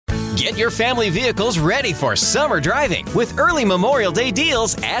Get your family vehicles ready for summer driving with early Memorial Day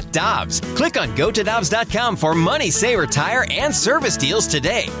deals at Dobbs. Click on GoToDobbs.com for money saver tire and service deals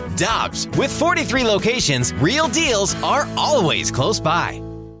today. Dobbs, with 43 locations, real deals are always close by.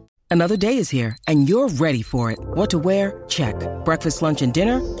 Another day is here, and you're ready for it. What to wear? Check. Breakfast, lunch, and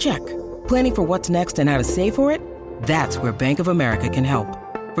dinner? Check. Planning for what's next and how to save for it? That's where Bank of America can help.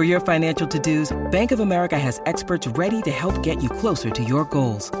 For your financial to-dos, Bank of America has experts ready to help get you closer to your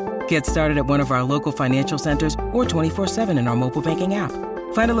goals. Get started at one of our local financial centers or 24/7 in our mobile banking app.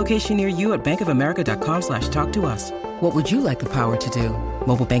 Find a location near you at bankofamerica.com/talktous. What would you like the power to do?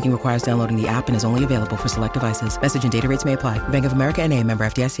 Mobile banking requires downloading the app and is only available for select devices. Message and data rates may apply. Bank of America N.A., member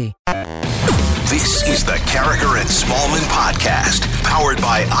FDIC. This is the Carricker and Smallman podcast, powered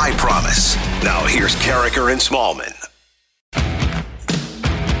by I Promise. Now here's Carricker and Smallman.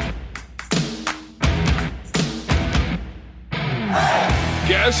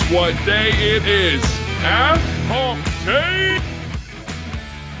 Guess what day it is? Hump Day.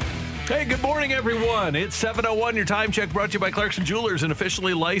 Hey, good morning, everyone. It's 7:01. Your time check brought to you by Clarkson Jewelers, an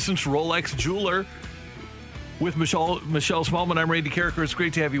officially licensed Rolex jeweler. With Michelle Smallman, I'm Randy Carricker. It's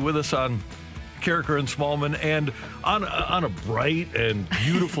great to have you with us on Carricker and Smallman. And on a bright and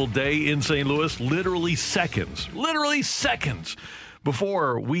beautiful day in St. Louis, literally seconds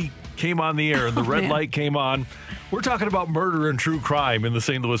before we came on the air and the red light came on, we're talking about murder and true crime in the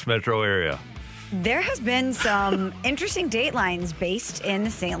St. Louis metro area. There has been some interesting datelines based in the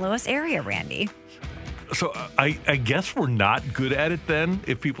St. Louis area, Randy. So I guess we're not good at it then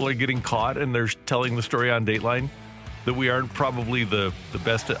if people are getting caught and they're telling the story on Dateline, that we aren't probably the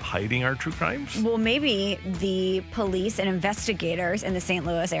best at hiding our true crimes? Well, maybe the police and investigators in the St.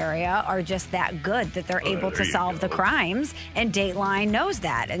 Louis area are just that good that they're able to solve the crimes, and Dateline knows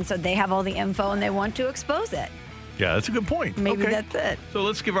that. And so they have all the info and they want to expose it. Yeah, that's a good point. Maybe that's it. So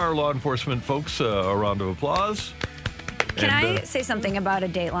let's give our law enforcement folks a round of applause. Can I say something about a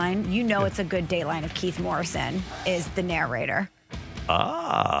Dateline? You know it's a good Dateline if Keith Morrison is the narrator.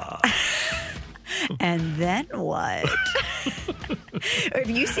 Ah. And then what? If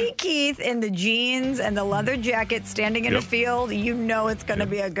you see Keith in the jeans and the leather jacket standing in a field, you know it's going to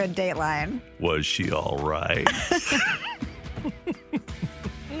be a good Dateline. Was she all right?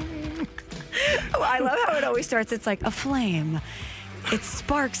 I love how it always starts. It's like a flame. It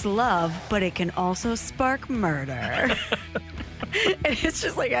sparks love, but it can also spark murder. And it's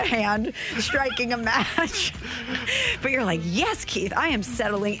just like a hand striking a match. But you're like, yes, Keith, I am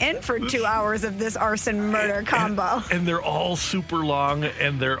settling in for 2 hours of this arson murder combo. And they're all super long,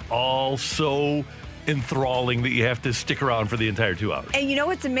 and they're all so enthralling that you have to stick around for the entire 2 hours. And you know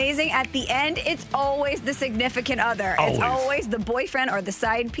what's amazing? At the end, it's always the significant other. Always. It's always the boyfriend or the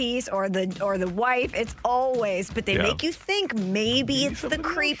side piece or the wife. It's always, but they make you think maybe it's the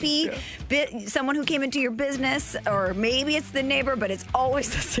creepy bit, someone who came into your business, or maybe it's the neighbor, but it's always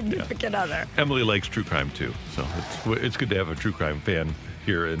the significant other. Emily likes true crime too, so it's good to have a true crime fan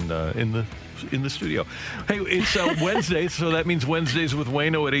here in the studio. Hey, it's Wednesday, so that means Wednesdays with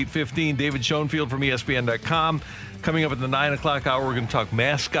Wayno at 8:15. David Schoenfield from ESPN.com. Coming up at the 9 o'clock hour, we're going to talk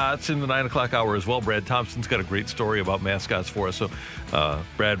mascots in the 9 o'clock hour as well. Brad Thompson's got a great story about mascots for us, so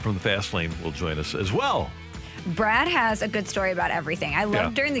Brad from the Fast Lane will join us as well. Brad has a good story about everything. I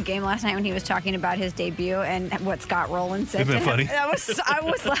loved during the game last night when he was talking about his debut and what Scott Rowland said to him. Isn't that funny? I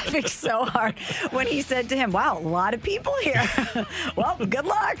was laughing so hard when he said to him, wow, a lot of people here. Well, good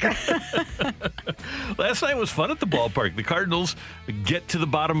luck. Last night was fun at the ballpark. The Cardinals get to the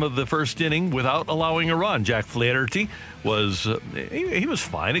bottom of the first inning without allowing a run. Jack Flaherty was he was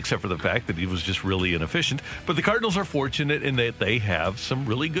fine, except for the fact that he was just really inefficient. But the Cardinals are fortunate in that they have some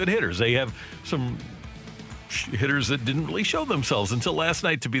really good hitters. They have some hitters that didn't really show themselves until last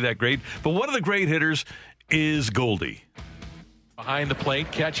night to be that great. But one of the great hitters is Goldie. Behind the plate,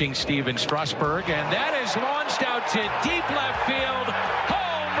 catching Steven Strasburg, and that is launched out to deep left field.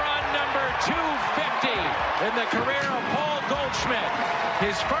 Home run number 250 in the career of Paul Goldschmidt.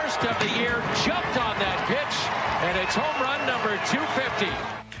 His first of the year, jumped on that pitch, and it's home run number 250.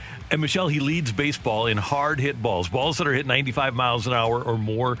 And Michelle, he leads baseball in hard hit balls that are hit 95 miles an hour or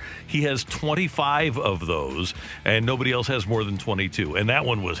more. He has 25 of those, and nobody else has more than 22. And that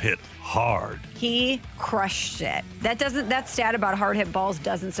one was hit hard. He crushed it. That stat about hard hit balls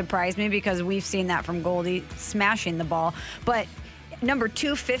doesn't surprise me because we've seen that from Goldie smashing the ball. But number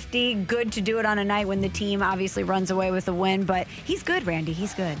 250, good to do it on a night when the team obviously runs away with a win. But he's good, Randy.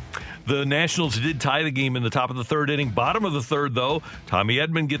 He's good. The Nationals did tie the game in the top of the third inning. Bottom of the third, though, Tommy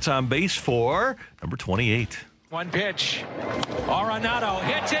Edman gets on base for number 28. One pitch. Arenado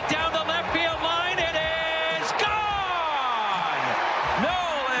hits it down the left field line. It is gone!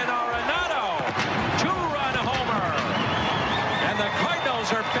 Nolan Arenado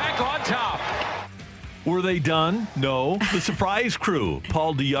Were they done? No. The surprise crew.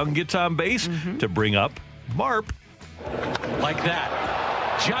 Paul DeYoung gets on base to bring up Marp. Like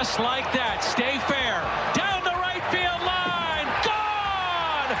that. Just like that. Stay fair. Down the right field line.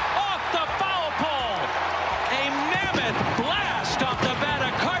 Gone! Off the foul pole. A mammoth blast off the bat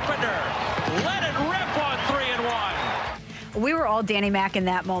of Carpenter. Let it rip on 3-1. We were all Danny Mac in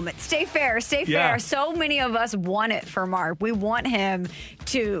that moment. Stay fair, stay fair. Yeah. So many of us want it for Marp. We want him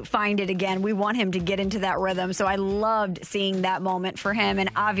to find it again. We want him to get into that rhythm. So I loved seeing that moment for him. And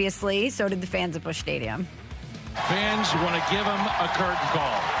obviously, so did the fans at Busch Stadium. Fans want to give him a curtain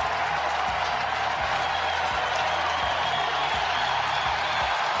call.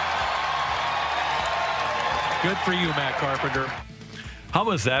 Good for you, Matt Carpenter. How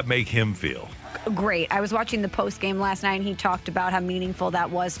does that make him feel? Great. I was watching the post game last night and he talked about how meaningful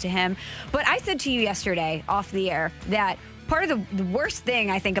that was to him. But I said to you yesterday off the air that part of the worst thing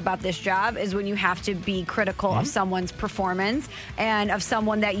I think about this job is when you have to be critical of someone's performance and of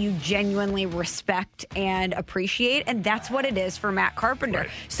someone that you genuinely respect and appreciate. And that's what it is for Matt Carpenter. Right.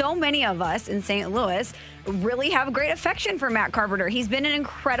 So many of us in St. Louis really have great affection for Matt Carpenter. He's been an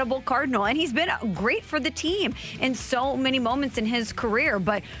incredible Cardinal and he's been great for the team in so many moments in his career.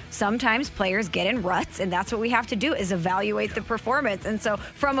 But sometimes players get in ruts and that's what we have to do is evaluate the performance. And so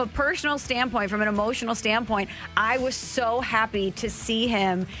from a personal standpoint, from an emotional standpoint, I was so happy to see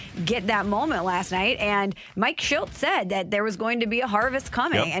him get that moment last night. And Mike Schultz said that there was going to be a harvest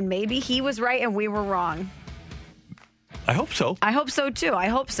coming and maybe he was right and we were wrong. I hope so. I hope so, too. I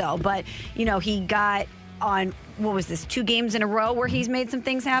hope so. But, you know, he got on, what was this, 2 games in a row where he's made some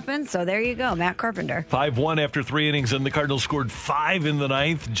things happen. So there you go, Matt Carpenter. 5-1 after 3 innings, and the Cardinals scored 5 in the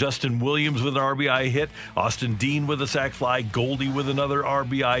 9th. Justin Williams with an RBI hit. Austin Dean with a sac fly. Goldie with another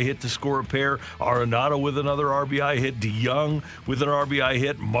RBI hit to score a pair. Arenado with another RBI hit. DeYoung with an RBI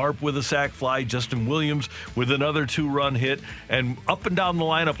hit. Marp with a sac fly. Justin Williams with another 2-run hit. And up and down the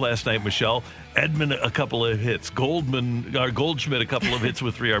lineup last night, Michelle, Edman a couple of hits. Goldschmidt a couple of hits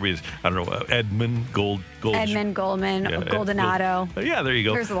with 3 RBIs. I don't know. Edman, Goldman, Goldenado. Yeah, there you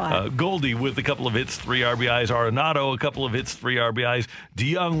go. There's a lot. Goldie with a couple of hits, 3 RBIs. Arenado, a couple of hits, 3 RBIs.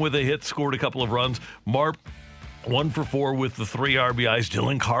 DeYoung with a hit, scored a couple of runs. Marp, 1 for 4 with the 3 RBIs.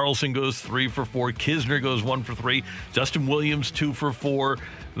 Dylan Carlson goes 3 for 4. Kisner goes 1 for 3. Justin Williams, 2 for 4.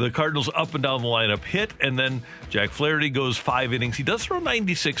 The Cardinals up and down the lineup hit, and then Jack Flaherty goes 5 innings. He does throw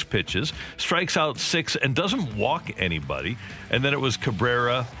 96 pitches, strikes out 6, and doesn't walk anybody. And then it was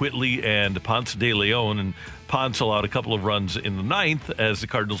Cabrera, Whitley, and Ponce de Leon, and Ponce allowed a couple of runs in the 9th as the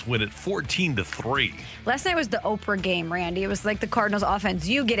Cardinals win it 14-3. Last night was the Oprah game, Randy. It was like the Cardinals offense.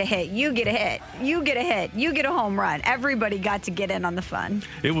 You get a hit, you get a hit, you get a hit, you get a home run. Everybody got to get in on the fun.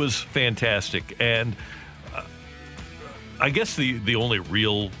 It was fantastic. And I guess the only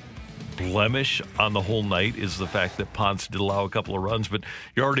real blemish on the whole night is the fact that Ponce did allow a couple of runs, but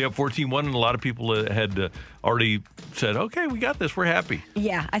you're already up 14-1, and a lot of people had already said, okay, we got this, we're happy.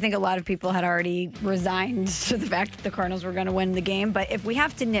 Yeah, I think a lot of people had already resigned to the fact that the Cardinals were going to win the game, but if we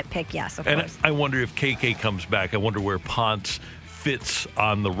have to nitpick, yes, of course. I wonder if KK comes back. I wonder where Ponce fits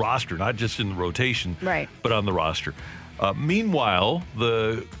on the roster, not just in the rotation, right, but on the roster. Meanwhile,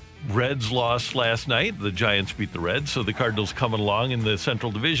 the Reds lost last night. The Giants beat the Reds, so the Cardinals coming along in the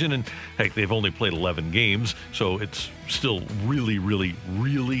Central Division, and heck, they've only played 11 games, so it's still really, really,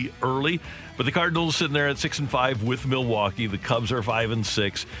 really early. But the Cardinals sitting there at 6-5 with Milwaukee. The Cubs are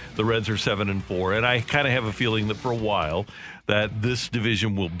 5-6. The Reds are 7-4, and I kind of have a feeling that for a while that this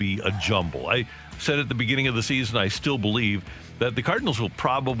division will be a jumble. I said at the beginning of the season, I still believe that the Cardinals will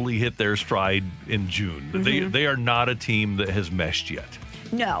probably hit their stride in June. Mm-hmm. They are not a team that has meshed yet.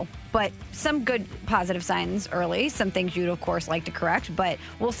 No, but some good positive signs early. Some things you'd, of course, like to correct. But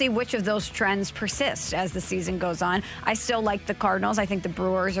we'll see which of those trends persist as the season goes on. I still like the Cardinals. I think the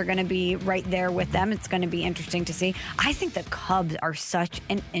Brewers are going to be right there with them. It's going to be interesting to see. I think the Cubs are such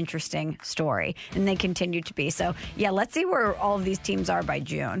an interesting story, and they continue to be. So, yeah, let's see where all of these teams are by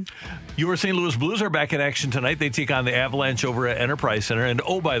June. Your St. Louis Blues are back in action tonight. They take on the Avalanche over at Enterprise Center. And,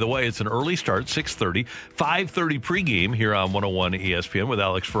 oh, by the way, it's an early start, 6:30, 5:30 pregame here on 101 ESPN with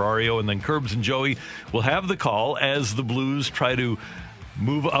Alex Ferrario, and then Curbs and Joey will have the call as the Blues try to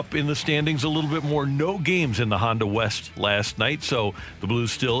move up in the standings a little bit more. No games in the Honda West last night, so the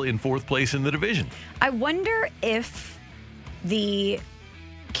Blues still in 4th place in the division. I wonder if the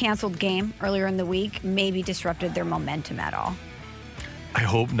canceled game earlier in the week maybe disrupted their momentum at all. I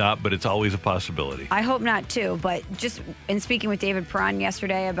hope not, but it's always a possibility. I hope not, too. But just in speaking with David Perron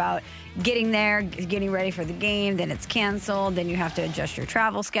yesterday about getting there, getting ready for the game, then it's canceled, then you have to adjust your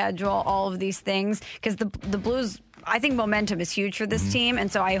travel schedule, all of these things. Because the Blues, I think momentum is huge for this team.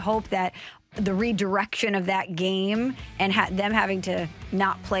 And so I hope that the redirection of that game and them having to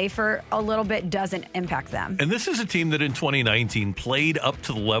not play for a little bit doesn't impact them. And this is a team that in 2019 played up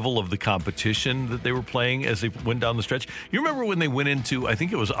to the level of the competition that they were playing as they went down the stretch. You remember when they went into, I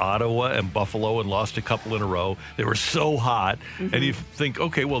think it was Ottawa and Buffalo, and lost a couple in a row? They were so hot. Mm-hmm. And you think,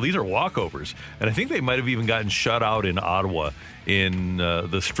 okay, well, these are walkovers. And I think they might have even gotten shut out in Ottawa in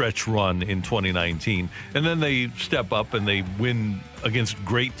the stretch run in 2019. And then they step up and they win against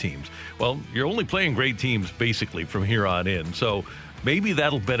great teams. Well, you're only playing great teams basically from here on in. So maybe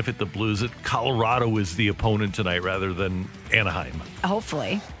that'll benefit the Blues that Colorado is the opponent tonight rather than Anaheim.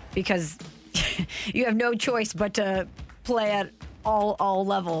 Hopefully, because you have no choice but to play at all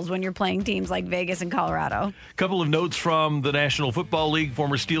levels when you're playing teams like Vegas and Colorado. A couple of notes from the National Football League.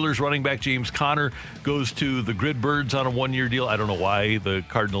 Former Steelers running back James Conner goes to the Gridbirds on a one-year deal. I don't know why the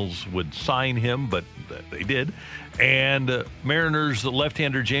Cardinals would sign him, but they did. And Mariners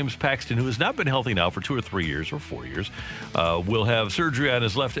left-hander James Paxton, who has not been healthy now for 2 or 3 years or 4 years, will have surgery on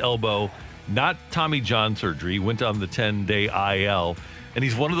his left elbow. Not Tommy John surgery. He went on the 10-day IL. And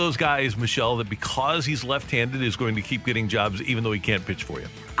he's one of those guys, Michelle, that because he's left-handed is going to keep getting jobs even though he can't pitch for you.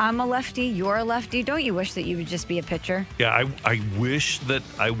 I'm a lefty. You're a lefty. Don't you wish that you would just be a pitcher? Yeah, I wish that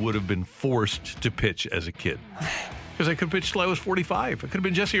I would have been forced to pitch as a kid. Because I could have pitched till I was 45. I could have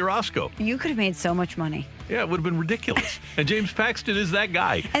been Jesse Orozco. You could have made so much money. Yeah, it would have been ridiculous. And James Paxton is that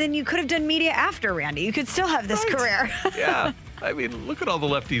guy. And then you could have done media after, Randy. You could still have this career. Yeah. I mean, look at all the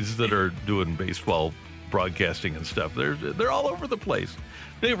lefties that are doing baseball broadcasting and stuff. They're all over the place.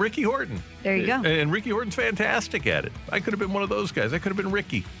 Hey, Ricky Horton. There you go. And Ricky Horton's fantastic at it. I could have been one of those guys. I could have been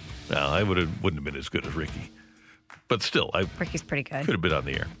Ricky. No, I wouldn't have been as good as Ricky. But still, Ricky's pretty good. Could have been on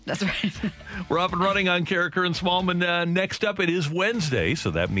the air. That's right. We're off and running on Carricker and Smallman. Next up, it is Wednesday,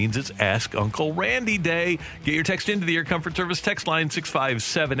 so that means it's Ask Uncle Randy Day. Get your text into the Air Comfort Service text line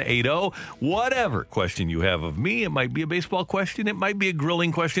 65780. Whatever question you have of me, it might be a baseball question, it might be a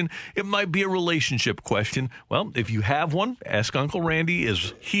grilling question, it might be a relationship question. Well, if you have one, Ask Uncle Randy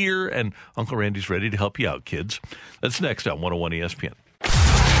is here, and Uncle Randy's ready to help you out, kids. That's next on 101 ESPN.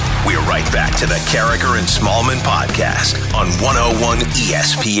 We're right back to the Carricker and Smallman podcast on 101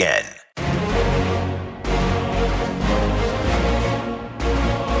 ESPN.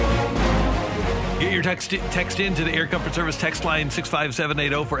 Get your text into the Air Comfort Service text line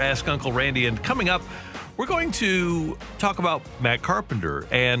 65780 for Ask Uncle Randy. And coming up, we're going to talk about Matt Carpenter.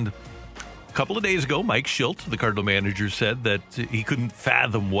 And a couple of days ago, Mike Schilt, the Cardinal manager, said that he couldn't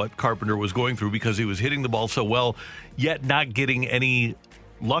fathom what Carpenter was going through because he was hitting the ball so well, yet not getting any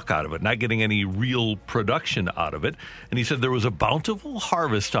luck out of it, not getting any real production out of it. And he said there was a bountiful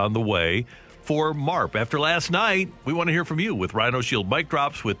harvest on the way for Marp. After last night, we want to hear from you with Rhino Shield mic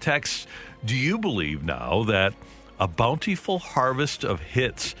drops, with texts. Do you believe now that a bountiful harvest of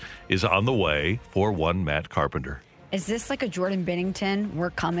hits is on the way for one Matt Carpenter? Is this like a Jordan Binnington?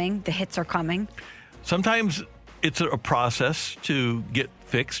 We're coming. The hits are coming. Sometimes it's a process to get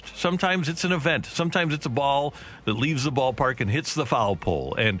fixed. Sometimes it's an event. Sometimes it's a ball that leaves the ballpark and hits the foul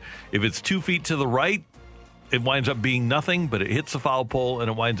pole. And if it's 2 feet to the right, it winds up being nothing, but it hits the foul pole and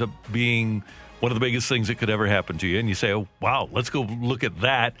it winds up being one of the biggest things that could ever happen to you. And you say, oh, wow, let's go look at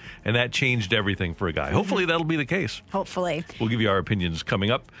that. And that changed everything for a guy. Hopefully that'll be the case. Hopefully. We'll give you our opinions coming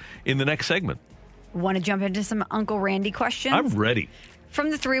up in the next segment. Want to jump into some Uncle Randy questions? I'm ready. From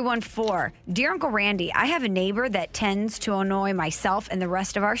the 314, Dear Uncle Randy, I have a neighbor that tends to annoy myself and the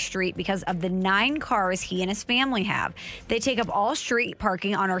rest of our street because of the 9 cars he and his family have. They take up all street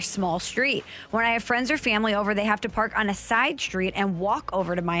parking on our small street. When I have friends or family over, they have to park on a side street and walk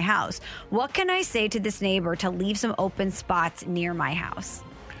over to my house. What can I say to this neighbor to leave some open spots near my house?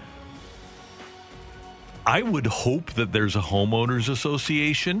 I would hope that there's a homeowners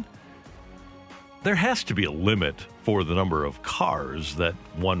association. There has to be a limit for the number of cars that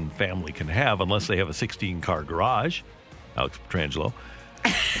one family can have, unless they have a 16-car garage. Alex Petrangelo.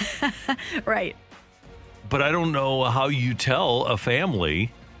 Right. But I don't know how you tell a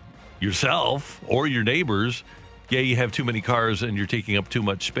family, yourself or your neighbors, yeah, you have too many cars and you're taking up too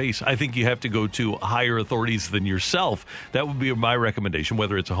much space. I think you have to go to higher authorities than yourself. That would be my recommendation,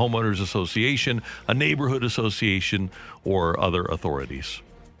 whether it's a homeowners association, a neighborhood association, or other authorities.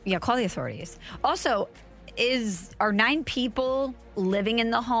 Yeah, call the authorities. Also, are 9 people living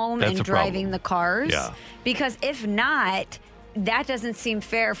in the home and driving the cars? Yeah. Because if not, that doesn't seem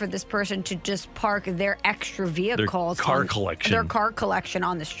fair for this person to just park their extra vehicles. Their car collection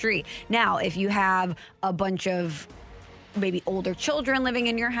on the street. Now, if you have a bunch of maybe older children living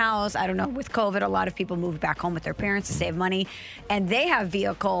in your house, I don't know, with COVID, a lot of people move back home with their parents to save money, and they have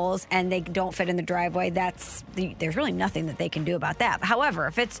vehicles and they don't fit in the driveway, there's really nothing that they can do about that. However,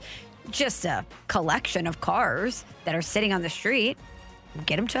 if it's just a collection of cars that are sitting on the street.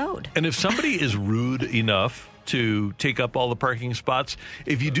 Get them towed. And if somebody is rude enough to take up all the parking spots,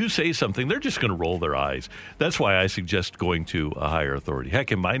 if you do say something, they're just going to roll their eyes. That's why I suggest going to a higher authority.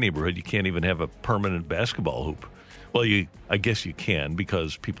 Heck, in my neighborhood, you can't even have a permanent basketball hoop. Well, I guess you can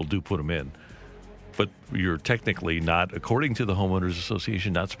because people do put them in. But you're technically not, according to the Homeowners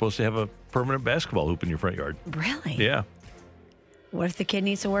Association, not supposed to have a permanent basketball hoop in your front yard. Really? Yeah. What if the kid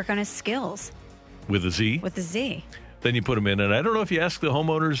needs to work on his skills? With a Z? With the Z. Then you put them in. And I don't know if you ask the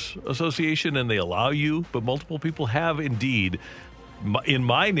Homeowners Association and they allow you, but multiple people have indeed, in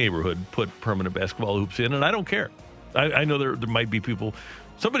my neighborhood, put permanent basketball hoops in, and I don't care. I know there might be people,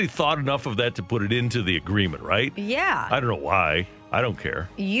 somebody thought enough of that to put it into the agreement, right? Yeah. I don't know why. I don't care.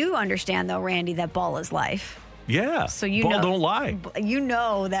 You understand, though, Randy, that ball is life. Yeah. So you ball know, don't lie. You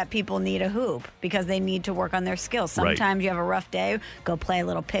know that people need a hoop because they need to work on their skills. Sometimes you have a rough day, go play a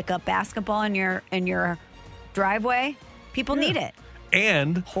little pickup basketball in your driveway. People need it.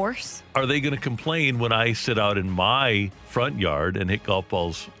 And horse. Are they going to complain when I sit out in my front yard and hit golf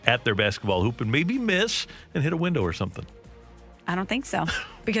balls at their basketball hoop and maybe miss and hit a window or something? I don't think so,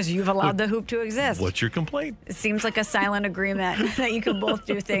 because you've allowed the hoop to exist. What's your complaint? It seems like a silent agreement that you can both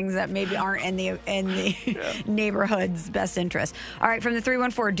do things that maybe aren't in the neighborhood's best interest. All right, from the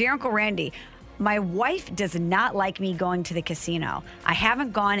 314, Dear Uncle Randy, my wife does not like me going to the casino. I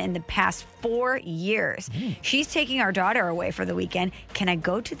haven't gone in the past 4 years. She's taking our daughter away for the weekend. Can I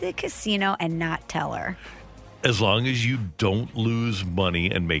go to the casino and not tell her? As long as you don't lose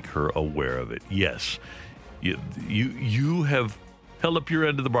money and make her aware of it, yes. You have held up your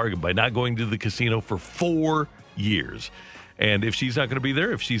end of the bargain by not going to the casino for 4 years. And if she's not going to be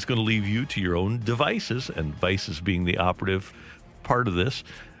there, if she's going to leave you to your own devices, and vices being the operative part of this,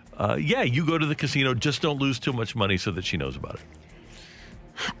 you go to the casino. Just don't lose too much money so that she knows about it.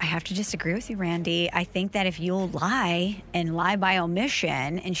 I have to disagree with you, Randy. I think that if you'll lie and lie by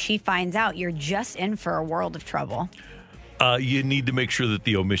omission and she finds out, you're just in for a world of trouble. You need to make sure that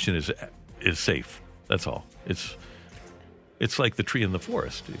the omission is safe. That's all. It's like the tree in the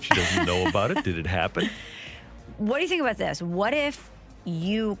forest. If she doesn't know about it, did it happen? What do you think about this? What if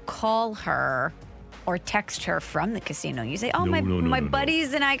you call her or text her from the casino? You say, my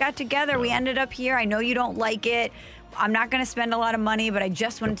buddies and I got together. We ended up here. I know you don't like it. I'm not going to spend a lot of money, but I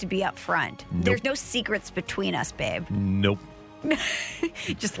just wanted to be up front. Nope. There's no secrets between us, babe. Nope.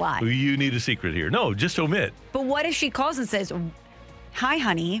 Just lie. You need a secret here. No, just omit. But what if she calls and says, hi,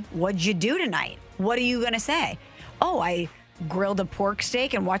 honey, what'd you do tonight? What are you going to say? Oh, I grilled a pork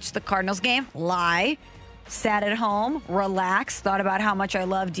steak and watched the Cardinals game. Lie. Sat at home, relaxed, thought about how much I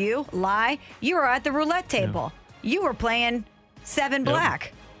loved you. Lie. You were at the roulette table. Yeah. You were playing 7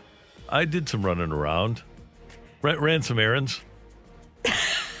 black. I did some running around. Ran some errands. An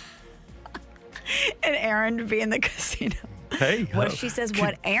errand to be in the casino. Hey. What if she says,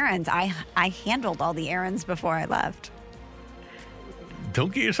 what errands? I handled all the errands before I left.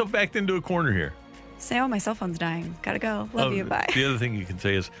 Don't get yourself backed into a corner here. Say, my cell phone's dying. Gotta go. Love you. Bye. The other thing you can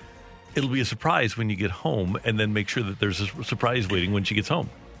say is, it'll be a surprise when you get home, and then make sure that there's a surprise waiting when she gets home.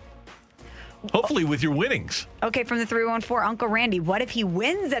 Hopefully with your winnings. Okay, from the 314, Uncle Randy, what if he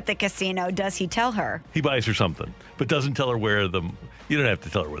wins at the casino? Does he tell her? He buys her something, but doesn't tell her you don't have to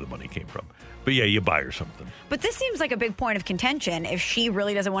tell her where the money came from. But yeah, you buy her something. But this seems like a big point of contention if she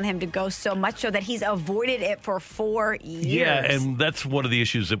really doesn't want him to go, so much so that he's avoided it for 4 years. Yeah, and that's one of the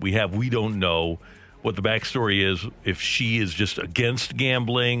issues that we have. We don't know what the backstory is, if she is just against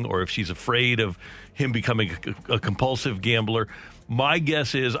gambling or if she's afraid of him becoming a compulsive gambler. My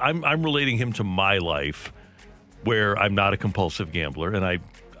guess is I'm relating him to my life, where I'm not a compulsive gambler, and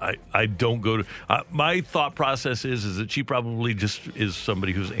I don't go to my thought process is that she probably just is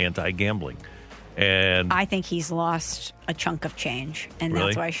somebody who's anti-gambling. And I think he's lost a chunk of change, and really?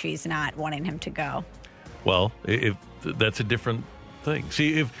 That's why she's not wanting him to go. Well, if that's a different thing.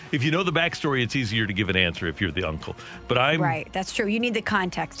 See, if you know the backstory, it's easier to give an answer if you're the uncle. But right. That's true. You need the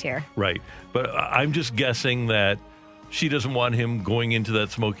context here. Right. But I'm just guessing that she doesn't want him going into that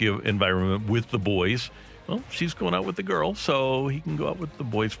smoky environment with the boys. Well, she's going out with the girl, so he can go out with the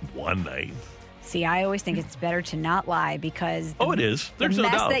boys one night. See, I always think it's better to not lie because it is. There's the no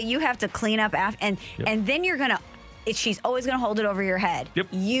mess doubt that you have to clean up after, and then you're gonna. She's always going to hold it over your head. Yep.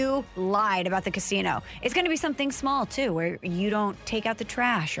 You lied about the casino. It's going to be something small, too, where you don't take out the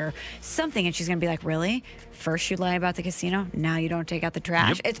trash or something. And she's going to be like, really? First you lie about the casino, now you don't take out the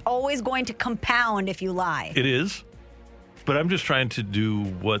trash. Yep. It's always going to compound if you lie. It is. But I'm just trying to do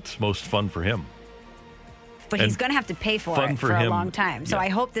what's most fun for him. But he's going to have to pay for it for a long time. So I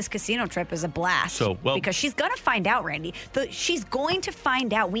hope this casino trip is a blast. Because she's going to find out, Randy. She's going to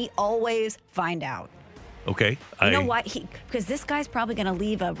find out. We always find out. Okay. You know what? Because this guy's probably going to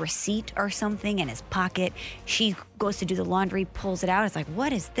leave a receipt or something in his pocket. She goes to do the laundry, pulls it out. It's like,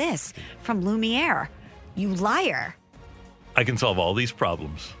 what is this? From Lumiere. You liar. I can solve all these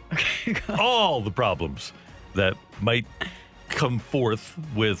problems. Okay. All the problems that might come forth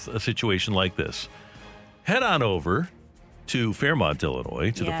with a situation like this. Head on over to Fairmont,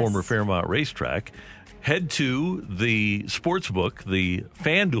 Illinois, to the former Fairmont racetrack. Head to the sportsbook, the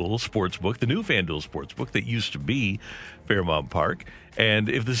FanDuel sportsbook, the new FanDuel sportsbook that used to be Fairmont Park. And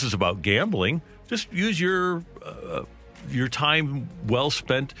if this is about gambling, just use your time well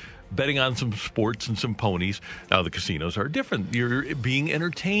spent betting on some sports and some ponies. Now, the casinos are different. You're being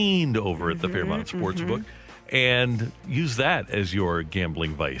entertained over at the Fairmont Sportsbook. And use that as your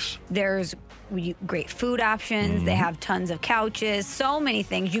gambling vice. There's great food options. They have tons of couches, so many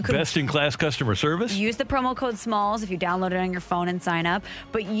things. You could best-in-class customer service. Use the promo code SMALLS if you download it on your phone and sign up.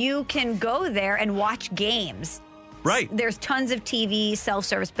 But you can go there and watch games. Right. There's tons of TV,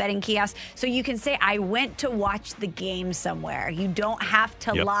 self-service betting kiosks. So you can say, I went to watch the game somewhere. You don't have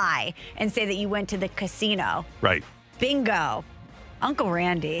to lie and say that you went to the casino. Right. Bingo. Uncle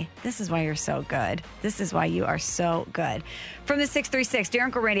Randy, this is why you're so good. This is why you are so good. From the 636, Dear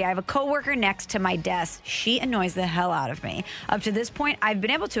Uncle Randy, I have a coworker next to my desk. She annoys the hell out of me. Up to this point, I've been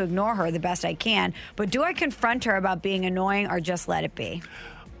able to ignore her the best I can, but do I confront her about being annoying or just let it be?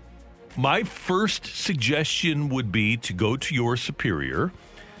 My first suggestion would be to go to your superior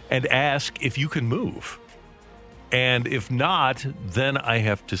and ask if you can move. And if not, then I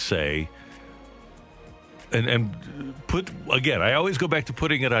have to say... And put, again, I always go back to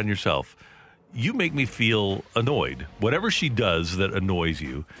putting it on yourself. You make me feel annoyed. Whatever she does that annoys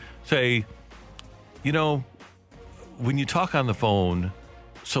you, say, you know, when you talk on the phone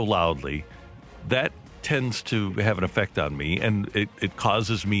so loudly, that tends to have an effect on me, and it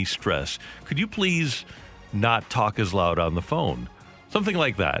causes me stress. Could you please not talk as loud on the phone? Something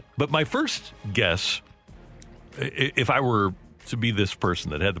like that. But my first guess, if I were to be this person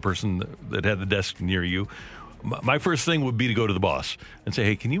that had the desk near you, my first thing would be to go to the boss and say,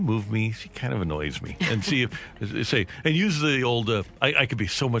 hey, can you move me? She kind of annoys me. And see and use the old, I could be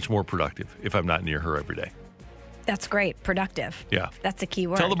so much more productive if I'm not near her every day. That's great. Productive. Yeah. That's a key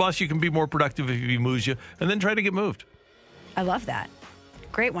word. Tell the boss you can be more productive if he moves you, and then try to get moved. I love that.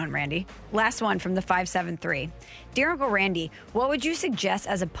 Great one, Randy. Last one from the 573. Dear Uncle Randy, what would you suggest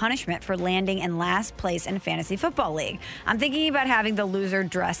as a punishment for landing in last place in a fantasy football league? I'm thinking about having the loser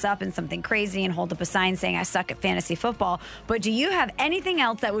dress up in something crazy and hold up a sign saying I suck at fantasy football, but do you have anything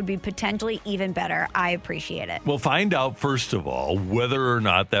else that would be potentially even better? I appreciate it. Well, find out, first of all, whether or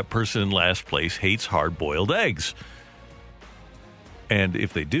not that person in last place hates hard-boiled eggs. And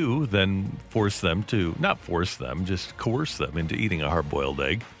if they do, then not force them, just coerce them into eating a hard-boiled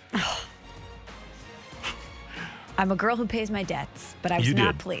egg. I'm a girl who pays my debts, but I was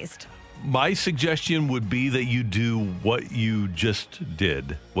not pleased. My suggestion would be that you do what you just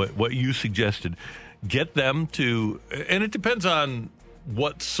did, what you suggested. Get them to, and it depends on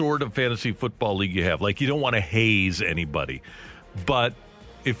what sort of fantasy football league you have. Like, you don't want to haze anybody. But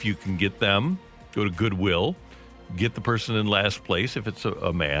if you can get them, go to Goodwill, get the person in last place, if it's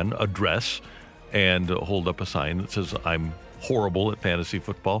a man, a dress, and hold up a sign that says, I'm horrible at fantasy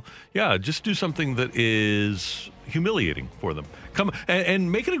football. Yeah, just do something that is humiliating for them. Come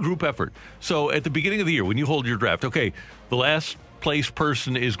and make it a group effort. So at the beginning of the year, when you hold your draft, okay, the last place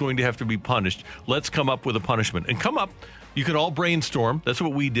person is going to have to be punished. Let's come up with a punishment. And you can all brainstorm. That's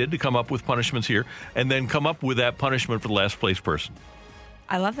what we did to come up with punishments here. And then come up with that punishment for the last place person.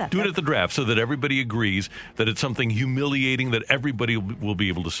 I love that. Do it at the draft so that everybody agrees that it's something humiliating that everybody will be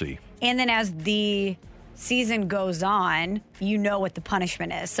able to see. And then as the season goes on, you know what the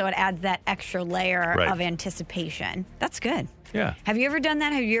punishment is. So it adds that extra layer of anticipation. That's good. Yeah. Have you ever done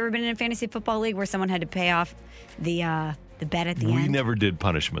that? Have you ever been in a fantasy football league where someone had to pay off the bet at the end? We never did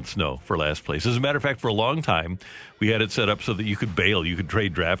punishments, no, for last place. As a matter of fact, for a long time, we had it set up so that you could bail. You could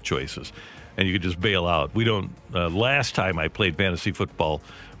trade draft choices. And you could just bail out. We don't. Last time I played fantasy football,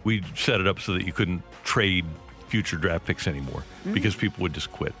 we set it up so that you couldn't trade future draft picks anymore because people would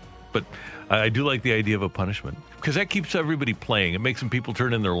just quit. But I do like the idea of a punishment because that keeps everybody playing. It makes some people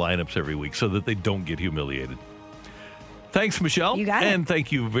turn in their lineups every week so that they don't get humiliated. Thanks, Michelle. You got it. And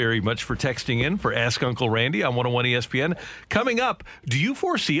thank you very much for texting in for Ask Uncle Randy on 101 ESPN. Coming up, do you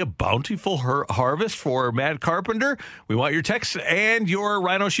foresee a bountiful harvest for Matt Carpenter? We want your texts and your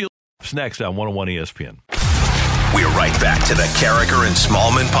Rhino Shield next on 101 ESPN. We're right back to the Carricker and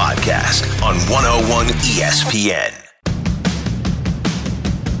Smallman podcast on 101 ESPN.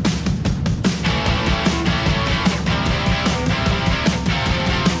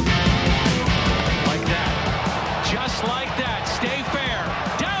 Like that. Just like that. Stay fair.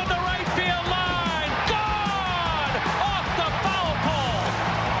 Down the right field line. Gone! Off the foul pole.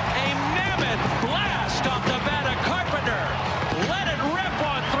 A mammoth blast off the bat of Carpenter. Let it rip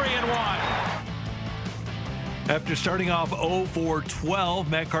on 3-1. After starting off 0 for 12,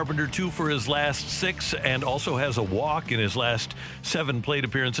 Matt Carpenter 2 for his last 6 and also has a walk in his last 7 plate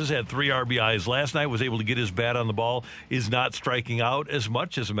appearances, had 3 RBIs last night, was able to get his bat on the ball, is not striking out as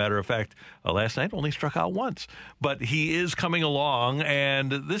much. As a matter of fact, last night only struck out once. But he is coming along,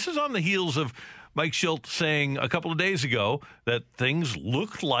 and this is on the heels of Mike Shildt saying a couple of days ago that things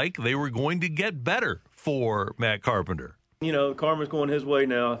looked like they were going to get better for Matt Carpenter. You know, karma's going his way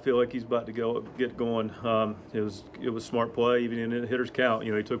now. I feel like he's about to get going. It was smart play, even in the hitter's count.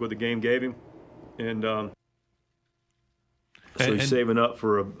 You know, he took what the game gave him, and so he's saving up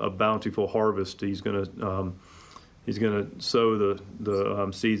for a bountiful harvest. He's gonna sow the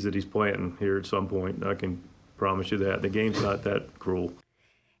seeds that he's planting here at some point. I can promise you that. The game's not that cruel.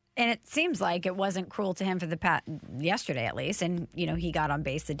 And it seems like it wasn't cruel to him for yesterday at least, and you know he got on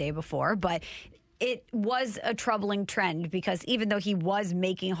base the day before, but it was a troubling trend because even though he was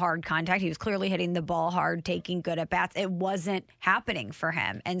making hard contact, he was clearly hitting the ball hard, taking good at-bats, it wasn't happening for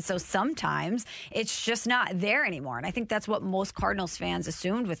him. And so sometimes it's just not there anymore. And I think that's what most Cardinals fans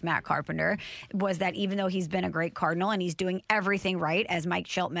assumed with Matt Carpenter, was that even though he's been a great Cardinal and he's doing everything right, as Mike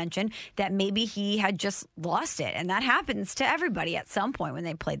Shildt mentioned, that maybe he had just lost it. And that happens to everybody at some point when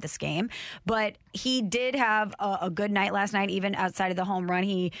they played this game. But he did have a good night last night, even outside of the home run.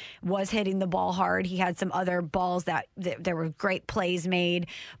 He was hitting the ball hard. He had some other balls that there were great plays made,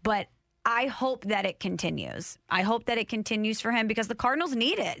 but I hope that it continues. I hope that it continues for him because the Cardinals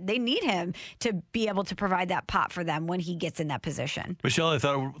need it. They need him to be able to provide that pop for them when he gets in that position. Michelle, I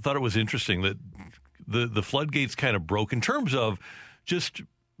thought it was interesting that the floodgates kind of broke in terms of just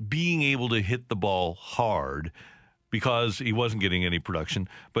being able to hit the ball hard, because he wasn't getting any production,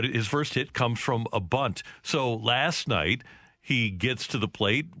 but his first hit comes from a bunt. So last night, he gets to the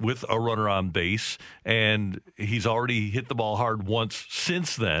plate with a runner on base, and he's already hit the ball hard once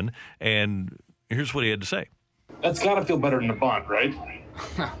since then. And here's what he had to say. That's got to feel better than a bunt, right?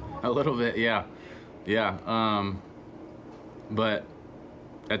 A little bit, yeah. Yeah. But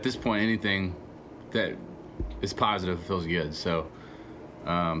at this point, anything that is positive feels good. So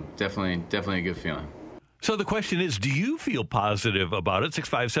definitely a good feeling. So the question is, do you feel positive about it?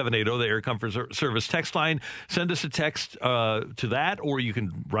 65780, the Air Comfort Service text line. Send us a text to that, or you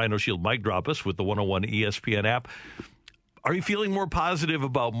can Rhino Shield mic drop us with the 101 ESPN app. Are you feeling more positive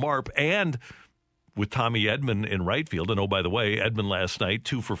about Marp and with Tommy Edman in right field? And oh, by the way, Edman last night,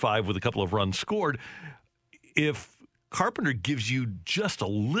 2 for 5 with a couple of runs scored. If Carpenter gives you just a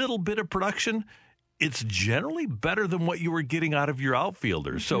little bit of production, it's generally better than what you were getting out of your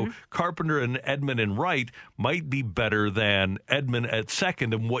outfielders. So Carpenter and Edman in right might be better than Edman at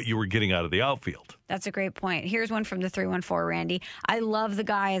second and what you were getting out of the outfield. That's a great point. Here's one from the 314, Randy. I love the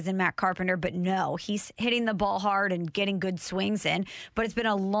guy as in Matt Carpenter, but no, he's hitting the ball hard and getting good swings in. But it's been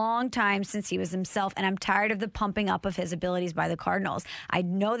a long time since he was himself, and I'm tired of the pumping up of his abilities by the Cardinals. I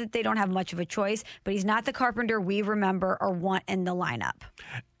know that they don't have much of a choice, but he's not the Carpenter we remember or want in the lineup.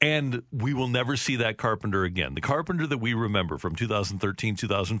 And we will never see that Carpenter again. The Carpenter that we remember from 2013,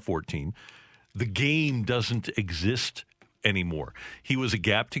 2014, the game doesn't exist anymore. He was a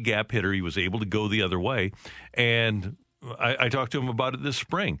gap-to-gap hitter. He was able to go the other way. And I talked to him about it this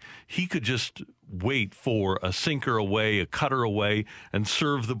spring. He could just wait for a sinker away, a cutter away, and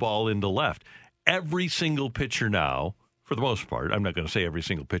serve the ball into left. Every single pitcher now, for the most part, I'm not going to say every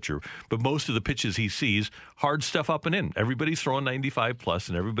single pitcher, but most of the pitches he sees, hard stuff up and in. Everybody's throwing 95 plus,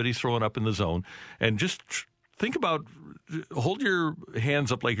 and everybody's throwing up in the zone. And just think about, hold your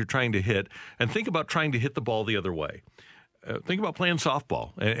hands up like you're trying to hit, and think about trying to hit the ball the other way. Think about playing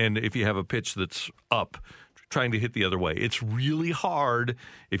softball, and if you have a pitch that's up, trying to hit the other way. It's really hard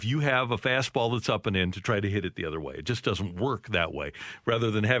if you have a fastball that's up and in to try to hit it the other way. It just doesn't work that way. Rather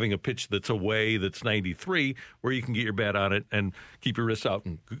than having a pitch that's away that's 93, where you can get your bat on it and keep your wrists out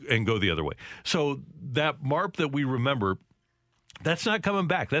and go the other way. So that Marp that we remember, that's not coming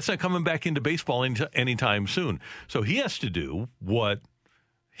back. That's not coming back into baseball anytime soon. So he has to do what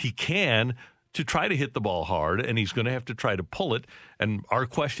he can to try to hit the ball hard, and he's going to have to try to pull it. And our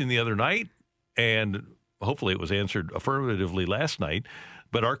question the other night, and hopefully it was answered affirmatively last night,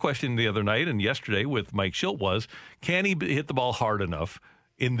 but our question the other night and yesterday with Mike Shildt was, can he hit the ball hard enough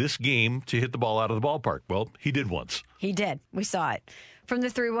in this game to hit the ball out of the ballpark. Well, he did once. He did. We saw it. From the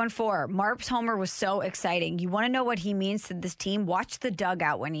 314, Marp's homer was so exciting. You want to know what he means to this team? Watch the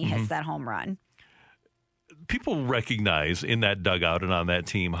dugout when he hits that home run. People recognize in that dugout and on that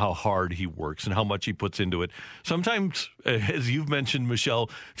team how hard he works and how much he puts into it. Sometimes, as you've mentioned, Michelle,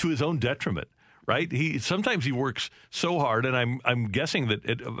 to his own detriment. Right? Sometimes he works so hard, and I'm guessing that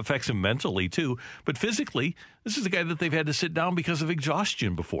it affects him mentally too. But physically, this is a guy that they've had to sit down because of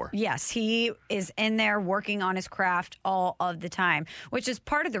exhaustion before. Yes, he is in there working on his craft all of the time, which is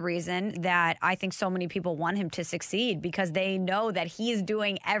part of the reason that I think so many people want him to succeed, because they know that he is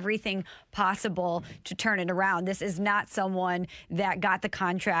doing everything possible to turn it around. This is not someone that got the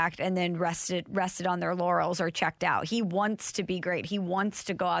contract and then rested on their laurels or checked out. He wants to be great. He wants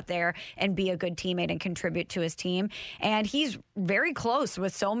to go out there and be a good teammate and contribute to his team. And he's very close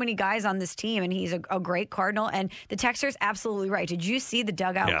with so many guys on this team, and he's a great Cardinal. And the texter's absolutely right. Did you see the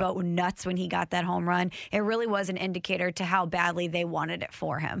dugout go nuts when he got that home run? It really was an indicator to how badly they wanted it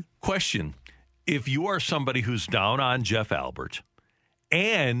for him. Question. If you are somebody who's down on Jeff Albert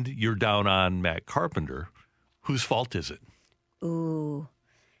and you're down on Matt Carpenter, whose fault is it? Ooh.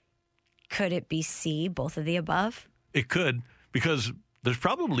 Could it be C, both of the above? It could, because there's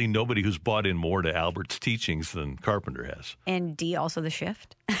probably nobody who's bought in more to Albert's teachings than Carpenter has. And D, also the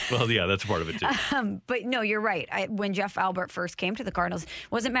shift. Well, yeah, that's part of it, too. But no, you're right. When Jeff Albert first came to the Cardinals,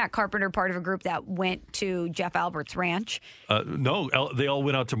 wasn't Matt Carpenter part of a group that went to Jeff Albert's ranch? No, they all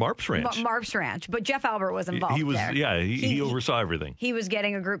went out to Marp's ranch. Marp's ranch, but Jeff Albert was involved there. Yeah, he oversaw everything. He was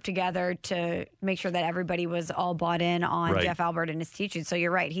getting a group together to make sure that everybody was all bought in on Jeff Albert and his teaching. So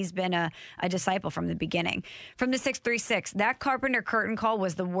you're right. He's been a disciple from the beginning. From the 636, that Carpenter curtain call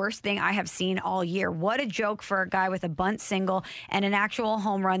was the worst thing I have seen all year. What a joke for a guy with a bunt single and an actual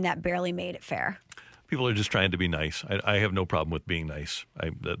home run that barely made it fair. People are just trying to be nice. I have no problem with being nice.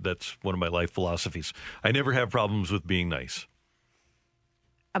 That's one of my life philosophies. I never have problems with being nice.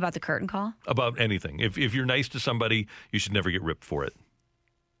 About the curtain call? About anything. If you're nice to somebody, you should never get ripped for it.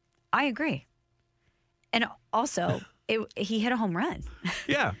 I agree. And also, he hit a home run.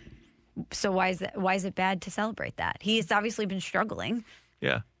 Yeah. So why is it bad to celebrate that? He's obviously been struggling.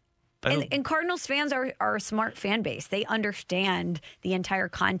 Yeah. And Cardinals fans are a smart fan base. They understand the entire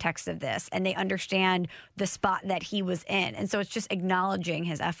context of this, and they understand the spot that he was in. And so it's just acknowledging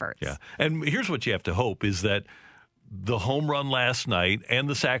his efforts. Yeah. And here's what you have to hope is that the home run last night and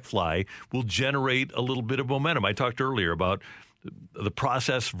the sac fly will generate a little bit of momentum. I talked earlier about the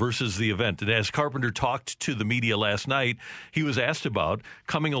process versus the event. And as Carpenter talked to the media last night, he was asked about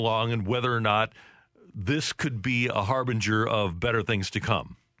coming along and whether or not this could be a harbinger of better things to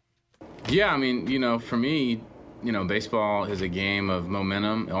come. Yeah, I mean, for me, baseball is a game of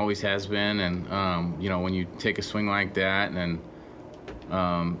momentum. It always has been. And, when you take a swing like that and,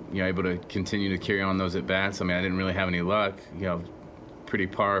 you're able to continue to carry on those at-bats, I mean, I didn't really have any luck. Pretty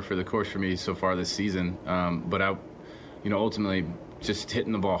par for the course for me so far this season. But ultimately, just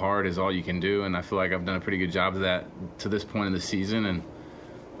hitting the ball hard is all you can do. And I feel like I've done a pretty good job of that to this point in the season.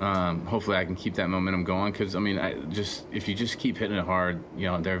 And hopefully I can keep that momentum going because, if you just keep hitting it hard,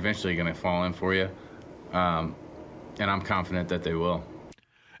 they're eventually going to fall in for you. And I'm confident that they will.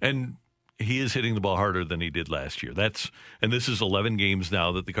 And he is hitting the ball harder than he did last year. And this is 11 games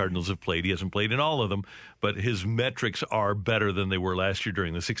now that the Cardinals have played. He hasn't played in all of them, but his metrics are better than they were last year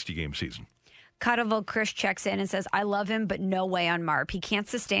during the 60-game season. Cuttaville Chris checks in and says, I love him, but no way on Marp. He can't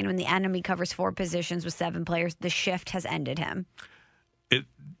sustain when the enemy covers 4 positions with 7 players. The shift has ended him. It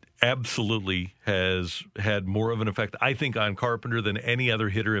absolutely has had more of an effect, I think, on Carpenter than any other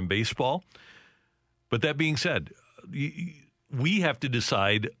hitter in baseball. But that being said, we have to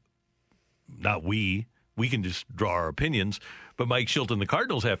decide, not we can just draw our opinions, but Mike Shilton, the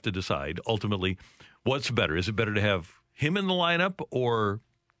Cardinals have to decide ultimately what's better. Is it better to have him in the lineup or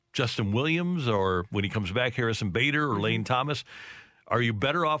Justin Williams, or when he comes back, Harrison Bader or Lane Thomas? Are you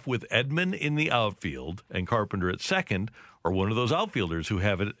better off with Edman in the outfield and Carpenter at second, or one of those outfielders who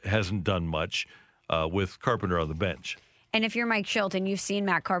hasn't done much with Carpenter on the bench? And if you're Mike Shilton, you've seen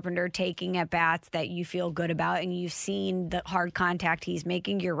Matt Carpenter taking at bats that you feel good about, and you've seen the hard contact he's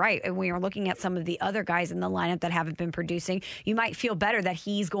making. You're right. And when you're looking at some of the other guys in the lineup that haven't been producing, you might feel better that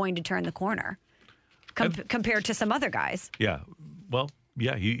he's going to turn the corner compared to some other guys. Yeah. Well,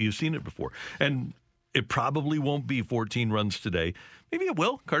 yeah, you've seen it before. And It probably won't be 14 runs today. Maybe it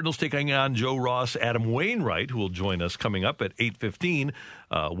will. Cardinals taking on Joe Ross. Adam Wainwright, who will join us coming up at 8:15,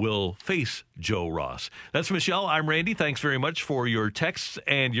 will face Joe Ross. That's Michelle. I'm Randy. Thanks very much for your texts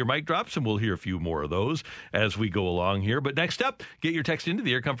and your mic drops, and we'll hear a few more of those as we go along here. But next up, get your text into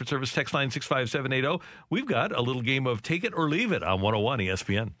the Air Comfort Service text line 65780. We've got a little game of Take It or Leave It on 101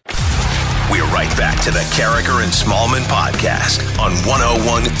 ESPN. We're right back to the Carragher and Smallman podcast on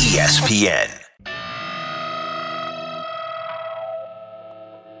 101 ESPN.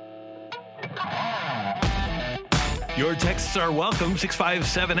 Your texts are welcome.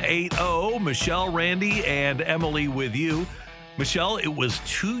 65780. Michelle, Randy, and Emily with you. Michelle, it was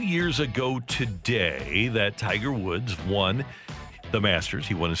 2 years ago today that Tiger Woods won the Masters.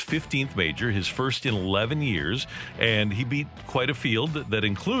 He won his 15th major, his first in 11 years, and he beat quite a field that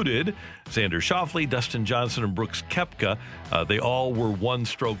included Xander Schauffele, Dustin Johnson, and Brooks Koepka. They all were one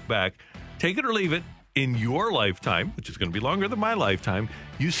stroke back. Take it or leave it. In your lifetime, which is going to be longer than my lifetime,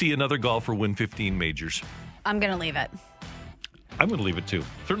 you see another golfer win 15 majors. I'm going to leave it. I'm going to leave it too.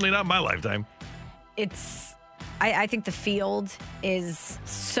 Certainly not my lifetime. I think the field is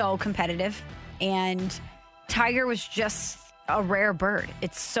so competitive, and Tiger was just a rare bird.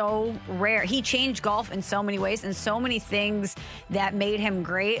 It's so rare. He changed golf in so many ways, and so many things that made him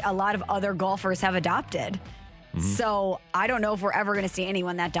great, a lot of other golfers have adopted. Mm-hmm. So I don't know if we're ever going to see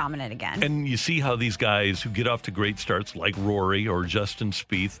anyone that dominant again. And you see how these guys who get off to great starts like Rory or Justin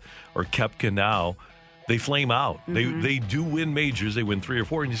Spieth or Koepka now, they flame out. Mm-hmm. They do win majors. They win 3 or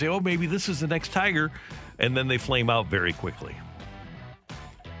 4, and you say, oh, maybe this is the next Tiger, and then they flame out very quickly.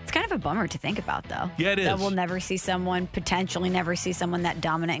 It's kind of a bummer to think about, though. Yeah, it is. That we'll potentially never see someone that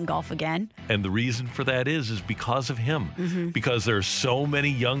dominant in golf again. And the reason for that is because of him. Mm-hmm. Because there are so many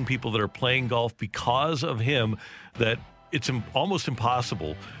young people that are playing golf because of him that it's almost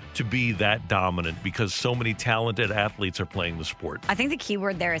impossible to be that dominant because so many talented athletes are playing the sport. I think the key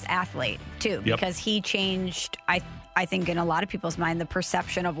word there is athlete, too, because he changed, I think, in a lot of people's mind, the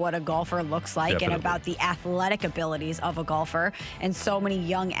perception of what a golfer looks like. Definitely. And about the athletic abilities of a golfer. And so many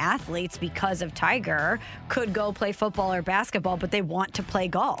young athletes, because of Tiger, could go play football or basketball, but they want to play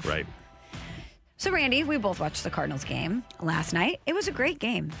golf. Right. So, Randy, we both watched the Cardinals game last night. It was a great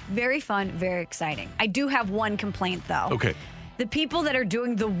game. Very fun, very exciting. I do have one complaint, though. Okay. The people that are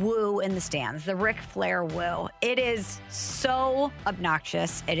doing the woo in the stands, the Ric Flair woo, it is so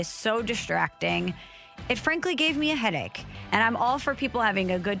obnoxious. It is so distracting. It frankly gave me a headache. And I'm all for people having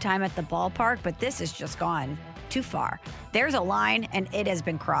a good time at the ballpark, but this has just gone too far. There's a line, and it has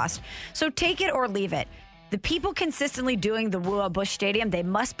been crossed. So take it or leave it. The people consistently doing the woo at Busch Stadium, they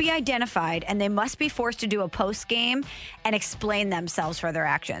must be identified, and they must be forced to do a post-game and explain themselves for their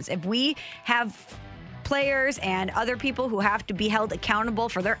actions. If we have players and other people who have to be held accountable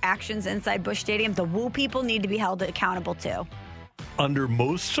for their actions inside Busch Stadium, the woo people need to be held accountable too. Under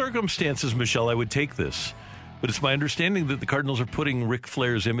most circumstances, Michelle, I would take this. But it's my understanding that the Cardinals are putting Ric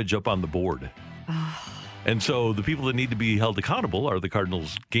Flair's image up on the board. And so the people that need to be held accountable are the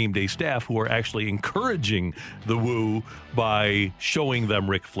Cardinals game day staff, who are actually encouraging the woo by showing them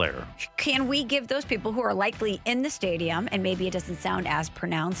Ric Flair. Can we give those people who are likely in the stadium, and maybe it doesn't sound as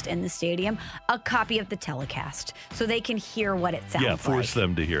pronounced in the stadium, a copy of the telecast so they can hear what it sounds like? Yeah, force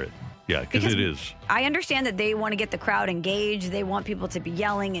them to hear it. Yeah, because it is. I understand that they want to get the crowd engaged. They want people to be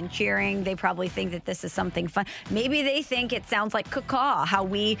yelling and cheering. They probably think that this is something fun. Maybe they think it sounds like caw-caw, how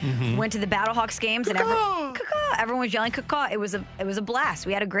we went to the Battlehawks games and everyone was yelling caw-caw. It was a blast.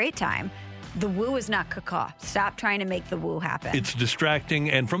 We had a great time. The woo is not caw-caw. Stop trying to make the woo happen. It's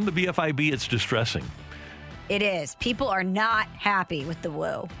distracting, and from the BFIB, it's distressing. It is. People are not happy with the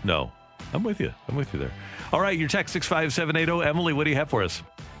woo. No. I'm with you there. All right, your text 65780. Emily, what do you have for us?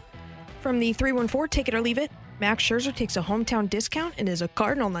 From the 314, take it or leave it. Max Scherzer takes a hometown discount and is a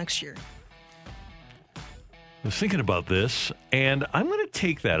Cardinal next year. I was thinking about this, and I'm going to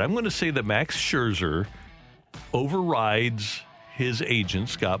take that. I'm going to say that Max Scherzer overrides his agent,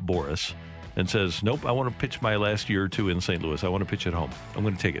 Scott Boras, and says, nope, I want to pitch my last year or two in St. Louis. I want to pitch at home. I'm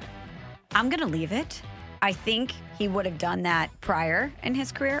going to take it. I'm going to leave it. I think he would have done that earlier in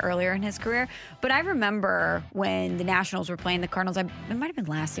his career. But I remember when the Nationals were playing the Cardinals, it might have been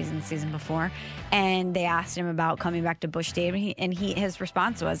last season, the season before, and they asked him about coming back to Busch Stadium, and his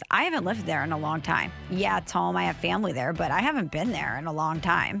response was, I haven't lived there in a long time. Yeah, it's home. I have family there, but I haven't been there in a long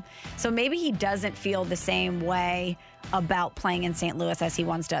time. So maybe he doesn't feel the same way about playing in St. Louis as he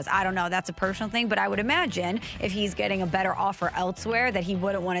once does. I don't know. That's a personal thing, but I would imagine if he's getting a better offer elsewhere that he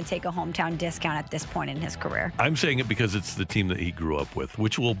wouldn't want to take a hometown discount at this point in his career. I'm saying it because it's the team that he grew up with,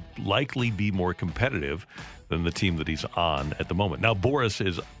 which will likely be more competitive than the team that he's on at the moment. Now, Boras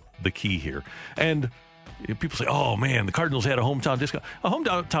is the key here. And people say, oh, man, the Cardinals had a hometown discount. A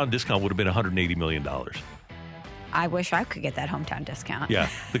hometown discount would have been $180 million. I wish I could get that hometown discount. Yeah.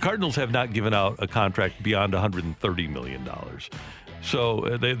 The Cardinals have not given out a contract beyond $130 million.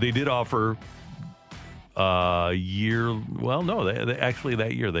 So they did offer a year. Well, no, actually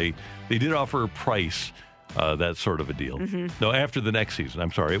that year they did offer a price, that sort of a deal. No, after the next season.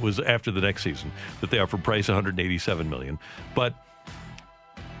 I'm sorry. It was after the next season that they offered price $187 million. But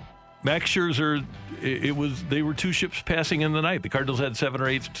Max Scherzer, they were two ships passing in the night. The Cardinals had 7 or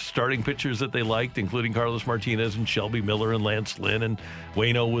 8 starting pitchers that they liked, including Carlos Martinez and Shelby Miller and Lance Lynn, and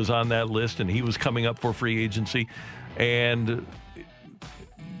Waino was on that list, and he was coming up for free agency. And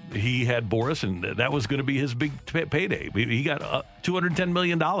he had Boris, and that was going to be his big payday. He got $210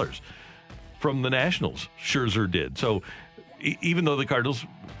 million from the Nationals, Scherzer did. So even though the Cardinals,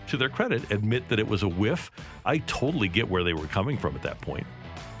 to their credit, admit that it was a whiff, I totally get where they were coming from at that point.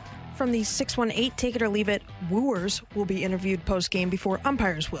 From the 618, take it or leave it, wooers will be interviewed post-game before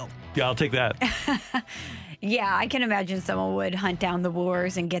umpires will. Yeah, I'll take that. Yeah, I can imagine someone would hunt down the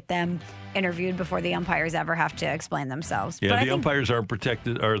wooers and get them interviewed before the umpires ever have to explain themselves. Yeah, but the umpires aren't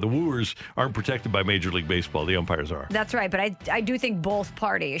protected, or the wooers aren't protected by Major League Baseball. The umpires are. That's right, but I do think both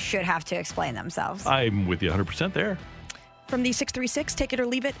parties should have to explain themselves. I'm with you 100% there. From the 636, take it or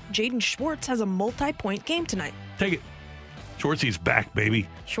leave it, Jaden Schwartz has a multi-point game tonight. Take it. Schwartzy's back, baby.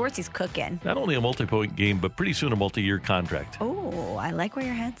 Schwartzy's cooking. Not only a multi-point game, but pretty soon a multi-year contract. Oh, I like where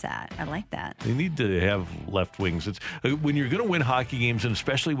your head's at. I like that. They need to have left wings. It's when you're going to win hockey games, and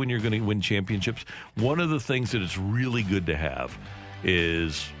especially when you're going to win championships, one of the things that it's really good to have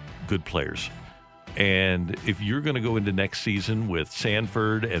is good players. And if you're going to go into next season with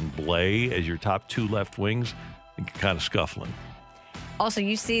Sanford and Blais as your top 2 left wings, you're kind of scuffling. Also,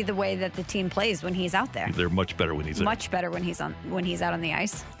 you see the way that the team plays when he's out there. They're much better when he's there. Much better when he's out on the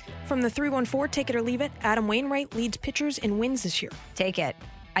ice. From the 314, take it or leave it, Adam Wainwright leads pitchers in wins this year. Take it.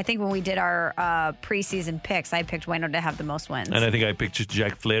 I think when we did our preseason picks, I picked Waino to have the most wins. And I think I picked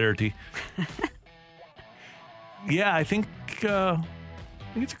Jack Flaherty. Yeah, I think it's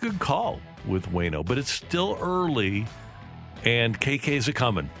a good call with Waino, but it's still early, and KK's a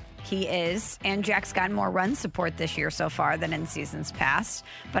coming. He is, and Jack's gotten more run support this year so far than in seasons past,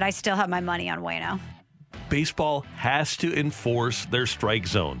 but I still have my money on Waino. Baseball has to enforce their strike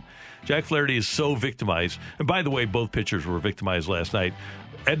zone. Jack Flaherty is so victimized, and by the way, both pitchers were victimized last night.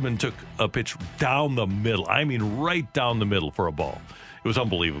 Edmund took a pitch down the middle, I mean right down the middle for a ball. It was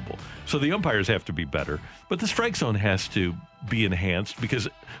unbelievable. So the umpires have to be better, but the strike zone has to be enhanced because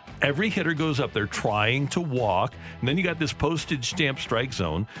every hitter goes up there trying to walk, and then you got this postage stamp strike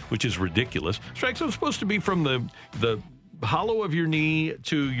zone, which is ridiculous. Strike zone is supposed to be from the hollow of your knee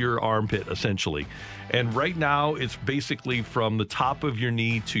to your armpit, essentially. And right now, it's basically from the top of your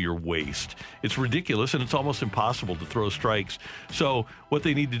knee to your waist. It's ridiculous, and it's almost impossible to throw strikes. So what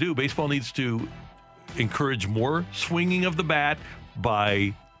they need to do, baseball needs to encourage more swinging of the bat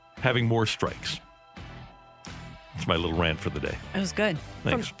by having more strikes. It's my little rant for the day. It was good.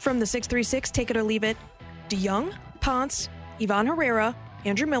 Thanks. From the 636, take it or leave it, DeYoung, Ponce, Ivan Herrera,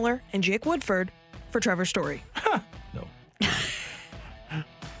 Andrew Miller, and Jake Woodford for Trevor Story. No.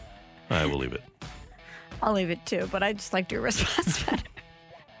 I will leave it. I'll leave it too, but I just liked your response better.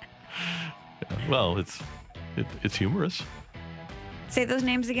 Well, it's humorous. Say those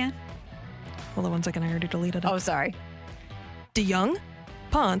names again. Hold on 1 second, I already deleted it. Oh, sorry. DeYoung,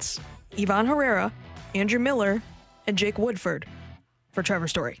 Ponce, Ivan Herrera, Andrew Miller, and Jake Woodford for Trevor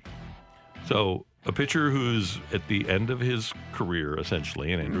Story. So a pitcher who's at the end of his career,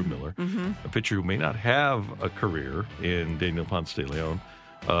 essentially, in Andrew Miller, a pitcher who may not have a career in Daniel Ponce de Leon,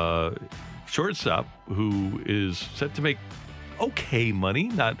 shortstop who is set to make okay money,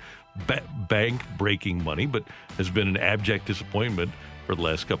 not bank-breaking money, but has been an abject disappointment for the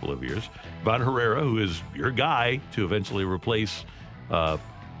last couple of years. Ivan Herrera, who is your guy to eventually replace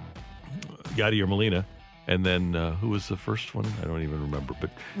Yadier Molina. And then who was the first one? I don't even remember.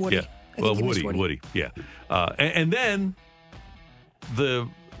 But Woody. Yeah. Well, Woody. Yeah. And then the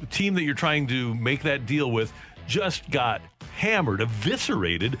team that you're trying to make that deal with just got hammered,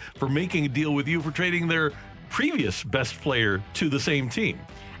 eviscerated for making a deal with you for trading their previous best player to the same team.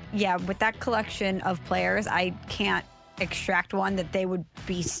 Yeah, with that collection of players, I can't extract one that they would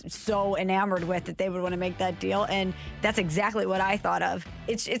be so enamored with that they would want to make that deal, and that's exactly what I thought of.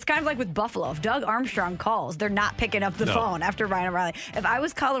 It's kind of like with Buffalo. If Doug Armstrong calls, they're not picking up the phone after Ryan O'Reilly. If I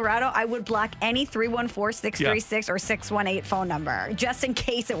was Colorado, I would block any 314-636 or 618 phone number just in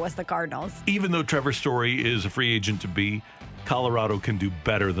case it was the Cardinals. Even though Trevor Story is a free agent to be, Colorado can do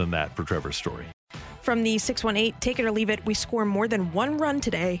better than that for Trevor Story. from the 618, take it or leave it. We score more than 1 run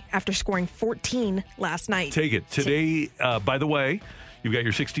today after scoring 14 last night. Take it. Today, by the way, you've got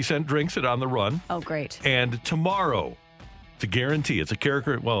your 60-cent drinks at On the Run. Oh, great. And tomorrow, it's a guarantee. It's a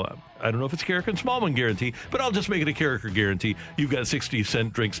Carricker, well, I don't know if it's a Carricker and Smallman guarantee, but I'll just make it a Carricker guarantee. You've got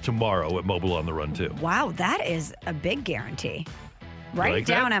 60-cent drinks tomorrow at Mobile On the Run, too. Wow, that is a big guarantee. Write like it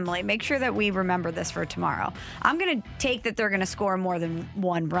down, that? Emily. Make sure that we remember this for tomorrow. I'm going to take that they're going to score more than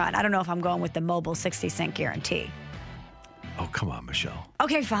 1 run. I don't know if I'm going with the mobile 60-cent guarantee. Oh, come on, Michelle.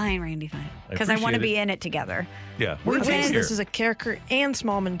 Okay, fine, Randy, fine. Because I want to be in it together. Yeah. We We're win. here. This is a Carricker and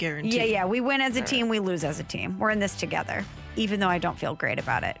Smallman guarantee. Yeah. We win as a team, we lose as a team. We're in this together, even though I don't feel great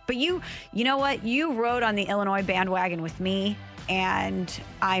about it. But you know what? You rode on the Illinois bandwagon with me, and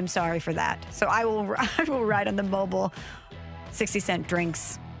I'm sorry for that. So I will ride on the mobile 60-cent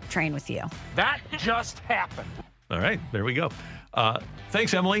drinks train with you. That just happened. All right, there we go.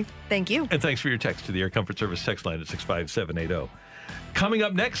 Thanks, Emily. Thank you. And thanks for your text to the Air Comfort Service text line at 65780. Coming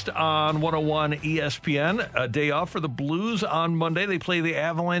up next on 101 ESPN, a day off for the Blues on Monday. They play the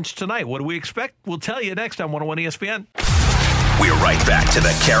Avalanche tonight. What do we expect? We'll tell you next on 101 ESPN. We're right back to the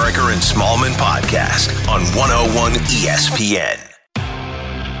Carricker and Smallman podcast on 101 ESPN.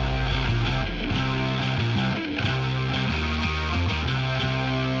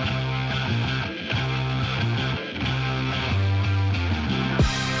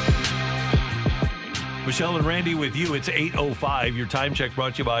 Michelle and Randy with you. It's 8:05. Your time check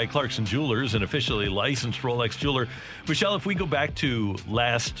brought to you by Clarkson Jewelers, an officially licensed Rolex jeweler. Michelle, if we go back to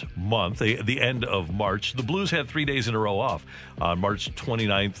last month, the end of March, the Blues had 3 days in a row off on March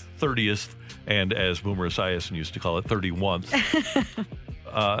 29th, 30th, and as Boomer Esiason used to call it, 31st.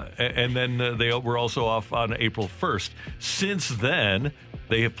 And then they were also off on April 1st. Since then,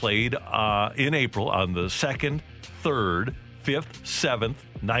 they have played in April on the 2nd, 3rd, 5th, 7th,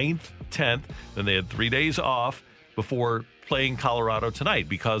 9th, 10th. Then they had 3 days off before playing Colorado tonight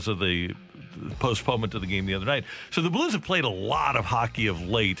because of the postponement of the game the other night. So the Blues have played a lot of hockey of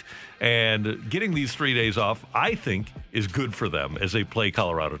late, and getting these 3 days off, I think, is good for them as they play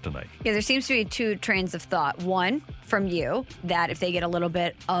Colorado tonight. Yeah, there seems to be 2 trains of thought. One, from you, that if they get a little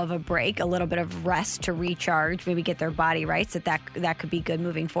bit of a break, a little bit of rest to recharge, maybe get their body right, so that could be good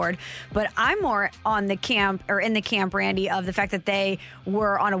moving forward. But I'm more on the camp, or in the camp, Randy, of the fact that they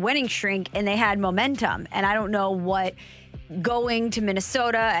were on a winning streak and they had momentum. And I don't know what going to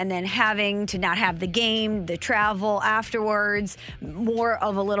Minnesota and then having to not have the game, the travel afterwards, more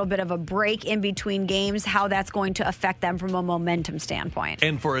of a little bit of a break in between games, how that's going to affect them from a momentum standpoint.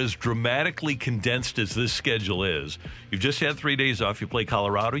 And for as dramatically condensed as this schedule is, you've just had 3 days off. You play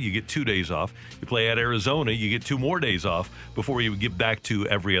Colorado, you get 2 days off. You play at Arizona, you get 2 more days off before you get back to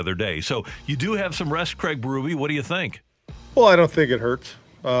every other day. So you do have some rest, Craig Berube. What do you think? Well, I don't think it hurts.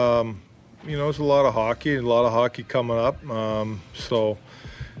 There's a lot of hockey coming up.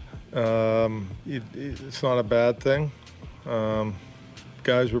 It's not a bad thing.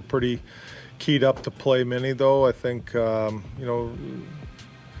 Guys were pretty keyed up to play Mini, though. I think, playing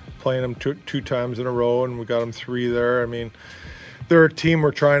them two times in a row, and we got them 3 there. I mean, they're a team we're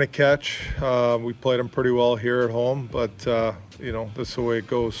trying to catch. We played them pretty well here at home, but, that's the way it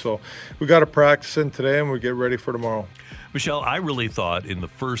goes. So we got to practice in today, and we get ready for tomorrow. Michelle, I really thought in the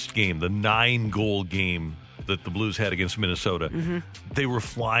first game, the 9-goal game that the Blues had against Minnesota, they were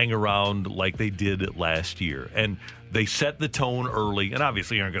flying around like they did last year. And they set the tone early, and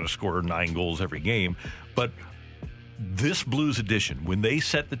obviously you aren't going to score 9 goals every game. But this Blues edition, when they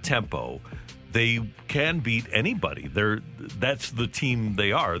set the tempo, they can beat anybody. That's the team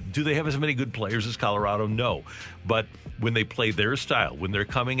they are. Do they have as many good players as Colorado? No. But when they play their style, when they're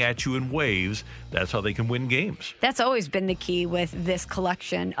coming at you in waves, that's how they can win games. That's always been the key with this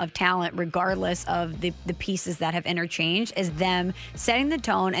collection of talent, regardless of the pieces that have interchanged, is them setting the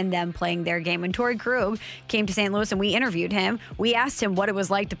tone and them playing their game. When Torrey Krug came to St. Louis and we interviewed him, we asked him what it was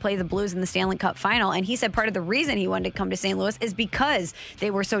like to play the Blues in the Stanley Cup final, and he said part of the reason he wanted to come to St. Louis is because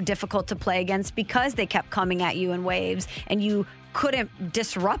they were so difficult to play against, because they kept coming at you in waves, and you couldn't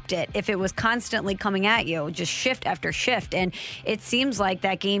disrupt it if it was constantly coming at you, just shift after shift. And it seems like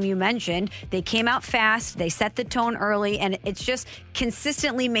that game you mentioned, they came out fast, they set the tone early, and it's just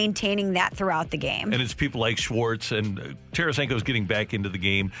consistently maintaining that throughout the game. And it's people like Schwartz, and Tarasenko's getting back into the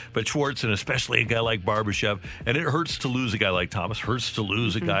game, but Schwartz, and especially a guy like Barbashev, and it hurts to lose a guy like Thomas, hurts to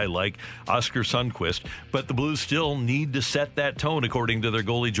lose a guy like Oscar Sundqvist, but the Blues still need to set that tone, according to their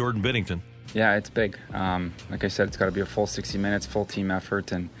goalie Jordan Binnington. Yeah, it's big. Like I said, it's got to be a full 60 minutes, full team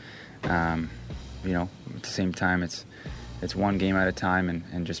effort, and at the same time, it's one game at a time,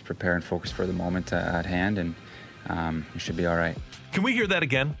 and just prepare and focus for the moment at hand, and we should be all right. Can we hear that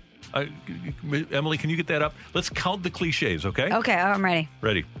again? Emily, can you get that up? Let's count the cliches, okay? Okay, I'm ready.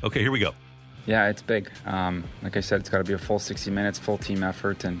 Ready. Okay, here we go. Yeah, it's big. Like I said, it's got to be a full 60 minutes, full team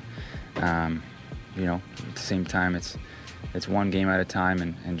effort, and at the same time, it's one game at a time,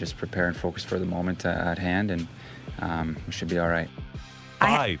 and just prepare and focus for the moment at hand, and we should be all right.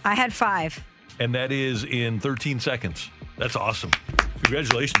 5. I had 5. And that is in 13 seconds. That's awesome.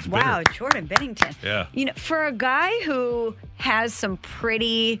 Congratulations, Wow, Bitter. Jordan Bennington. Yeah. For a guy who has some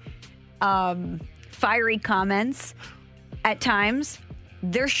pretty fiery comments at times,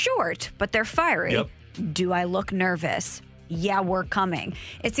 they're short, but they're fiery. Yep. Do I look nervous? Yeah, we're coming.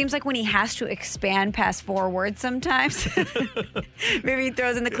 It seems like when he has to expand past 4 words sometimes, maybe he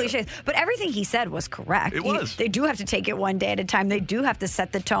throws in the cliches. But everything he said was correct. It was. They do have to take it one day at a time. They do have to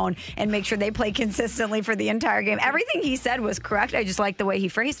set the tone and make sure they play consistently for the entire game. Everything he said was correct. I just like the way he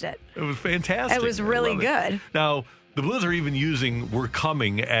phrased it. It was fantastic. It was really good. Now, the Blues are even using "We're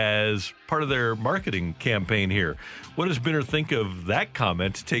Coming" as part of their marketing campaign here. What does Binner think of that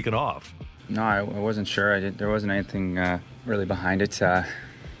comment taken off? No, I wasn't sure. There wasn't anything really behind it.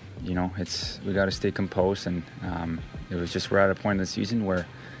 We got to stay composed, and it was just we're at a point in the season where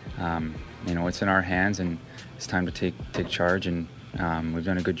it's in our hands, and it's time to take charge. And we've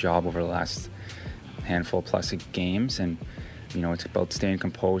done a good job over the last handful plus of games, and it's about staying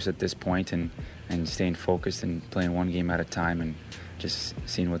composed at this point and staying focused and playing one game at a time, and just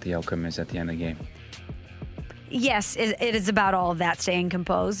seeing what the outcome is at the end of the game. Yes, it is about all of that, staying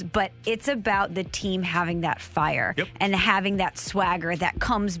composed, but it's about the team having that fire and having that swagger that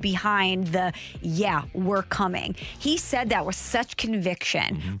comes behind the, we're coming. He said that with such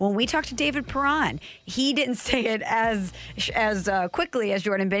conviction. Mm-hmm. When we talked to David Perron, he didn't say it as quickly as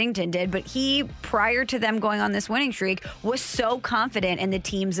Jordan Bennington did, but he, prior to them going on this winning streak, was so confident in the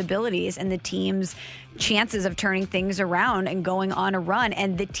team's abilities and the team's chances of turning things around and going on a run.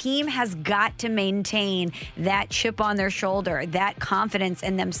 And the team has got to maintain that chip on their shoulder, that confidence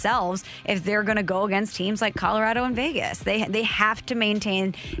in themselves if they're going to go against teams like Colorado and Vegas. They have to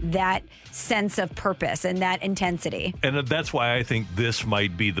maintain that sense of purpose and that intensity. And that's why I think this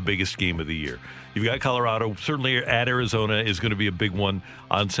might be the biggest game of the year. You've got Colorado, certainly at Arizona is going to be a big one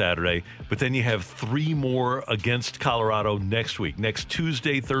on Saturday. But then you have 3 more against Colorado next week. Next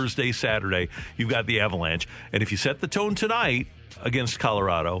Tuesday, Thursday, Saturday, you've got the Avalanche. And if you set the tone tonight against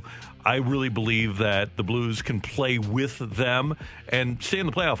Colorado, I really believe that the Blues can play with them and stay in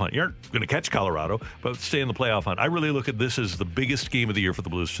the playoff hunt. You aren't going to catch Colorado, but stay in the playoff hunt. I really look at this as the biggest game of the year for the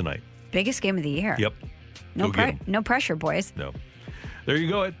Blues tonight. Biggest game of the year. Yep. No pressure, boys. No. There you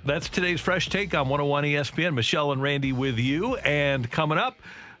go. That's today's Fresh Take on 101 ESPN. Michelle and Randy with you. And coming up,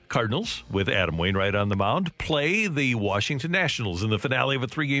 Cardinals, with Adam Wainwright on the mound, play the Washington Nationals in the finale of a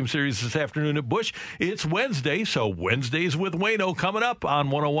 3-game series this afternoon at Busch. It's Wednesday, so Wednesdays with Waino coming up on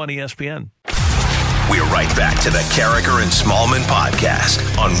 101 ESPN. We're right back to the Carragher and Smallman podcast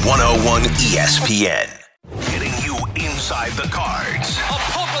on 101 ESPN. Getting you inside the cards. A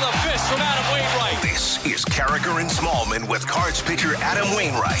pump of the fist from Adam Wainwright. This is Carragher and Smallman with Cards pitcher Adam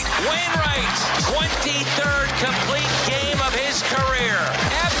Wainwright. Wainwright's 23rd complete game of his career.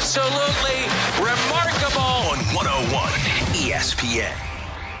 Absolutely remarkable. On 101 ESPN.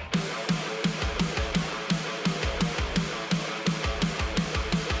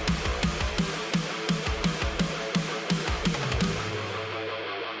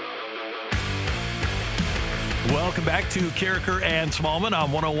 Welcome back to Carragher and Smallman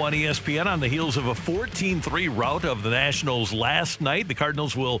on 101 ESPN on the heels of a 14-3 rout of the Nationals last night. The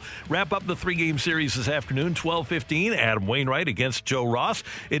Cardinals will wrap up the 3-game series this afternoon, 12:15. Adam Wainwright against Joe Ross.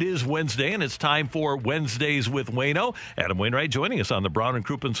 It is Wednesday, and it's time for Wednesdays with Waino. Adam Wainwright joining us on the Brown and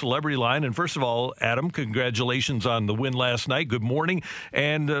Crouppen Celebrity Line. And first of all, Adam, congratulations on the win last night. Good morning.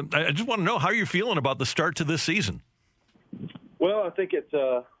 And I just want to know how you're feeling about the start to this season. Well, I think it's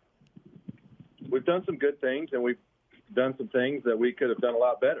we've done some good things, and we've done some things that we could have done a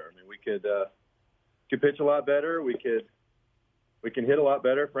lot better. I mean, we could pitch a lot better. We can hit a lot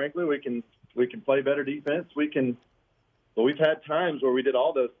better. Frankly, we can play better defense. But we've had times where we did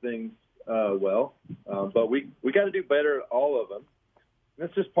all those things well, but we got to do better at all of them. And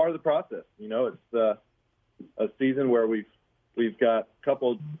that's just part of the process. It's a season where we've got a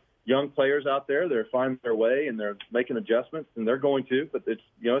couple young players out there. They're finding their way and they're making adjustments, and they're going to. But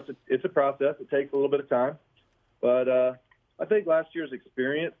it's a process. It takes a little bit of time. But I think last year's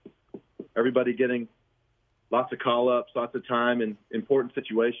experience, everybody getting lots of call-ups, lots of time in important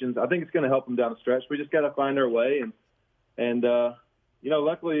situations, I think it's going to help them down the stretch. We just got to find our way, and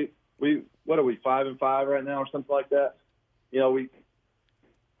luckily what are we 5-5 right now or something like that?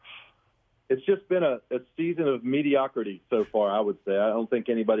 it's just been a season of mediocrity so far, I would say. I don't think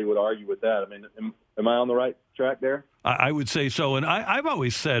anybody would argue with that. I mean, am I on the right track there? I would say so. And I've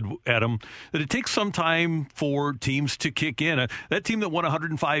always said, Adam, that it takes some time for teams to kick in. That team that won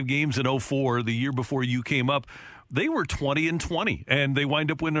 105 games in 2004, the year before you came up, they were 20-20, and they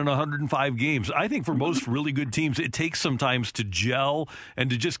wind up winning 105 games. I think for most really good teams, it takes sometimes to gel and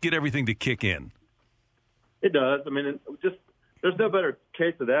to just get everything to kick in. It does. I mean, there's no better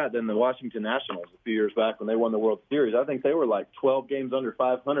case of that than the Washington Nationals a few years back when they won the World Series. I think they were like 12 games under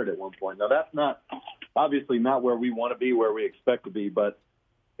 500 at one point. Now, that's obviously not where we want to be, where we expect to be, but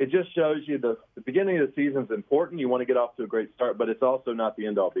it just shows you the beginning of the season is important. You want to get off to a great start, but it's also not the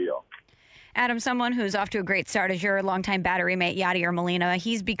end-all, be-all. Adam, someone who's off to a great start is your longtime battery mate, Yadier Molina.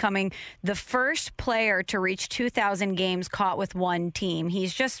 He's becoming the first player to reach 2,000 games caught with one team.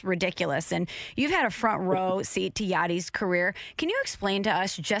 He's just ridiculous. And you've had a front row seat to Yadi's career. Can you explain to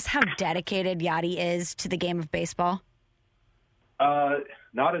us just how dedicated Yadi is to the game of baseball?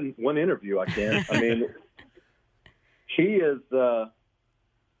 Not in one interview, I can. I mean, he is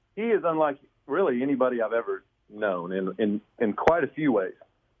unlike really anybody I've ever known in quite a few ways.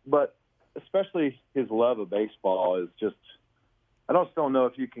 But especially his love of baseball is just, I just don't know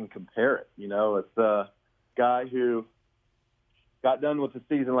if you can compare it. You know, it's a guy who got done with the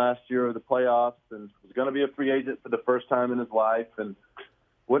season last year of the playoffs and was going to be a free agent for the first time in his life. And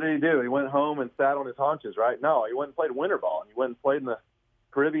what did he do? He went home and sat on his haunches, right? No, he went and played winter ball. He went and played in the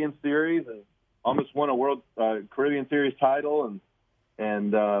Caribbean Series and almost won a World Caribbean Series title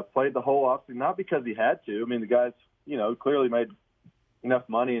and played the whole offseason, not because he had to. I mean, the guy's, clearly made enough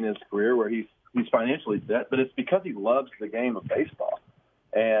money in his career where he's financially set, but it's because he loves the game of baseball.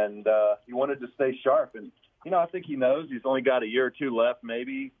 And he wanted to stay sharp. And, I think he knows he's only got a year or two left,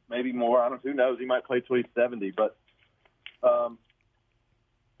 maybe more. I don't know. Who knows? He might play till he's 70. But I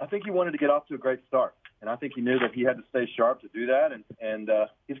think he wanted to get off to a great start. And I think he knew that he had to stay sharp to do that. And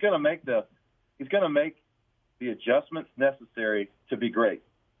he's going to make the adjustments necessary to be great.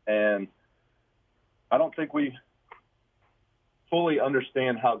 And I don't think we fully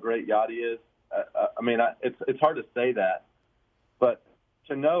understand how great Yadi is. It's hard to say that, but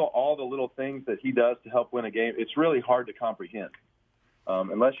to know all the little things that he does to help win a game, it's really hard to comprehend.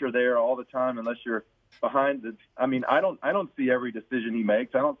 Unless you're there all the time, unless you're behind I don't see every decision he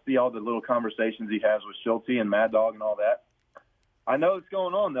makes. I don't see all the little conversations he has with Schulte and Mad Dog and all that. I know it's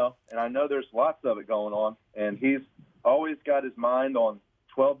going on though, and I know there's lots of it going on, and he's always got his mind on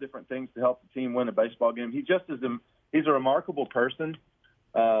 12 different things to help the team win a baseball game. He's a remarkable person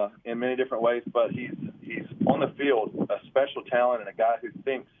in many different ways, but he's on the field a special talent and a guy who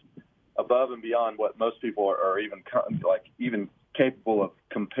thinks above and beyond what most people are even capable of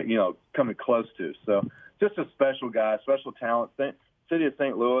coming close to. So just a special guy, special talent. City of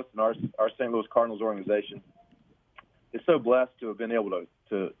St. Louis and our St. Louis Cardinals organization is so blessed to have been able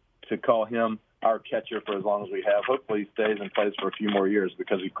to call him our catcher for as long as we have. Hopefully he stays and plays for a few more years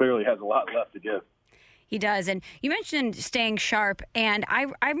because he clearly has a lot left to give. He does. And you mentioned staying sharp. And I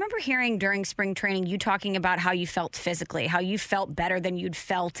remember hearing during spring training you talking about how you felt physically, how you felt better than you'd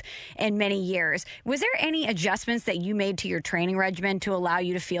felt in many years. Was there any adjustments that you made to your training regimen to allow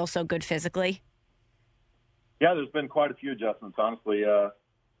you to feel so good physically? Yeah, there's been quite a few adjustments, honestly.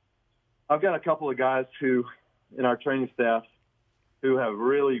 I've got a couple of guys who, in our training staff, who have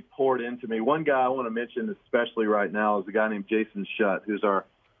really poured into me. One guy I want to mention especially right now is a guy named Jason Shutt, who's our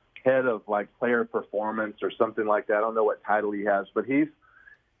head of player performance or something like that. I don't know what title he has, but he's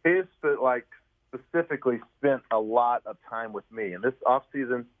specifically spent a lot of time with me. And this off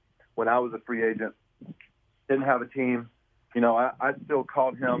season, when I was a free agent, didn't have a team, I still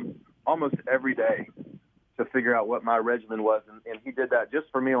called him almost every day to figure out what my regimen was. And he did that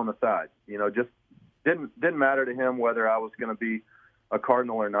just for me on the side, just didn't matter to him whether I was going to be a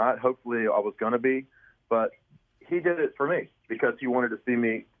Cardinal or not. Hopefully I was going to be, but he did it for me because he wanted to see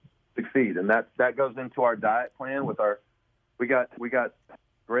me succeed. And that goes into our diet plan with we got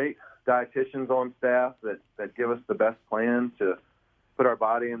great dietitians on staff that give us the best plan to put our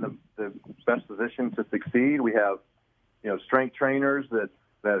body in the best position to succeed. We have, strength trainers that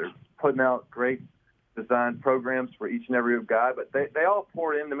are putting out great design programs for each and every guy, but they all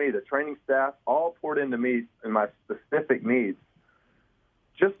poured into me. The training staff all poured into me and my specific needs.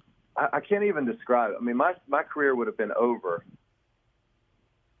 Just, I can't even describe it. I mean, my career would have been over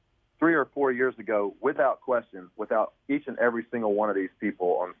 3 or 4 years ago, without question, without each and every single one of these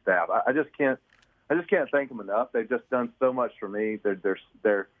people on staff. I just can't thank them enough. They've just done so much for me. They're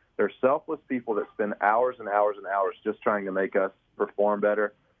selfless people that spend hours and hours and hours just trying to make us perform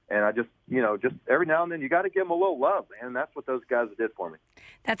better. And I just, just every now and then you got to give them a little love, man. And that's what those guys did for me.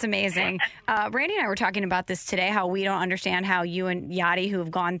 That's amazing. Randy and I were talking about this today, how we don't understand how you and Yachty, who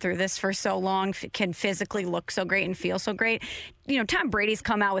have gone through this for so long, can physically look so great and feel so great. Tom Brady's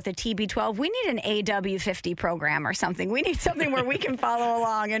come out with a TB12. We need an AW50 program or something. We need something where we can follow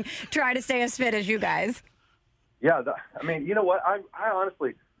along and try to stay as fit as you guys. Yeah, you know what? I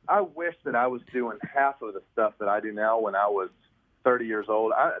honestly, I wish that I was doing half of the stuff that I do now when I was 30 years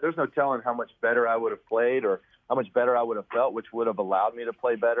old. There's no telling how much better I would have played or how much better I would have felt, which would have allowed me to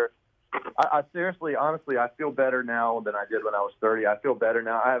play better. I seriously, honestly, I feel better now than I did when I was 30. I feel better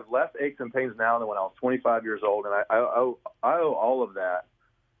now. I have less aches and pains now than when I was 25 years old, and I owe all of that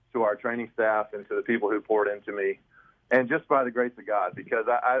to our training staff and to the people who poured into me, and just by the grace of God, because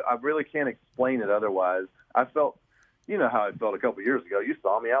I really can't explain it otherwise. I felt, you know how I felt a couple years ago. You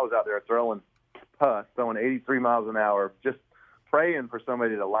saw me. I was out there throwing 83 miles an hour, just praying for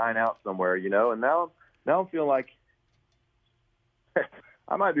somebody to line out somewhere, and now I'm feeling like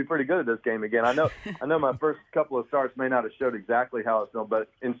I might be pretty good at this game again. I know my first couple of starts may not have showed exactly how I felt, but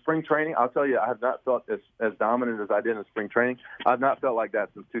in spring training, I'll tell you, I have not felt as dominant as I did in spring training. I've not felt like that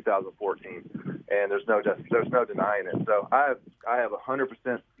since 2014, and there's no denying it. So I have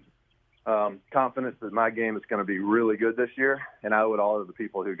 100% confidence that my game is going to be really good this year, and I owe it all to the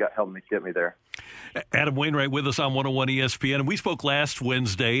people who helped me get me there. Adam Wainwright with us on 101 ESPN. We spoke last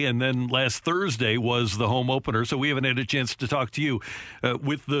Wednesday, and then last Thursday was the home opener, so we haven't had a chance to talk to you.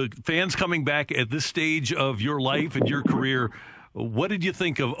 With the fans coming back at this stage of your life and your career, what did you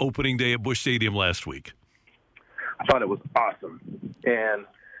think of opening day at Busch Stadium last week? I thought it was awesome. And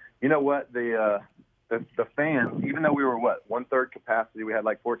you know what? The fans, even though we were, one-third capacity, we had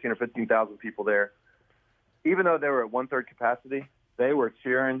like 14 or 15,000 people there. Even though they were at one-third capacity, they were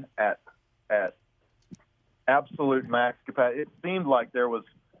cheering at absolute max capacity. It seemed like there was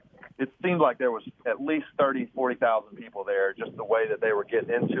at least 30, 40,000 people there, just the way that they were getting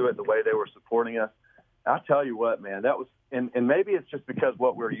into it, the way they were supporting us. I tell you what, man, that was, and maybe it's just because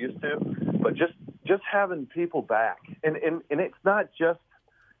what we're used to, but just having people back, and it's not just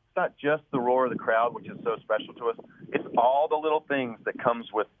the roar of the crowd, which is so special to us. It's all the little things that comes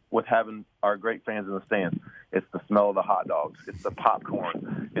with having our great fans in the stands. It's the smell of the hot dogs. It's the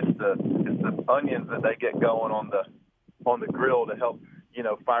popcorn. It's the onions that they get going on the grill to help,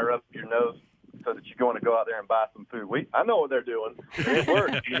 fire up your nose so that you want to go out there and buy some food. I know what they're doing. It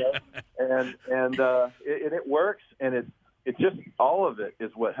works, and it works, and it's just all of it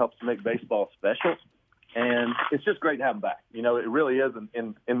is what helps make baseball special. And it's just great to have them back. It really is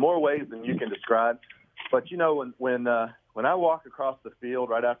in more ways than you can describe. But, when I walk across the field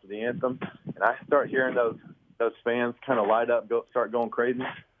right after the anthem and I start hearing those fans kind of light up, start going crazy,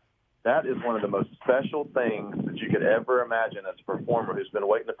 that is one of the most special things that you could ever imagine as a performer who's been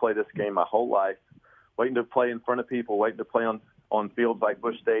waiting to play this game my whole life, waiting to play in front of people, waiting to play on fields like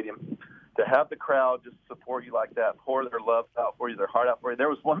Busch Stadium. To have the crowd just support you like that, pour their love out for you, their heart out for you. There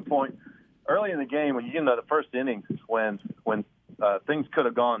was one point early in the game when the first inning when things could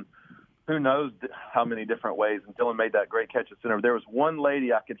have gone who knows how many different ways, and Dylan made that great catch at center. There was one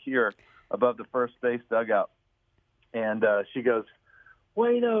lady I could hear above the first base dugout, and she goes,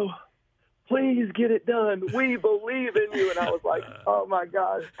 "Waino, please get it done. We believe in you." And I was like, "Oh my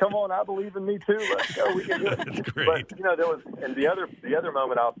gosh, come on! I believe in me too. Let's go. We can do it." That's great. But there was, and the other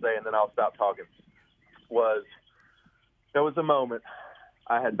moment I'll say, and then I'll stop talking, was there was a moment.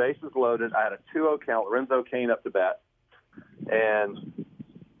 I had bases loaded. I had a 2-0 count. Lorenzo Cain up to bat, and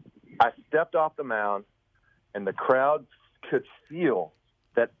I stepped off the mound, and the crowd could feel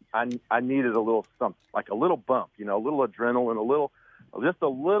that I needed a little something, like a little bump, a little adrenaline, just a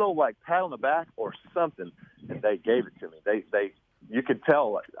little like pat on the back or something, and they gave it to me. They you could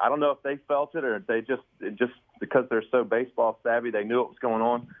tell. I don't know if they felt it or if they just because they're so baseball savvy, they knew what was going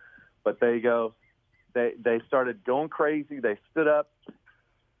on. But they started going crazy. They stood up.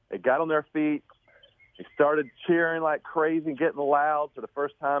 They got on their feet. They started cheering like crazy, getting loud for the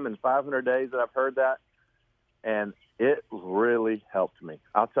first time in 500 days that I've heard that. And it really helped me.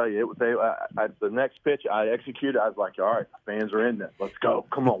 I'll tell you, it was the next pitch I executed. I was like, all right, fans are in this. Let's go.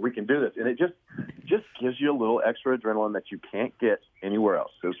 Come on, we can do this. And it just gives you a little extra adrenaline that you can't get anywhere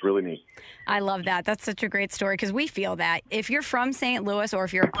else. It was really neat. I love that. That's such a great story because we feel that. If you're from St. Louis or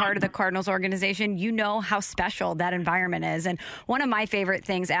if you're a part of the Cardinals organization, you know how special that environment is. And one of my favorite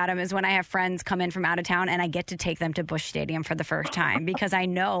things, Adam, is when I have friends come in from out of town and I get to take them to Busch Stadium for the first time because I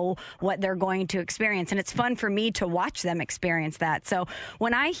know what they're going to experience. And it's fun for me to watch them experience that. So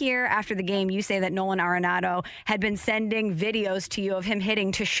when I hear after the game you say that Nolan Arenado had been sending videos to you of him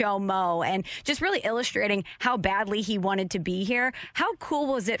hitting to show Mo and just really illustrating how badly he wanted to be here. How cool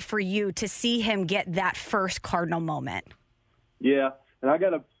was it for you to see him get that first Cardinal moment? Yeah, and I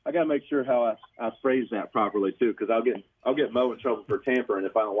gotta make sure how I phrase that properly too, because I'll get Mo in trouble for tampering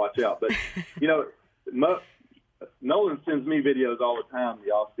if I don't watch out. But Nolan sends me videos all the time in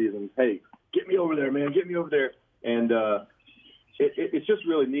the off season. Hey, get me over there, man, get me over there, and it's just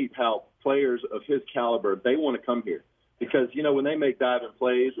really neat how players of his caliber, they want to come here. Because, when they make diving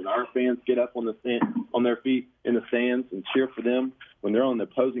plays and our fans get up on their feet in the stands and cheer for them when they're on the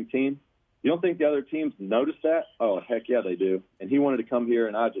opposing team, you don't think the other teams notice that? Oh, heck yeah, they do. And he wanted to come here,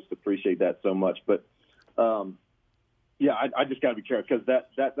 and I just appreciate that so much. But, I just got to be careful because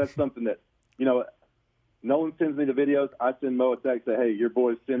that's something that, Nolan sends me the videos. I send Mo a text, say, hey, your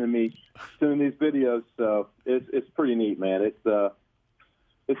boy's sending these videos. So it's pretty neat, man.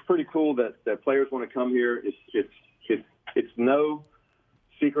 It's pretty cool that players want to come here. It's no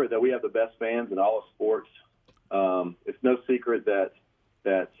secret that we have the best fans in all of sports. It's no secret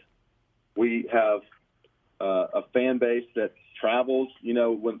that we have a fan base that travels.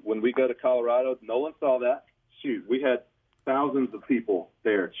 When we go to Colorado, Nolan saw that. Shoot, we had thousands of people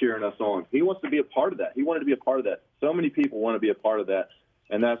there cheering us on. He wants to be a part of that. He wanted to be a part of that. So many people want to be a part of that,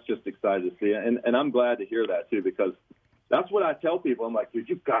 and that's just exciting to see. And I'm glad to hear that, too, because that's what I tell people. I'm like, dude,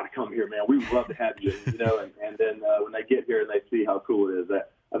 you've got to come here, man. We would love to have you, and then when they get here and they see how cool it is,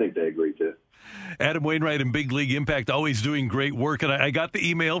 I think they agree, too. Adam Wainwright and Big League Impact, always doing great work. And I got the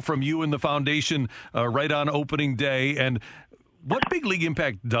email from you and the foundation right on opening day. And what Big League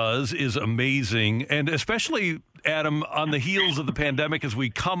Impact does is amazing, and especially, Adam, on the heels of the pandemic, as we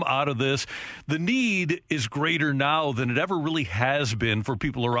come out of this, the need is greater now than it ever really has been for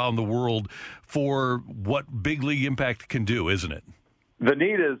people around the world for what Big League Impact can do, isn't it? The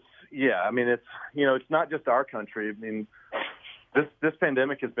need is, yeah. I mean, it's not just our country. I mean, this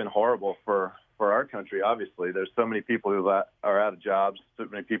pandemic has been horrible for our country, obviously. There's so many people who are out of jobs, so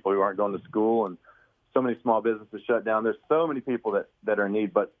many people who aren't going to school, and so many small businesses shut down. There's so many people that are in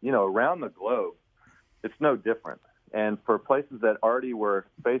need. But, around the globe, it's no different. And for places that already were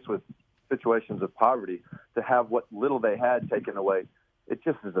faced with situations of poverty, to have what little they had taken away, it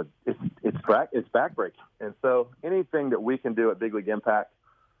just is it's backbreaking. And so anything that we can do at Big League Impact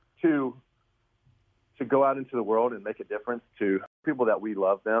to go out into the world and make a difference to people that we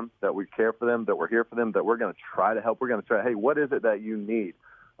love them, that we care for them, that we're here for them, that we're going to try to help. We're going to try, hey, what is it that you need?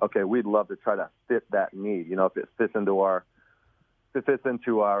 Okay, we'd love to try to fit that need. If it fits into our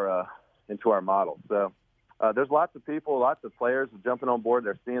model. So there's lots of people, lots of players jumping on board.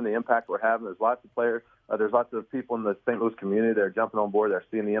 They're seeing the impact we're having. There's lots of players. There's lots of people in the St. Louis community that are jumping on board. They're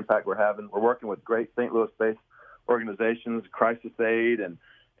seeing the impact we're having. We're working with great St. Louis-based organizations, Crisis Aid and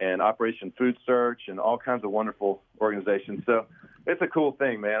Operation Food Search, and all kinds of wonderful organizations. So it's a cool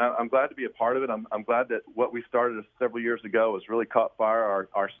thing, man. I'm glad to be a part of it. I'm glad that what we started several years ago has really caught fire.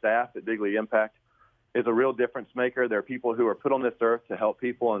 Our staff at Big League Impact is a real difference maker. There are people who are put on this earth to help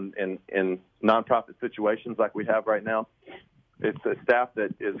people in nonprofit situations like we have right now. It's a staff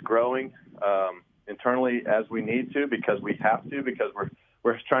that is growing internally as we need to, because we have to, because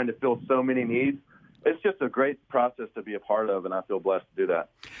we're trying to fill so many needs. It's just a great process to be a part of, and I feel blessed to do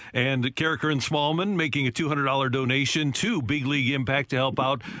that. And Carriker and Smallman making a $200 donation to Big League Impact to help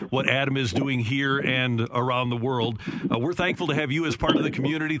out what Adam is doing here and around the world. We're thankful to have you as part of the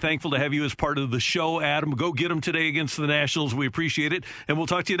community, thankful to have you as part of the show, Adam. Go get them today against the Nationals. We appreciate it, and we'll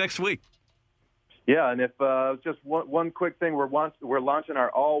talk to you next week. Yeah, and if just one quick thing, we're launching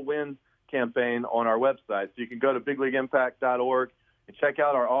our All-Win campaign on our website, so you can go to bigleagueimpact.org. and check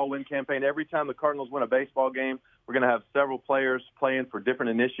out our all-win campaign. Every time the Cardinals win a baseball game, we're going to have several players playing for different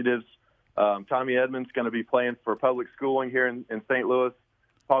initiatives. Tommy Edmonds going to be playing for public schooling here in St. Louis.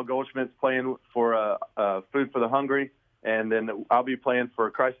 Paul Goldschmidt's playing for Food for the Hungry. And then I'll be playing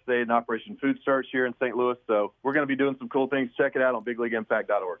for Crisis Aid and Operation Food Search here in St. Louis. So we're going to be doing some cool things. Check it out on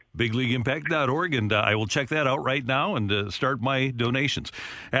bigleagueimpact.org. Bigleagueimpact.org, and I will check that out right now and start my donations.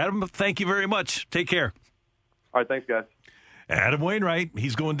 Adam, thank you very much. Take care. All right, thanks, guys. Adam Wainwright,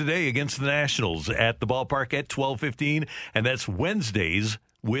 he's going today against the Nationals at the ballpark at 12:15, and that's Wednesdays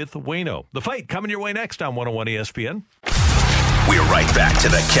with Waino. The Fight coming your way next on 101 ESPN. We're right back to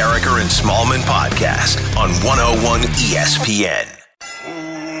the Carriker and Smallman podcast on 101 ESPN.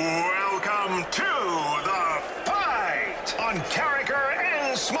 Welcome to The Fight on Carriker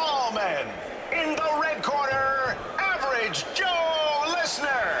and Smallman. In the red corner, Average Joe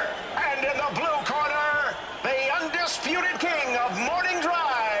Listener. And in the blue corner, the undisputed king of morning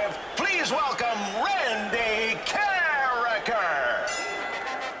drive. Please welcome Randy Carriker.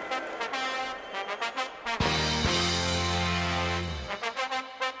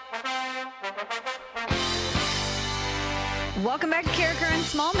 Welcome back to Carricker and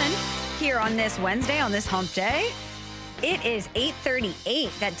Smallman here on this Wednesday, on this hump day. It is 8:38.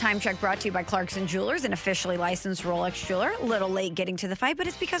 That time check brought to you by Clarkson Jewelers, an officially licensed Rolex jeweler. A little late getting to the fight, but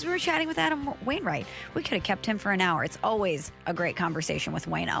it's because we were chatting with Adam Wainwright. We could have kept him for an hour. It's always a great conversation with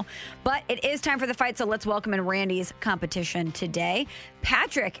Wayno. But it is time for the fight, so let's welcome in Randy's competition today.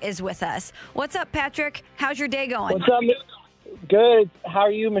 Patrick is with us. What's up, Patrick? How's your day going? What's up? Good. How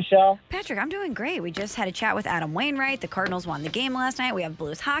are you, Michelle? Patrick, I'm doing great. We just had a chat with Adam Wainwright. The Cardinals won the game last night. We have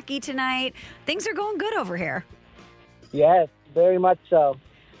Blues hockey tonight. Things are going good over here. Yes, very much so.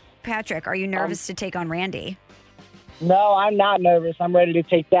 Patrick, are you nervous to take on Randy? No, I'm not nervous. I'm ready to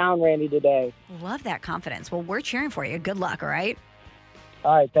take down Randy today. Love that confidence. Well, we're cheering for you. Good luck, all right?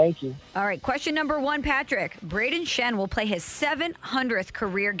 All right, thank you. All right, question number 1, Patrick. Braden Shen will play his 700th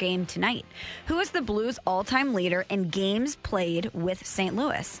career game tonight. Who is the Blues' all-time leader in games played with St.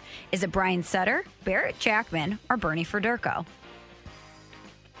 Louis? Is it Brian Sutter, Barrett Jackman, or Bernie Federko?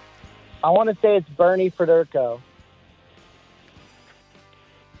 I want to say it's Bernie Federko.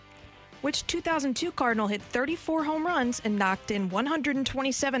 Which 2002 Cardinal hit 34 home runs and knocked in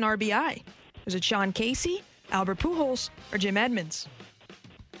 127 RBI? Is it Sean Casey, Albert Pujols, or Jim Edmonds?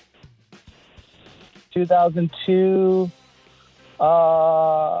 2002,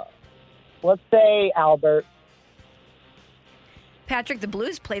 let's say Albert. Patrick, the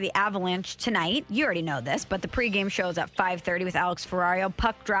Blues play the Avalanche tonight. You already know this, but the pregame show's at 5:30 with Alex Ferrario.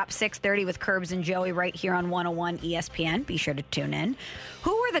 Puck drop 6:30 with Curbs and Joey right here on 101 ESPN. Be sure to tune in.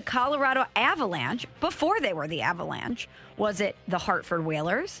 Who were the Colorado Avalanche before they were the Avalanche? Was it the Hartford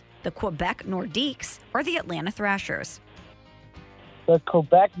Whalers, the Quebec Nordiques, or the Atlanta Thrashers? The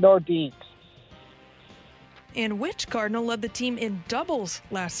Quebec Nordiques. And which Cardinal led the team in doubles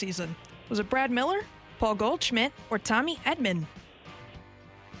last season? Was it Brad Miller, Paul Goldschmidt, or Tommy Edman?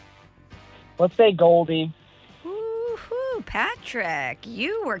 Let's say Goldie. Woo-hoo, Patrick,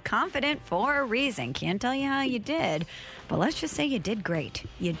 you were confident for a reason. Can't tell you how you did, but let's just say you did great.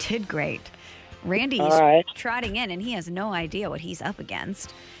 You did great. Randy's trotting in, and he has no idea what he's up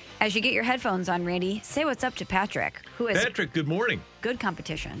against. As you get your headphones on, Randy, say what's up to Patrick, who is Patrick, good morning. Good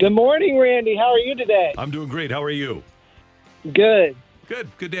competition. Good morning, Randy. How are you today? I'm doing great. How are you? Good.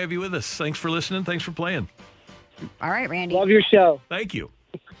 Good. Good to have you with us. Thanks for listening. Thanks for playing. All right, Randy. Love your show. Thank you.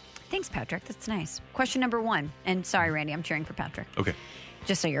 Thanks, Patrick. That's nice. Question number 1. And sorry, Randy, I'm cheering for Patrick. Okay.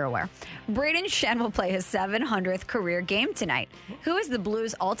 Just so you're aware. Braden Shen will play his 700th career game tonight. Who is the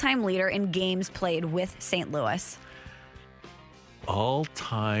Blues' all-time leader in games played with St. Louis?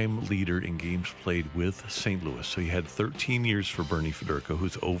 All-time leader in games played with St. Louis. So he had 13 years for Bernie Federko,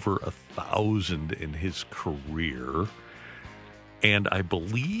 who's over 1,000 in his career. And I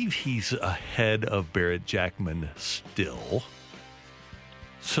believe he's ahead of Barrett Jackman still.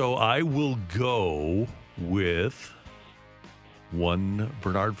 So I will go with one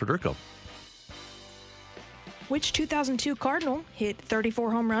Bernard Federko. Which 2002 Cardinal hit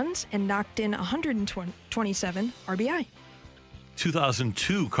 34 home runs and knocked in 127 RBI?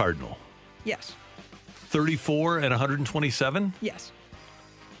 2002 Cardinal. Yes. 34 and 127? Yes.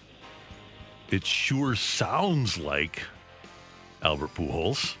 It sure sounds like Albert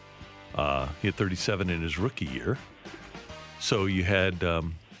Pujols. He had 37 in his rookie year. So you had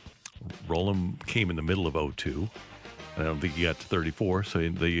Roland came in the middle of 02. I don't think he got to 34, so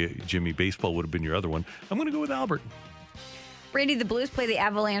the Jimmy Baseball would have been your other one. I'm going to go with Albert. Randy, the Blues play the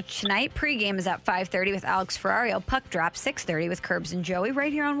Avalanche tonight. Pre-game is at 5:30 with Alex Ferrario. Puck drop 6:30 with Curbs and Joey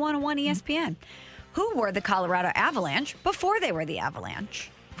right here on 101 ESPN. Who were the Colorado Avalanche before they were the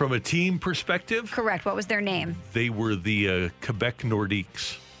Avalanche? From a team perspective? Correct. What was their name? They were the Quebec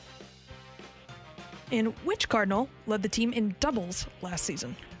Nordiques. And which Cardinal led the team in doubles last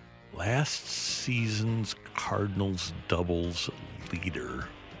season? Last season's Cardinals doubles leader.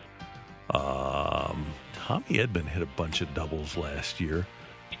 Tommy Edman hit a bunch of doubles last year.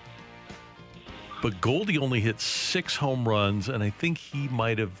 But Goldie only hit 6 home runs, and I think he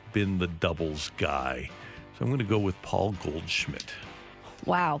might have been the doubles guy. So I'm going to go with Paul Goldschmidt.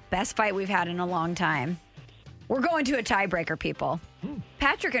 Wow, best fight we've had in a long time. We're going to a tiebreaker, people.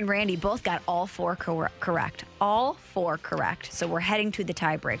 Patrick and Randy both got all 4 correct. All 4 correct. So we're heading to the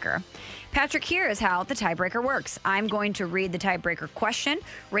tiebreaker. Patrick, here is how the tiebreaker works. I'm going to read the tiebreaker question.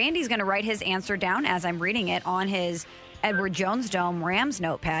 Randy's going to write his answer down as I'm reading it on his Edward Jones Dome Rams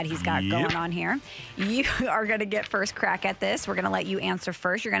notepad he's got going on here. You are going to get first crack at this. We're going to let you answer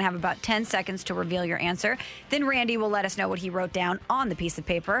first. You're going to have about 10 seconds to reveal your answer. Then Randy will let us know what he wrote down on the piece of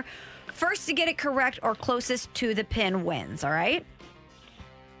paper. First to get it correct or closest to the pin wins, all right?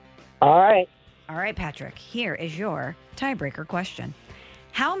 All right. All right, Patrick, here is your tiebreaker question.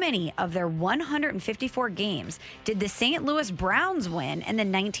 How many of their 154 games did the St. Louis Browns win in the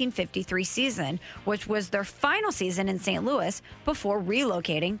 1953 season, which was their final season in St. Louis before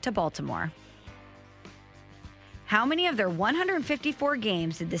relocating to Baltimore? How many of their 154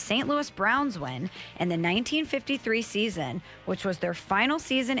 games did the St. Louis Browns win in the 1953 season, which was their final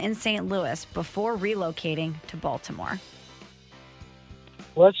season in St. Louis before relocating to Baltimore?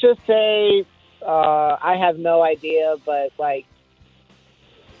 Let's just say, I have no idea, but like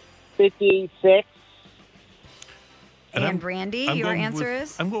 56. And Randy, your answer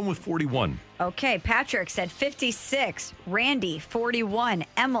is? I'm going with 41. Okay, Patrick said 56. Randy, 41.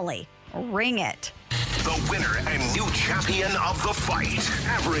 Emily, ring it. The winner and new champion of the fight,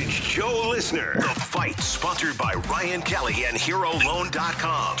 Average Joe Listener. The Fight, sponsored by Ryan Kelly and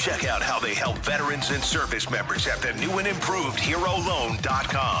HeroLoan.com. Check out how they help veterans and service members at the new and improved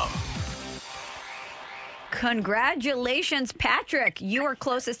HeroLoan.com. Congratulations, Patrick. You are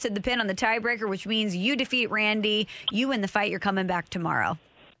closest to the pin on the tiebreaker, which means you defeat Randy. You win the fight. You're coming back tomorrow.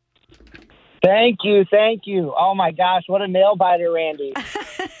 Thank you. Oh, my gosh, what a nail-biter, Randy.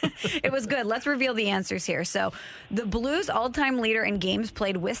 It was good. Let's reveal the answers here. So the Blues' all-time leader in games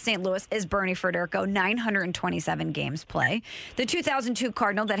played with St. Louis is Bernie Federko, 927 games play. The 2002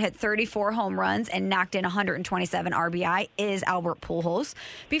 Cardinal that hit 34 home runs and knocked in 127 RBI is Albert Pujols.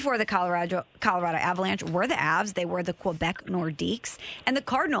 Before the Colorado Avalanche were the Avs, they were the Quebec Nordiques. And the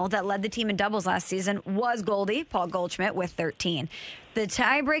Cardinal that led the team in doubles last season was Goldie, Paul Goldschmidt, with 13. The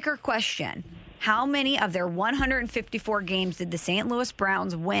tiebreaker question: how many of their 154 games did the St. Louis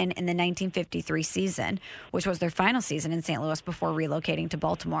Browns win in the 1953 season, which was their final season in St. Louis before relocating to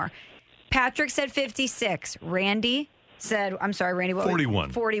Baltimore? Patrick said 56. Randy said, I'm sorry, Randy, what?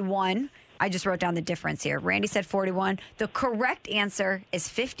 41. 41. I just wrote down the difference here. Randy said 41. The correct answer is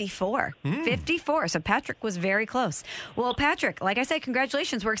 54. 54. So Patrick was very close. Well, Patrick, like I said,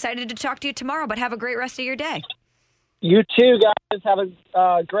 congratulations. We're excited to talk to you tomorrow, but have a great rest of your day. You too, guys. Have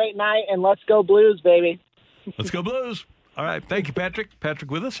a great night, and let's go Blues, baby. Let's go Blues. All right. Thank you, Patrick.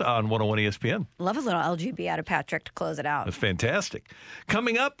 Patrick with us on 101 ESPN. Love a little LGB out of Patrick to close it out. That's fantastic.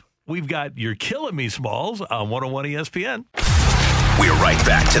 Coming up, we've got You're Killing Me, Smalls, on 101 ESPN. We're right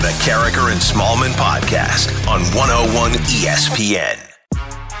back to the Carricker and Smallman podcast on 101 ESPN.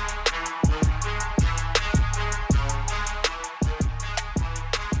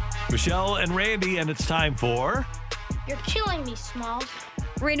 Michelle and Randy, and it's time for... You're killing me, Smalls.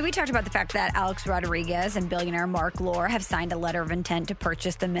 Randy, we talked about the fact that Alex Rodriguez and billionaire Mark Lohr have signed a letter of intent to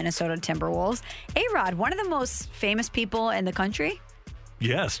purchase the Minnesota Timberwolves. A-Rod, one of the most famous people in the country.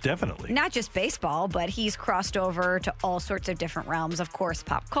 Yes, definitely. Not just baseball, but he's crossed over to all sorts of different realms. Of course,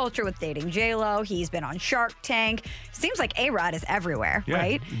 pop culture with dating J-Lo. He's been on Shark Tank. Seems like A-Rod is everywhere,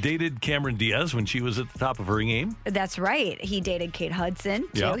 right? Dated Cameron Diaz when she was at the top of her game. That's right. He dated Kate Hudson,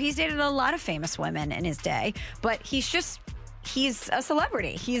 too. Yep. He's dated a lot of famous women in his day, but he's a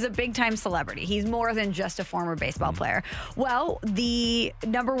celebrity. He's a big-time celebrity. He's more than just a former baseball player. Well, the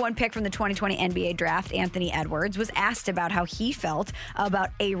number one pick from the 2020 NBA draft, Anthony Edwards, was asked about how he felt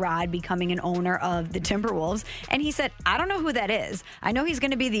about A-Rod becoming an owner of the Timberwolves. And he said, I don't know who that is. I know he's going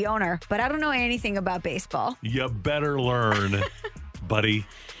to be the owner, but I don't know anything about baseball. You better learn, buddy.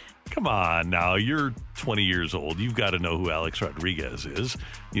 Come on now. You're 20 years old. You've got to know who Alex Rodriguez is.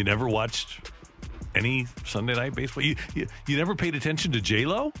 You never watched any Sunday Night Baseball? You never paid attention to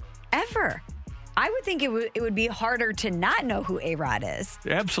J-Lo? Ever. I would think it would be harder to not know who A-Rod is.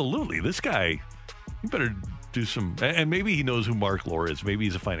 Absolutely. This guy, you better do some, and maybe he knows who Mark Lohr is. Maybe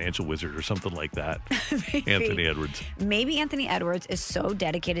he's a financial wizard or something like that. Anthony Edwards. Maybe Anthony Edwards is so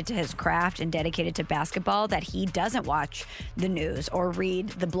dedicated to his craft and dedicated to basketball that he doesn't watch the news or read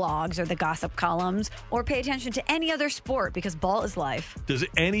the blogs or the gossip columns or pay attention to any other sport because ball is life. Does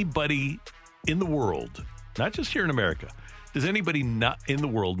anybody in the world, not just here in America, does anybody not in the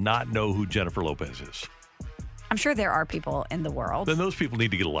world not know who Jennifer Lopez is? I'm sure there are people in the world. Then those people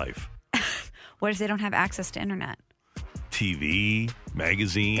need to get a life. What if they don't have access to internet? TV,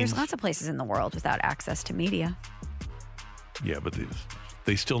 magazines. There's lots of places in the world without access to media. Yeah, but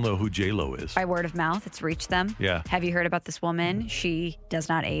they still know who J-Lo is. By word of mouth, it's reached them. Yeah. Have you heard about this woman? She does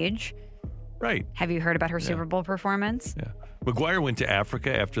not age. Right. Have you heard about her Super Bowl performance? Yeah. McGuire went to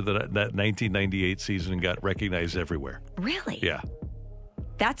Africa after that 1998 season and got recognized everywhere. Really? Yeah.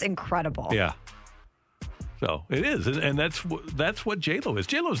 That's incredible. Yeah. So it is, and that's what J-Lo is.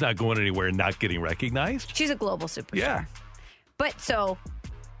 J-Lo's not going anywhere and not getting recognized. She's a global superstar. Yeah. But so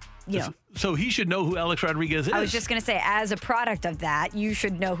So he should know who Alex Rodriguez is. I was just going to say, as a product of that, you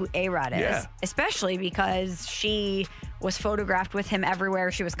should know who A-Rod is. Yeah. Especially because she was photographed with him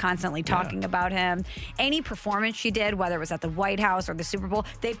everywhere. She was constantly talking about him. Any performance she did, whether it was at the White House or the Super Bowl,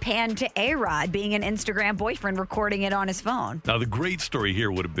 they panned to A-Rod being an Instagram boyfriend recording it on his phone. Now, the great story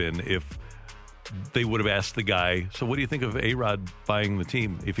here would have been if they would have asked the guy, so what do you think of A-Rod buying the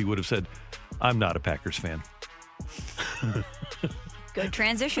team? If he would have said, I'm not a Packers fan. Good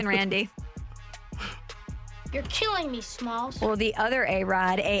transition, Randy. You're killing me, Smalls. Well, the other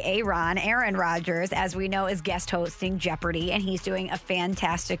A-Rod, Aaron, Aaron Rodgers, as we know, is guest hosting Jeopardy, and he's doing a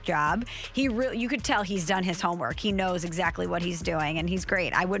fantastic job. You could tell he's done his homework. He knows exactly what he's doing, and he's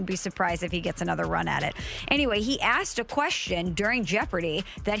great. I wouldn't be surprised if he gets another run at it. Anyway, he asked a question during Jeopardy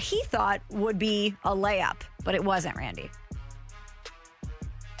that he thought would be a layup, but it wasn't, Randy.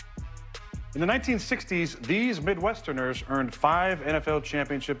 In the 1960s, these Midwesterners earned 5 NFL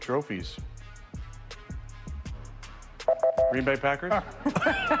championship trophies. Green Bay Packers?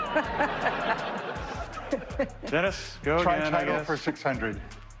 Dennis, go again, I guess. For 600.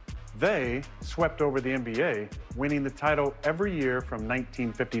 They swept over the NBA, winning the title every year from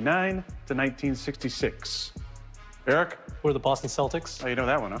 1959 to 1966. Eric? We're the Boston Celtics. Oh, you know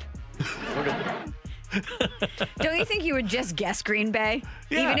that one, huh? Okay. Don't you think you would just guess Green Bay?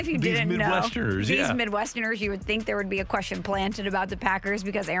 Yeah, even if you these didn't know. Midwesterners, These yeah. Midwesterners, you would think there would be a question planted about the Packers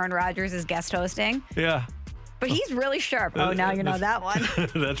because Aaron Rodgers is guest hosting. Yeah. But he's really sharp. Oh, now you know that one.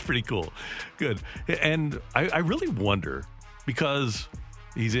 That's pretty cool. Good. And I really wonder, because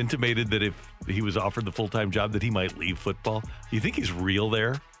he's intimated that if he was offered the full-time job that he might leave football. You think he's real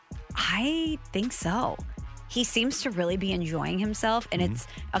there? I think so. He seems to really be enjoying himself, and it's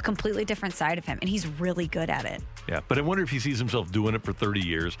a completely different side of him, and he's really good at it. Yeah, but I wonder if he sees himself doing it for 30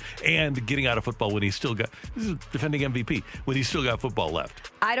 years and getting out of football when he's still got, this is defending MVP, when he's still got football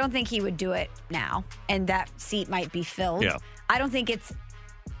left. I don't think he would do it now, and that seat might be filled. Yeah. I don't think it's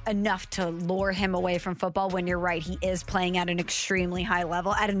enough to lure him away from football when you're right. He is playing at an extremely high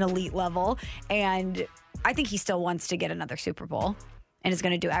level, at an elite level, and I think he still wants to get another Super Bowl and is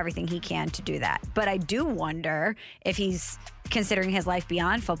going to do everything he can to do that. But I do wonder if he's considering his life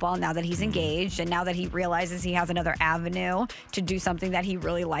beyond football now that he's engaged and now that he realizes he has another avenue to do something that he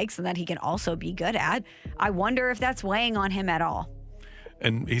really likes and that he can also be good at. I wonder if that's weighing on him at all.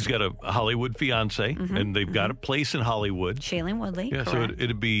 And he's got a Hollywood fiance, and they've got a place in Hollywood. Shailene Woodley. Yeah, correct. so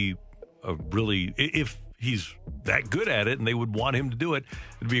it'd be a really, if he's that good at it and they would want him to do it,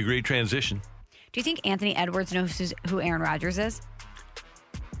 it'd be a great transition. Do you think Anthony Edwards knows who Aaron Rodgers is?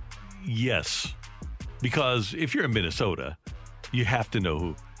 Yes, because if you're in Minnesota, you have to know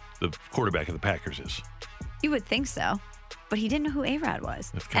who the quarterback of the Packers is. You would think so, but he didn't know who A-Rod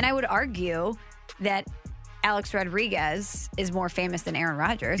was. And I would argue that Alex Rodriguez is more famous than Aaron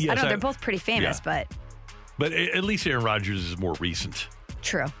Rodgers. Yes, I know they're both pretty famous, yeah. But at least Aaron Rodgers is more recent.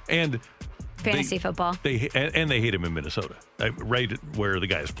 True. And fantasy football. They hate him in Minnesota, right where the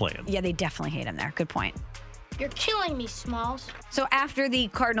guy is playing. Yeah, they definitely hate him there. Good point. You're killing me, Smalls. So after the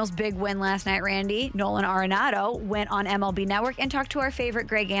Cardinals' big win last night, Randy, Nolan Arenado went on MLB Network and talked to our favorite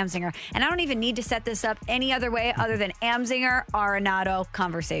Greg Amsinger. And I don't even need to set this up any other way other than Amsinger-Arenado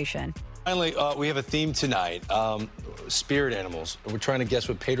conversation. Finally, we have a theme tonight, spirit animals. We're trying to guess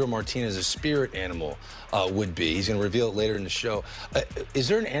what Pedro Martinez's spirit animal would be. He's going to reveal it later in the show. Is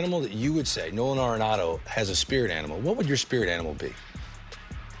there an animal that you would say, Nolan Arenado has a spirit animal? What would your spirit animal be?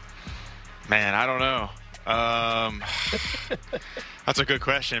 Man, I don't know. That's a good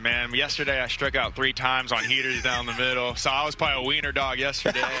question, man. Yesterday I struck out 3 times on heaters down the middle, so I was probably a wiener dog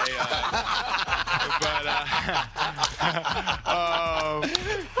yesterday.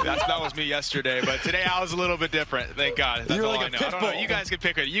 That was me yesterday. But today I was a little bit different. Thank God. That's all I know. I don't know. You guys can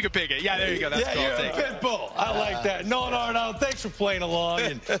pick it. You can pick it. Yeah, there you go. That's cool. You're a pit bull. I like that. Nolan Arenado, thanks for playing along,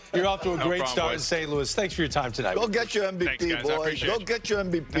 and you're off to a great start in St. Louis. Thanks for your time tonight. Go get your MVP, Thanks, guys. boys. Go get your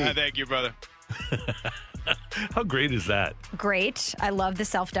MVP. Thank you, brother. How great is that? Great. I love the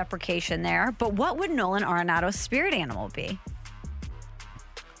self-deprecation there. But what would Nolan Arenado's spirit animal be?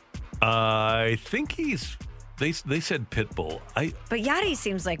 I think they said pit bull. But Yachty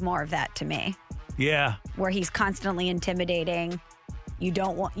seems like more of that to me. Yeah. Where he's constantly intimidating. You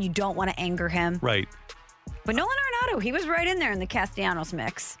don't want to anger him. Right. But Nolan Arenado, he was right in there in the Castellanos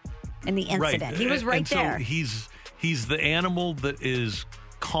mix in the incident. Right. He was right there. So he's the animal that is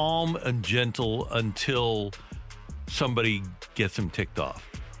calm and gentle until somebody gets him ticked off.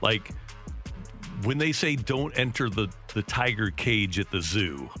 Like when they say don't enter the tiger cage at the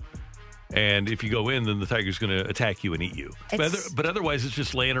zoo, And if you go in, then the tiger's going to attack you and eat you. But otherwise, it's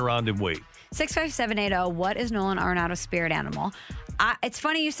just laying around and wait. 65780, what is Nolan Arenado's spirit animal? It's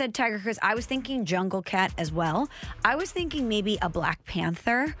funny you said tiger because I was thinking jungle cat as well. I was thinking maybe a Black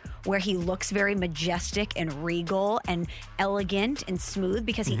Panther where he looks very majestic and regal and elegant and smooth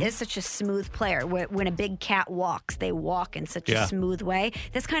because he is such a smooth player. When a big cat walks, they walk in such a smooth way.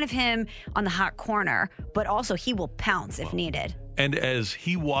 That's kind of him on the hot corner, but also he will pounce if needed. And as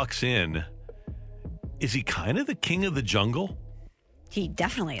he walks in, is he kind of the king of the jungle? He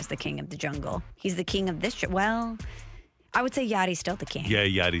definitely is the king of the jungle. He's the king of this. Well, I would say Yachty's still the king. Yeah,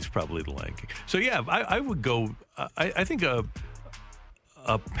 Yachty's probably the Lion King. So, yeah, I would go. I think a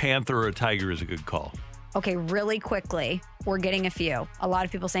panther or a tiger is a good call. Okay, really quickly, we're getting a few. A lot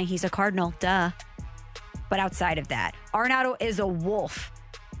of people saying he's a cardinal, duh. But outside of that, Arenado is a wolf.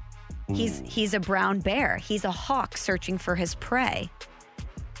 He's a brown bear. He's a hawk searching for his prey.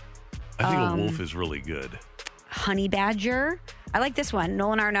 I think a wolf is really good. Honey badger. I like this one.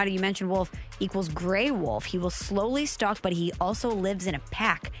 Nolan Arenado, you mentioned wolf, equals gray wolf. He will slowly stalk, but he also lives in a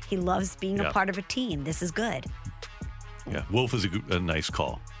pack. He loves being a part of a team. This is good. Yeah, wolf is a nice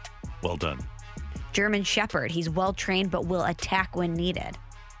call. Well done. German shepherd. He's well-trained, but will attack when needed.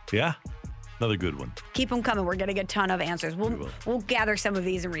 Yeah, another good one. Keep them coming. We're getting a ton of answers. We'll gather some of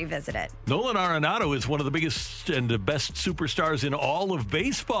these and revisit it. Nolan Arenado is one of the biggest and the best superstars in all of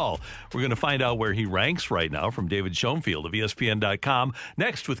baseball. We're going to find out where he ranks right now from David Schoenfield of ESPN.com.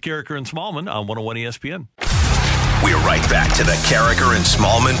 Next with Carricker and Smallman on 101 ESPN. We're right back to the Carricker and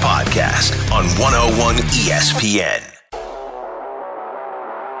Smallman podcast on 101 ESPN.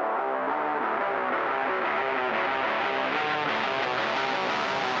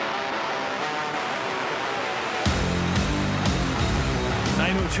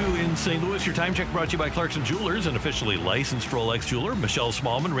 In St. Louis, your time check brought to you by Clarkson Jewelers, an officially licensed Rolex jeweler. Michelle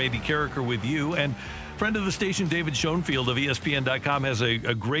Smallman, Randy Carricker with you, and friend of the station, David Schoenfield of ESPN.com, has a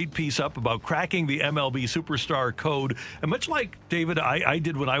great piece up about cracking the MLB Superstar Code. And much like, David, I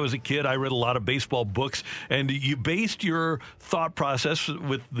did when I was a kid, I read a lot of baseball books, and you based your thought process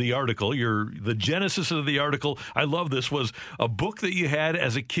with the article, the genesis of the article, I love this, was a book that you had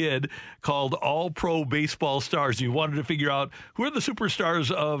as a kid called All Pro Baseball Stars. You wanted to figure out who are the superstars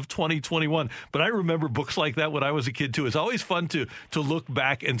of 2021. But I remember books like that when I was a kid, too. It's always fun to look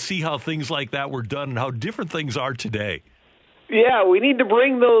back and see how things like that were done and how different things are today. Yeah, we need to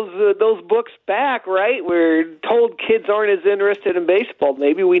bring those books back, right? We're told kids aren't as interested in baseball.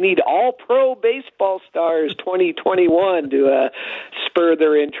 Maybe we need All Pro Baseball Stars 2021 to spur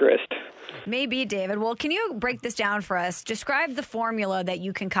their interest. Maybe, David. Well, can you break this down for us? Describe the formula that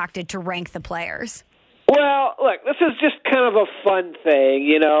you concocted to rank the players. Well, look, this is just kind of a fun thing,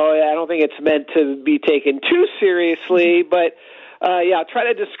 you know. I don't think it's meant to be taken too seriously, but I'll try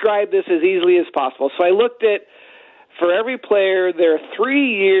to describe this as easily as possible. So I looked at, for every player, their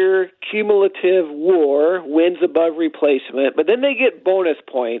 3-year cumulative WAR, wins above replacement, but then they get bonus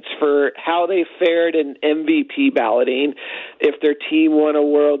points for how they fared in MVP balloting. If their team won a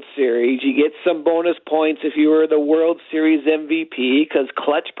World Series, you get some bonus points if you were the World Series MVP, because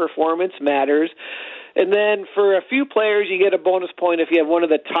clutch performance matters. And then for a few players, you get a bonus point if you have one of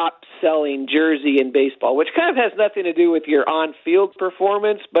the top-selling jersey in baseball, which kind of has nothing to do with your on-field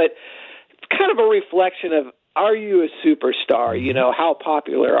performance, but it's kind of a reflection of, are you a superstar? You know, how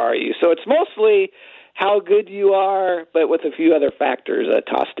popular are you? So it's mostly how good you are, but with a few other factors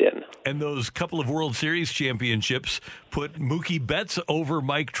tossed in. And those couple of World Series championships put Mookie Betts over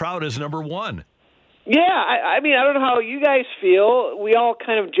Mike Trout as number one. Yeah, I mean, I don't know how you guys feel. We all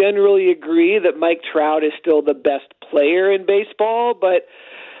kind of generally agree that Mike Trout is still the best player in baseball, but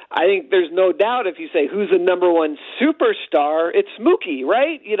I think there's no doubt if you say who's the number one superstar, it's Mookie,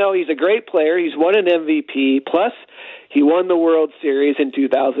 right? You know, he's a great player. He's won an MVP, plus he won the World Series in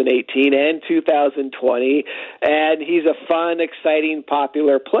 2018 and 2020, and he's a fun, exciting,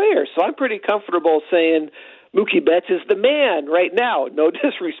 popular player. So I'm pretty comfortable saying Mookie Betts is the man right now. No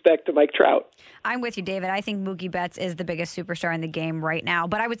disrespect to Mike Trout. I'm with you, David. I think Mookie Betts is the biggest superstar in the game right now.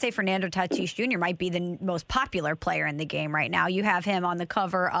 But I would say Fernando Tatis Jr. might be the most popular player in the game right now. You have him on the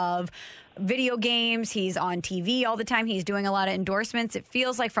cover of video games. He's on TV all the time. He's doing a lot of endorsements. It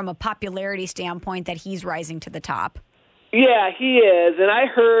feels like from a popularity standpoint that he's rising to the top. Yeah, he is. And I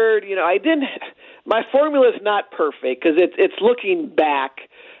heard, my formula is not perfect because it's looking back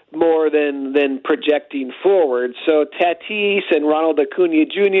more than projecting forward. So Tatis and Ronald Acuna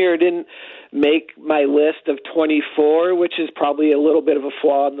Jr. didn't make my list of 24, which is probably a little bit of a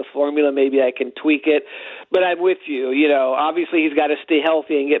flaw in the formula. Maybe I can tweak it. But I'm with you. Obviously he's got to stay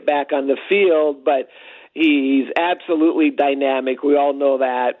healthy and get back on the field, but He's absolutely dynamic. We all know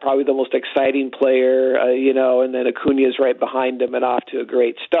that. Probably the most exciting player, and then Acuna's right behind him and off to a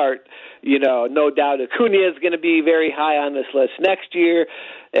great start. No doubt Acuna is going to be very high on this list next year.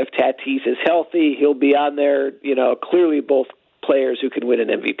 If Tatis is healthy, he'll be on there. Clearly both players who can win an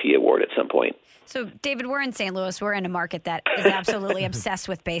MVP award at some point. So, David, we're in St. Louis. We're in a market that is absolutely obsessed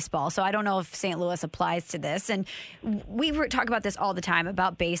with baseball. So I don't know if St. Louis applies to this. And we talk about this all the time,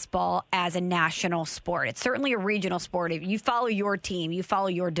 about baseball as a national sport. It's certainly a regional sport. You follow your team, you follow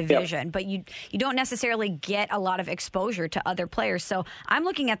your division, but you don't necessarily get a lot of exposure to other players. So I'm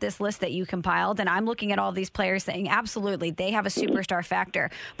looking at this list that you compiled, and I'm looking at all these players saying, absolutely, they have a superstar factor.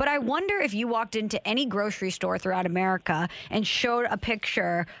 But I wonder if you walked into any grocery store throughout America and showed a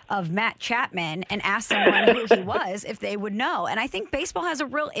picture of Matt Chapman and asked someone who he was, if they would know. And I think baseball has a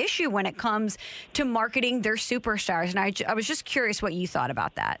real issue when it comes to marketing their superstars. And I was just curious what you thought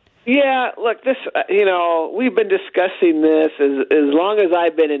about that. Yeah, look, this, we've been discussing this as long as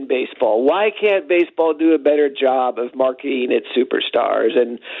I've been in baseball. Why can't baseball do a better job of marketing its superstars?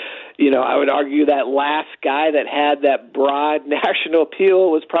 And, I would argue that last guy that had that broad national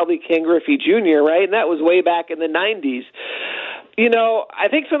appeal was probably Ken Griffey Jr., right? And that was way back in the 90s. I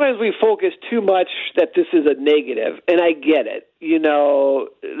think sometimes we focus too much that this is a negative, and I get it.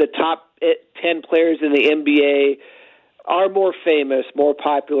 The top 10 players in the NBA are more famous, more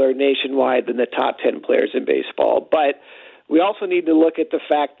popular nationwide than the top 10 players in baseball. But we also need to look at the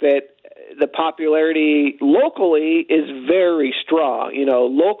fact that the popularity locally is very strong.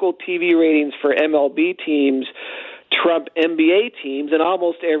 Local TV ratings for MLB teams trump NBA teams in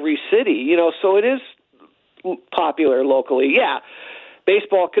almost every city. So it is popular locally. Yeah,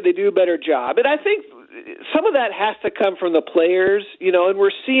 baseball, could they do a better job? And I think some of that has to come from the players, and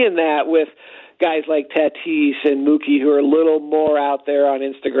we're seeing that with guys like Tatis and Mookie who are a little more out there on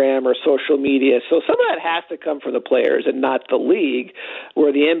Instagram or social media. So some of that has to come from the players and not the league,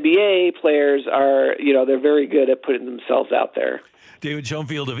 where the NBA players are, they're very good at putting themselves out there. David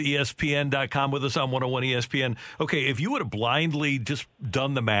Schoenfield of ESPN.com with us on 101 ESPN. Okay, if you would have blindly just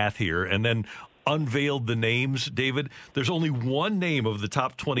done the math here and then unveiled the names, David, there's only one name of the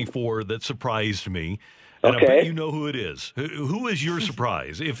top 24 that surprised me. And I bet you know who it is. Who is your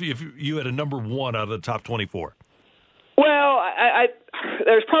surprise if you had a number one out of the top 24? Well, I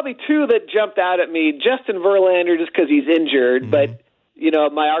there's probably two that jumped out at me. Justin Verlander, just because he's injured, but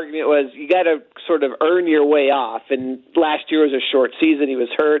my argument was you got to sort of earn your way off. And last year was a short season. He was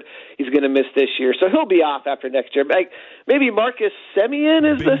hurt. He's going to miss this year, so he'll be off after next year. Maybe Marcus Semien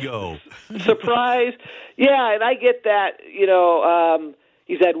is the surprise. Yeah, and I get that.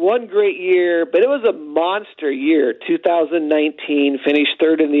 He's had one great year, but it was a monster year. 2019, finished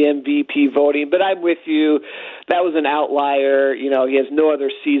third in the MVP voting. But I'm with you. That was an outlier. He has no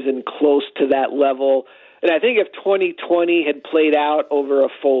other season close to that level. And I think if 2020 had played out over a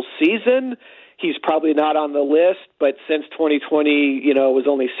full season, he's probably not on the list. But since 2020, was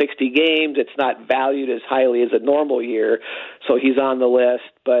only 60 games, it's not valued as highly as a normal year. So he's on the list.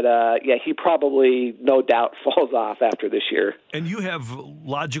 But, he probably, no doubt, falls off after this year. And you have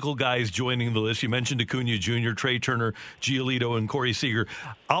logical guys joining the list. You mentioned Acuna Jr., Trey Turner, Giolito, and Corey Seager.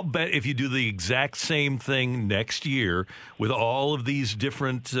 I'll bet if you do the exact same thing next year with all of these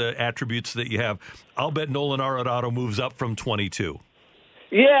different attributes that you have, I'll bet Nolan Arenado moves up from 22.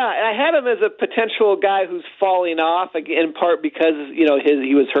 Yeah, I had him as a potential guy who's falling off, in part because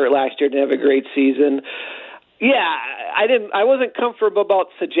he was hurt last year, didn't have a great season. Yeah, I wasn't comfortable about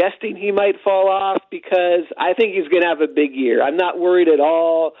suggesting he might fall off because I think he's going to have a big year. I'm not worried at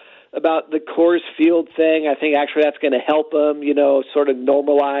all about the Coors Field thing. I think actually that's going to help him, sort of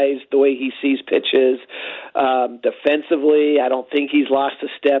normalize the way he sees pitches. Defensively, I don't think he's lost a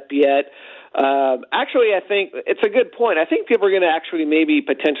step yet. Actually, I think it's a good point. I think people are going to actually maybe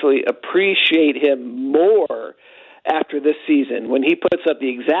potentially appreciate him more after this season when he puts up the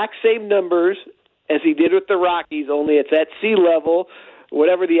exact same numbers as he did with the Rockies, only it's at sea level,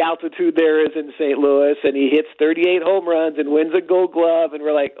 whatever the altitude there is in St. Louis, and he hits 38 home runs and wins a Gold Glove, and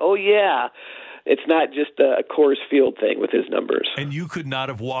we're like, oh, yeah. It's not just a Coors Field thing with his numbers. And you could not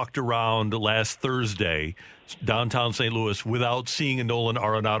have walked around last Thursday, downtown St. Louis, without seeing a Nolan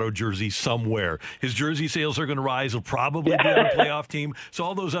Arenado jersey somewhere. His jersey sales are going to rise. He'll probably be on a playoff team. So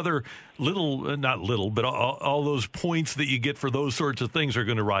all those other all those points that you get for those sorts of things are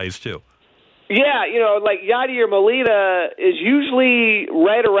going to rise too. Yeah, like Yadier Molina is usually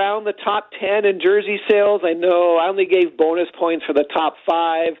right around the top 10 in jersey sales. I know I only gave bonus points for the top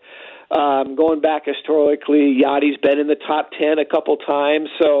 5. Going back historically, Yadi's been in the top 10 a couple times.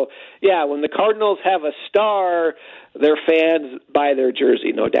 So, yeah, when the Cardinals have a star, their fans buy their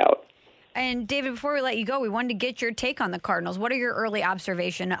jersey, no doubt. And David, before we let you go, we wanted to get your take on the Cardinals. What are your early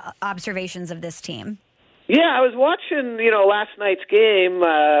observations of this team? Yeah, I was watching, last night's game.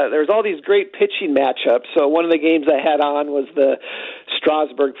 There was all these great pitching matchups. So one of the games I had on was the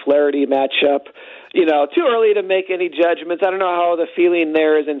Strasburg-Flaherty matchup. Too early to make any judgments. I don't know how the feeling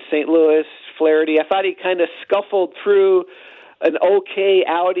there is in St. Louis. Flaherty, I thought he kind of scuffled through an okay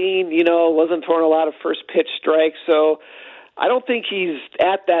outing, wasn't throwing a lot of first pitch strikes. So I don't think he's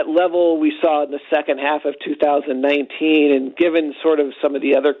at that level we saw in the second half of 2019. And given sort of some of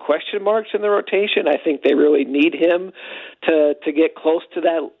the other question marks in the rotation, I think they really need him to get close to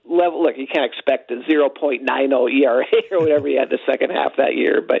that level. Look, you can't expect a 0.90 ERA or whatever he had the second half that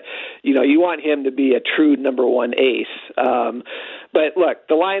year, but you want him to be a true number one ace. But look,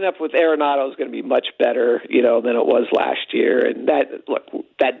 the lineup with Arenado is going to be much better, than it was last year. And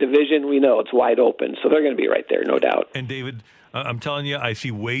that division, we know it's wide open, so they're going to be right there, no doubt. And David, I'm telling you, I see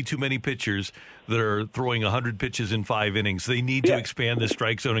way too many pitchers that are throwing 100 pitches in 5 innings. They need to expand the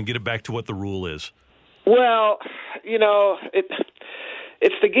strike zone and get it back to what the rule is. Well,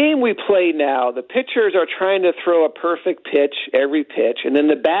 it's the game we play now. The pitchers are trying to throw a perfect pitch every pitch, and then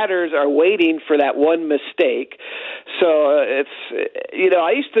the batters are waiting for that one mistake. So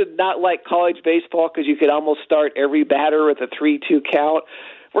I used to not like college baseball because you could almost start every batter with a 3-2 count.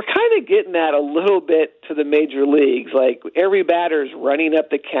 We're kind of getting that a little bit to the major leagues. Like every batter's running up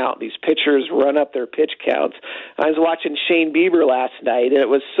the count. These pitchers run up their pitch counts. I was watching Shane Bieber last night, and it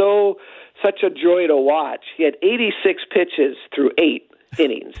was such a joy to watch. He had 86 pitches through 8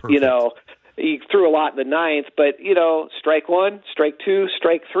 innings. He threw a lot in the ninth, but strike 1, strike 2,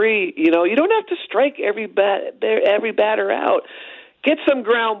 strike 3. You don't have to strike every batter out. Get some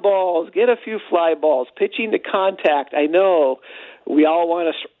ground balls, get a few fly balls, pitching to contact. I know we all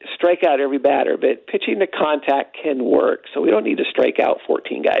want to strike out every batter, but pitching to contact can work. So we don't need to strike out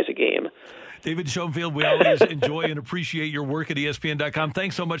 14 guys a game. David Schoenfield, we always enjoy and appreciate your work at ESPN.com.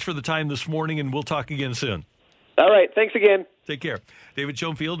 Thanks so much for the time this morning, and we'll talk again soon. All right. Thanks again. Take care. David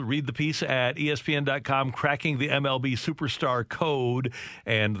Schoenfield, read the piece at ESPN.com, cracking the MLB superstar code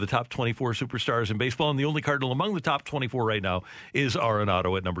and the top 24 superstars in baseball. And the only Cardinal among the top 24 right now is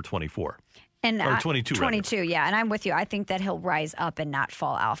Arenado at number 24. And or 22, 22, yeah. And I'm with you. I think that he'll rise up and not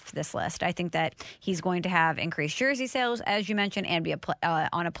fall off this list. I think that he's going to have increased jersey sales, as you mentioned, and be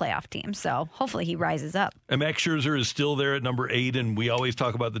on a playoff team. So hopefully he rises up. And Max Scherzer is still there at number 8, and we always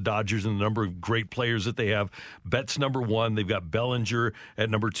talk about the Dodgers and the number of great players that they have. Betts number 1. They've got Bellinger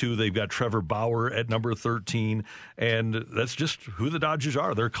at number 2. They've got Trevor Bauer at number 13. And that's just who the Dodgers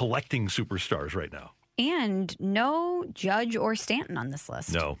are. They're collecting superstars right now. And no Judge or Stanton on this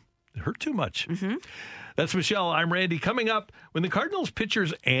list. No. It hurt too much. Mm-hmm. That's Michelle. I'm Randy. Coming up, when the Cardinals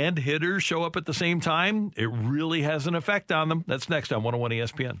pitchers and hitters show up at the same time, it really has an effect on them. That's next on 101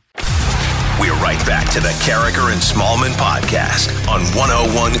 ESPN. We're right back to the Carragher and Smallman podcast on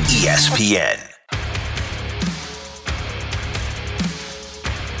 101 ESPN.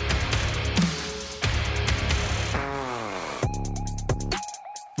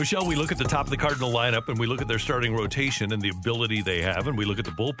 Michelle, we look at the top of the Cardinal lineup and we look at their starting rotation and the ability they have, and we look at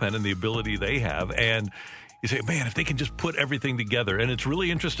the bullpen and the ability they have, and you say, man, if they can just put everything together. And it's really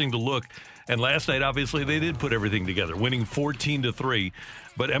interesting to look. And last night, obviously, they did put everything together, winning 14-3.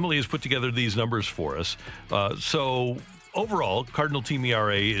 But Emily has put together these numbers for us. So overall, Cardinal team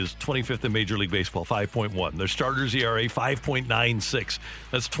ERA is 25th in Major League Baseball, 5.1. Their starters ERA, 5.96.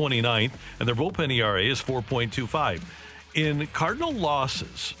 That's 29th. And their bullpen ERA is 4.25. In Cardinal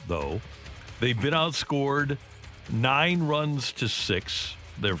losses, though, they've been outscored 9-6.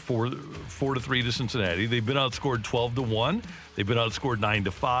 They're 4-3 to Cincinnati. They've been outscored 12-1. They've been outscored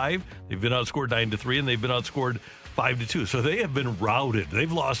 9-5. They've been outscored 9-3, and they've been outscored 5-2. So they have been routed.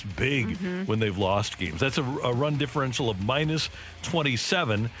 They've lost big when they've lost games. That's a run differential of minus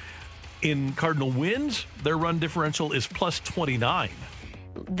 27. In Cardinal wins, their run differential is plus 29.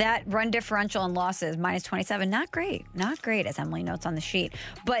 That run differential and losses, minus 27, not great. Not great, as Emily notes on the sheet.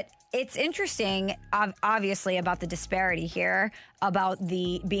 But it's interesting, obviously, about the disparity here, about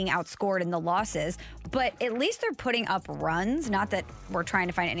the being outscored in the losses. But at least they're putting up runs. Not that we're trying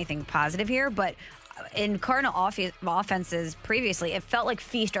to find anything positive here, but in Cardinal offenses previously, it felt like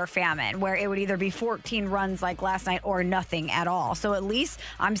feast or famine, where it would either be 14 runs like last night or nothing at all. So at least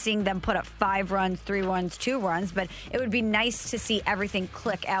I'm seeing them put up 5 runs, 3 runs, 2 runs, but it would be nice to see everything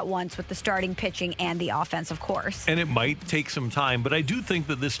click at once with the starting pitching and the offense, of course. And it might take some time, but I do think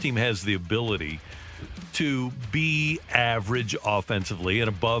that this team has the ability to be average offensively and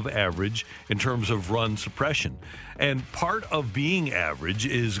above average in terms of run suppression. And part of being average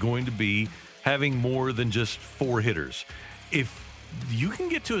is going to be having more than just 4 hitters. If you can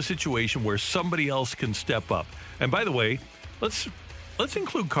get to a situation where somebody else can step up. And by the way, let's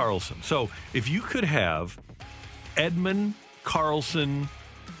include Carlson. So if you could have Edman, Carlson,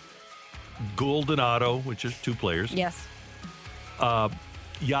 Goldonado, which is 2 players. Yes.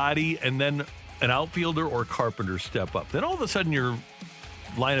 Yadi, and then an outfielder or Carpenter step up. Then all of a sudden your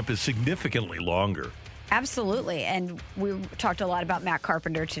lineup is significantly longer. Absolutely. And we talked a lot about Matt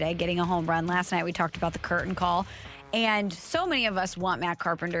Carpenter today, getting a home run. Last night we talked about the curtain call. And so many of us want Matt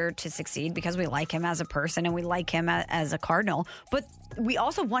Carpenter to succeed because we like him as a person and we like him as a Cardinal. But we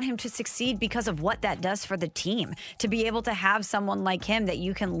also want him to succeed because of what that does for the team. To be able to have someone like him that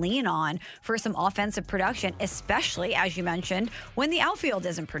you can lean on for some offensive production, especially, as you mentioned, when the outfield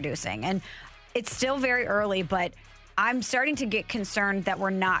isn't producing. And it's still very early, but I'm starting to get concerned that we're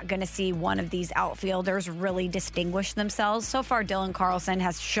not going to see one of these outfielders really distinguish themselves. So far, Dylan Carlson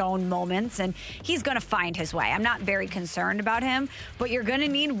has shown moments, and he's going to find his way. I'm not very concerned about him, but you're going to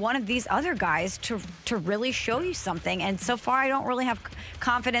need one of these other guys to really show you something. And so far, I don't really have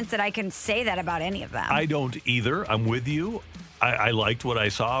confidence that I can say that about any of them. I don't either. I'm with you. I liked what I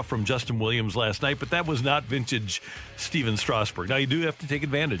saw from Justin Williams last night, but that was not vintage Steven Strasburg. Now, you do have to take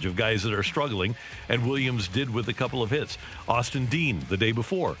advantage of guys that are struggling, and Williams did with a couple of hits. Austin Dean, the day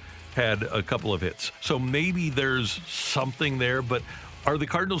before, had a couple of hits. So maybe there's something there, but are the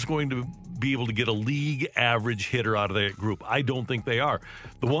Cardinals going to be able to get a league average hitter out of that group? I don't think they are.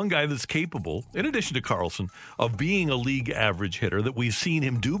 The one guy that's capable, in addition to Carlson, of being a league average hitter that we've seen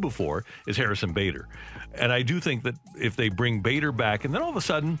him do before is Harrison Bader. And I do think that if they bring Bader back, and then all of a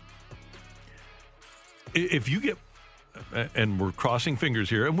sudden, if you get, and we're crossing fingers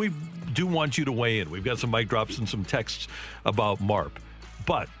here, and we do want you to weigh in. We've got some mic drops and some texts about MARP.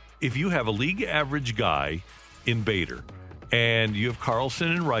 But if you have a league average guy in Bader, and you have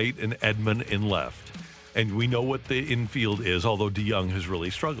Carlson in right and Edman in left, and we know what the infield is, although DeYoung has really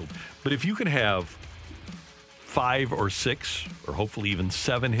struggled. But if you can have 5 or 6, or hopefully even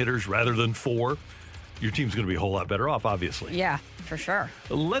 7 hitters rather than 4, your team's going to be a whole lot better off, obviously. Yeah, for sure.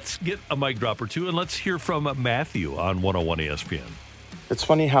 Let's get a mic drop or two, and let's hear from Matthew on 101 ESPN. It's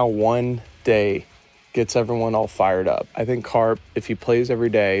funny how one day gets everyone all fired up. I think Carp, if he plays every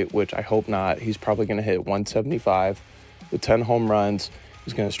day, which I hope not, he's probably going to hit 175 with 10 home runs.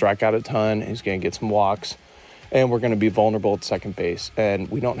 He's going to strike out a ton. He's going to get some walks. And we're going to be vulnerable at second base. And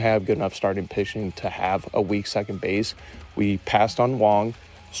we don't have good enough starting pitching to have a weak second base. We passed on Wong.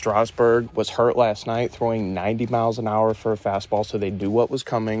 Strasburg was hurt last night, throwing 90 miles an hour for a fastball, so they knew what was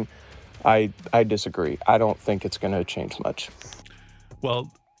coming. I disagree. I don't think it's going to change much. Well,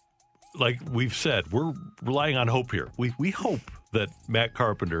 like we've said, we're relying on hope here. We hope that Matt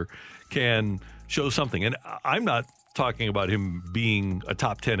Carpenter can show something. And I'm not talking about him being a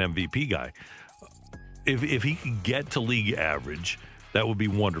top 10 MVP guy. If he can get to league average, that would be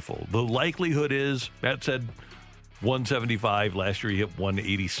wonderful. The likelihood is, Matt said 175. Last year he hit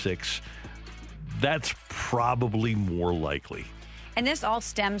 186. That's probably more likely. And this all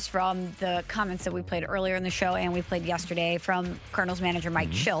stems from the comments that we played earlier in the show and we played yesterday from Cardinals manager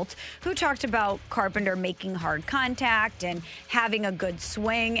Mike Shildt, who talked about Carpenter making hard contact and having a good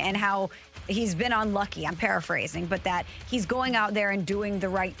swing and how he's been unlucky. I'm paraphrasing, but that he's going out there and doing the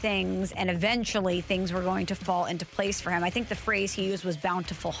right things and eventually things were going to fall into place for him. I think the phrase he used was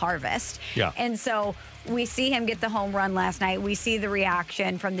bountiful harvest. Yeah. And so we see him get the home run last night. We see the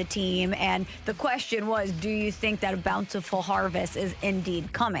reaction from the team. And the question was, do you think that a bountiful harvest is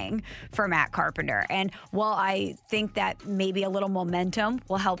indeed coming for Matt Carpenter? And while I think that maybe a little momentum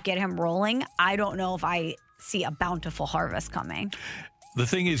will help get him rolling, I don't know if I see a bountiful harvest coming. The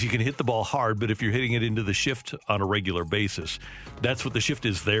thing is, you can hit the ball hard, but if you're hitting it into the shift on a regular basis, that's what the shift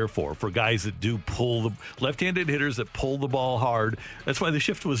is there for guys that do pull the left-handed hitters that pull the ball hard. That's why the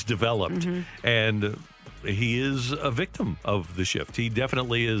shift was developed. And he is a victim of the shift. He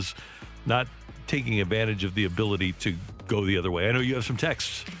definitely is not taking advantage of the ability to go the other way. I know you have some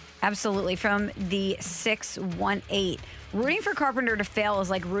texts. Absolutely. From the 618. Rooting for Carpenter to fail is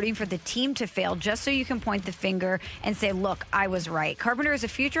like rooting for the team to fail, just so you can point the finger and say, look, I was right. Carpenter is a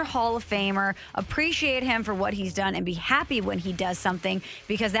future Hall of Famer. Appreciate him for what he's done and be happy when he does something,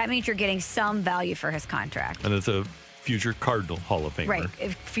 because that means you're getting some value for his contract. And it's a future Cardinal Hall of Famer. Right. A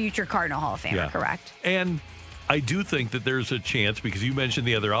future Cardinal Hall of Famer, Yeah. correct. And I do think that there's a chance, because you mentioned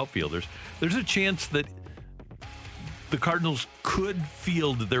the other outfielders, there's a chance that the Cardinals could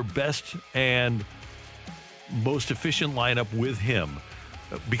field their best and most efficient lineup with him,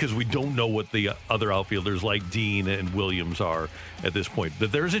 because we don't know what the other outfielders like Dean and Williams are at this point.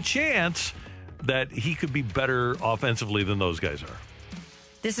 But there's a chance that he could be better offensively than those guys are.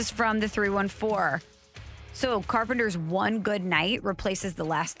 This is from the 314. So Carpenter's one good night replaces the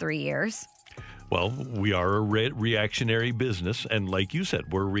last 3 years? Well, we are a reactionary business, and like you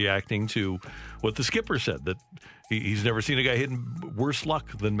said, we're reacting to what the skipper said, that he's never seen a guy hitting worse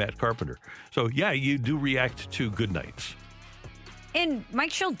luck than Matt Carpenter. So, yeah, you do react to good nights. And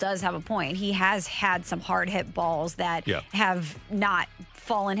Mike Schill does have a point. He has had some hard-hit balls that have not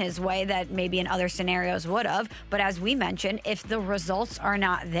fallen his way that maybe in other scenarios would have. But as we mentioned, if the results are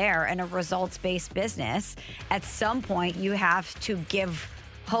not there in a results-based business, at some point you have to give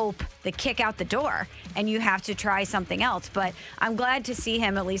hope the kick out the door and you have to try something else. But I'm glad to see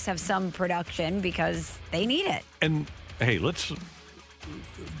him at least have some production because they need it. And hey, let's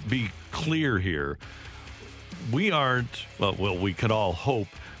be clear here. We aren't, well, we can all hope,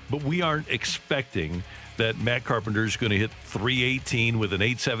 but we aren't expecting that Matt Carpenter is going to hit .318 with an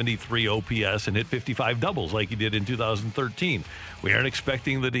 .873 OPS and hit 55 doubles like he did in 2013. We aren't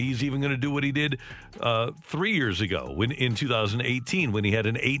expecting that he's even going to do what he did 3 years ago in 2018 when he had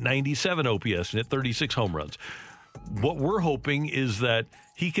an .897 OPS and hit 36 home runs. What we're hoping is that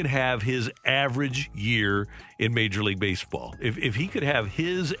he can have his average year in Major League Baseball. If he could have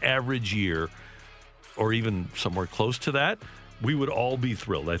his average year or even somewhere close to that, we would all be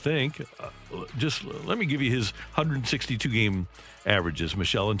thrilled, I think. Just let me give you his 162-game averages,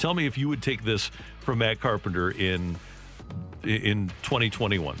 Michelle, and tell me if you would take this from Matt Carpenter in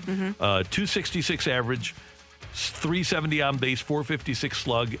 2021. 266 average, 370 on base, 456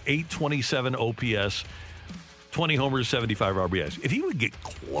 slug, 827 OPS, 20 homers, 75 RBIs. If he would get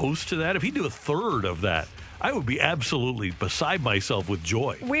close to that, if he'd do a third of that, I would be absolutely beside myself with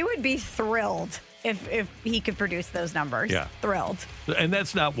joy. We would be thrilled if he could produce those numbers. Yeah. Thrilled. And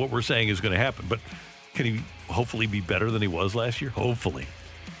that's not what we're saying is going to happen, but can he hopefully be better than he was last year? Hopefully.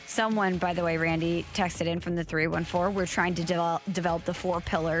 Someone, by the way, Randy, texted in from the 314. We're trying to develop the 4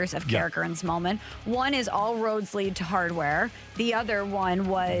 pillars of character and Smallman. One is all roads lead to hardware. The other one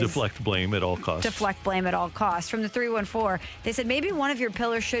was deflect blame at all costs. Deflect blame at all costs. From the 314, they said maybe one of your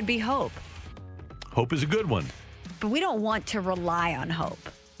pillars should be hope. Hope is a good one. But we don't want to rely on hope.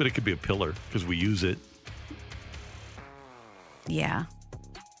 But it could be a pillar because we use it. Yeah,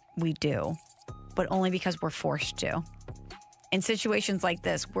 we do. But only because we're forced to. In situations like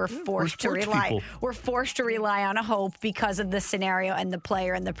this, we're forced to rely. People. We're forced to rely on a hope because of the scenario and the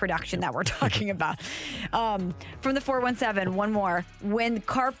player and the production that we're talking about. From the 417, one more. When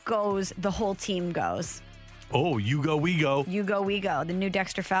Carp goes, the whole team goes. Oh, you go, we go. You go, we go. The new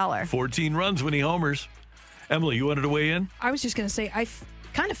Dexter Fowler. 14 runs when he homers. Emily, you wanted to weigh in? I was just going to say, I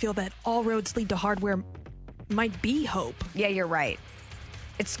kind of feel that all roads lead to hardware might be hope. Yeah, you're right.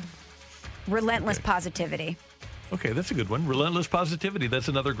 It's relentless positivity. Okay, that's a good one. Relentless positivity. That's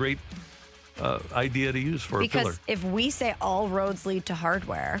another great idea to use for a pillar. Because if we say all roads lead to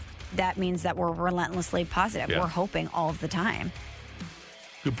hardware, that means that we're relentlessly positive. Yeah. We're hoping all of the time.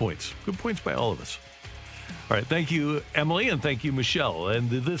 Good points. Good points by all of us. All right, thank you, Emily, and thank you, Michelle. And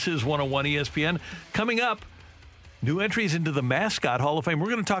this is 101 ESPN. Coming up, new entries into the Mascot Hall of Fame. We're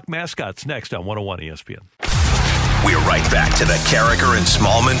going to talk mascots next on 101 ESPN. We're right back to the Carricker and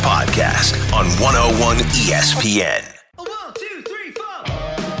Smallman podcast on 101 ESPN. 1, 2, 3,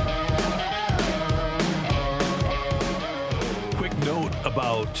 4. Quick note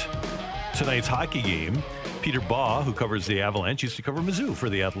about tonight's hockey game. Peter Baugh, who covers the Avalanche, used to cover Mizzou for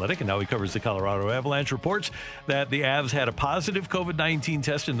the Athletic, and now he covers the Colorado Avalanche, reports that the Avs had a positive COVID-19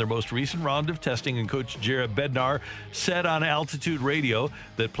 test in their most recent round of testing, and Coach Jared Bednar said on Altitude Radio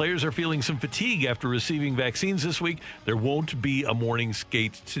that players are feeling some fatigue after receiving vaccines this week. There won't be a morning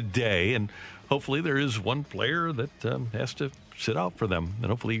skate today, and hopefully there is one player that has to sit out for them, and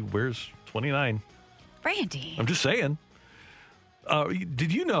hopefully he wears 29. Randy. I'm just saying.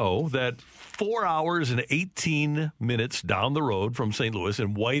 Did you know that 4 hours and 18 minutes down the road from St. Louis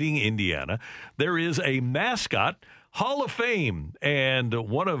in Whiting, Indiana, there is a mascot Hall of Fame, and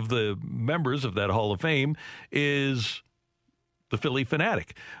one of the members of that Hall of Fame is the Philly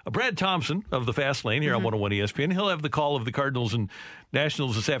Fanatic. Brad Thompson of the Fast Lane here on 101 ESPN. He'll have the call of the Cardinals and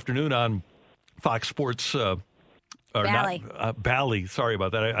Nationals this afternoon on Fox Sports Bally. Bally, sorry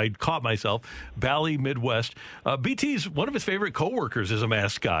about that. I caught myself. Bally Midwest. BT's one of his favorite coworkers is a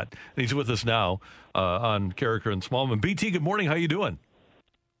mascot, and he's with us now on Carricker and Smallman. BT, good morning. How you doing?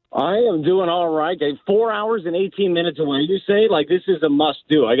 I am doing all right. 4 hours and 18 minutes away, you say? Like, this is a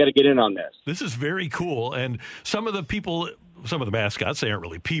must-do. I got to get in on this. This is very cool, and some of the people... Some of the mascots, they aren't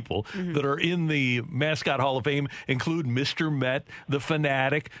really people, that are in the Mascot Hall of Fame include Mr. Met, the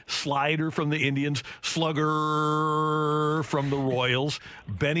Fanatic, Slider from the Indians, Slugger from the Royals,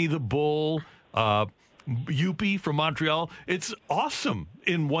 Benny the Bull, Youppi from Montreal. It's awesome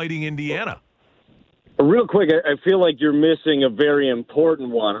in Whiting, Indiana. Real quick, I feel like you're missing a very important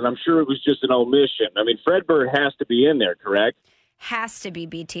one, and I'm sure it was just an omission. I mean, Fred Bird has to be in there, correct? Has to be,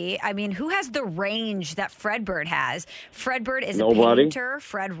 BT. I mean, who has the range that Fred Bird has? Fred Bird is Nobody. a painter,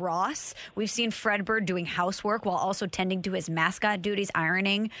 Fred Ross. We've seen Fred Bird doing housework while also tending to his mascot duties,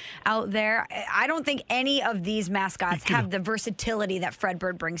 ironing out there. I don't think any of these mascots have the versatility that Fred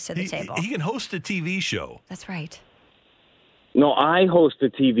Bird brings to the table. He can host a TV show. That's right. No, I host a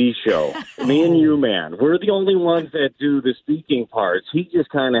TV show. Me and you, man. We're the only ones that do the speaking parts. He just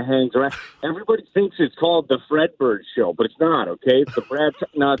kind of hangs around. Everybody thinks it's called the Fred Bird Show, but it's not, okay? It's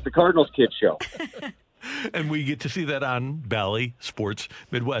it's the Cardinals Kid Show. And we get to see that on Bally Sports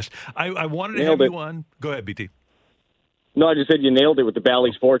Midwest. I wanted to Nailed have it. you on. Go ahead, BT. No, I just said you nailed it with the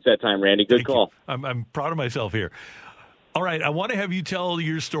Bally Sports that time, Randy. Good Thank call. you. I'm proud of myself here. All right, I want to have you tell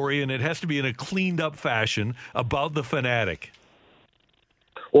your story, and it has to be in a cleaned-up fashion, about the Fanatic.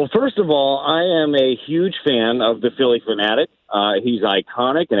 Well, first of all, I am a huge fan of the Philly Fanatic. He's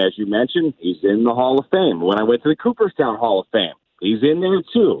iconic, and as you mentioned, he's in the Hall of Fame. When I went to the Cooperstown Hall of Fame, he's in there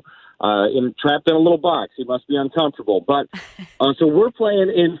too, trapped in a little box. He must be uncomfortable. But so we're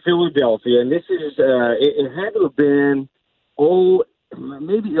playing in Philadelphia, and this is it had to have been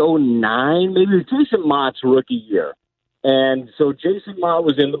maybe 09, maybe Jason Mott's rookie year. And so Jason Mott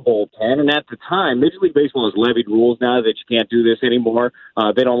was in the bullpen, and at the time, Major League Baseball has levied rules now that you can't do this anymore.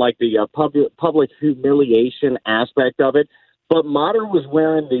 They don't like the public humiliation aspect of it. But Motter was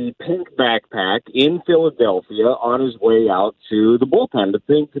wearing the pink backpack in Philadelphia on his way out to the bullpen. The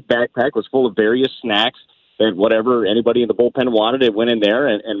pink backpack was full of various snacks and whatever anybody in the bullpen wanted. It went in there,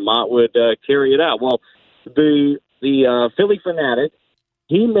 and Mott would carry it out. Well, the Philly Fanatic,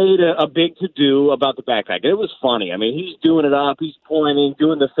 he made a big to-do about the backpack. It was funny. I mean, he's doing it up. He's pointing,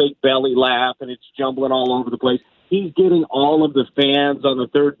 doing the fake belly laugh, and it's jumbling all over the place. He's getting all of the fans on the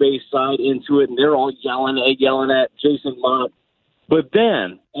third base side into it, and they're all yelling at Jason Mott. But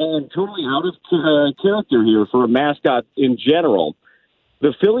then, and totally out of character here for a mascot in general,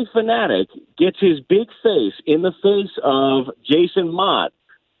 the Philly Fanatic gets his big face in the face of Jason Mott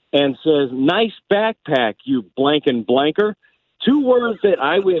and says, "Nice backpack, you blank and blanker." 2 words that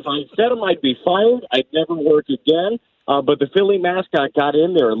if I said them, I'd be fired. I'd never work again. But the Philly mascot got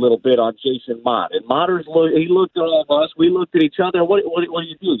in there a little bit on Jason Mott. And he looked at all of us. We looked at each other. What do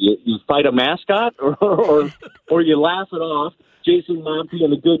you do? You fight a mascot or you laugh it off? Jason Mott,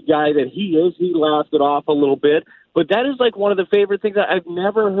 being the good guy that he is, he laughed it off a little bit. But that is like one of the favorite things. I've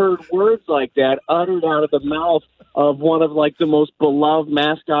never heard words like that uttered out of the mouth of one of like the most beloved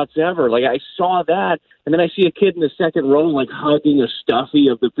mascots ever. Like I saw that, and then I see a kid in the second row like hugging a stuffy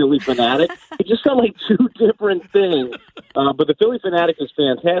of the Philly Fanatic. It just felt like 2 different things. But the Philly Fanatic is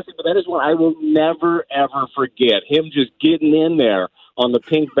fantastic. But that is one I will never ever forget. Him just getting in there on the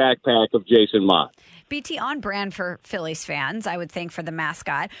pink backpack of Jason Mott. BT, on brand for Phillies fans, I would think, for the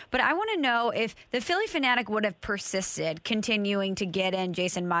mascot. But I want to know if the Philly Fanatic would have persisted, continuing to get in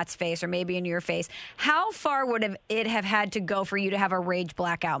Jason Mott's face or maybe in your face. How far would it have had to go for you to have a rage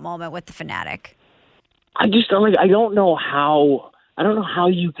blackout moment with the Fanatic? I don't know how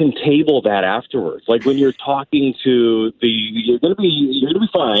you can table that afterwards. Like when you're talking to you're going to be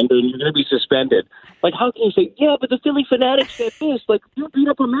fined and you're going to be suspended. Like how can you say, yeah, but the Philly Fanatic said this? Like you beat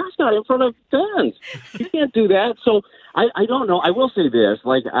up a mascot in front of fans. You can't do that. So I don't know. I will say this.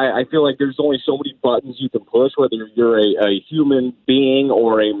 Like I feel like there's only so many buttons you can push, whether you're a human being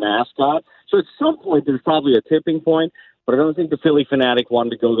or a mascot. So at some point there's probably a tipping point. But I don't think the Philly Fanatic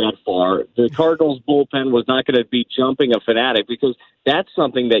wanted to go that far. The Cardinals bullpen was not going to be jumping a Fanatic because that's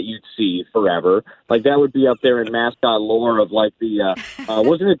something that you'd see forever. Like that would be up there in mascot lore of like the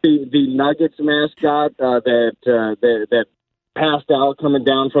wasn't it the Nuggets mascot that passed out coming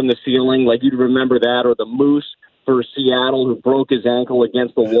down from the ceiling? Like you'd remember that, or the Moose for Seattle who broke his ankle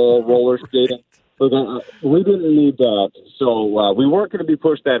against the wall roller skating. We didn't need that, so we weren't going to be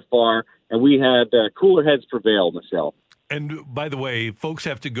pushed that far, and we had cooler heads prevail, Michelle. And by the way, folks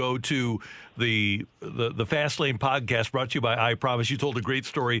have to go to the Fast Lane podcast brought to you by I Promise. You told a great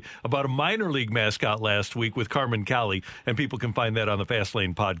story about a minor league mascot last week with Carmen Cali, and people can find that on the Fast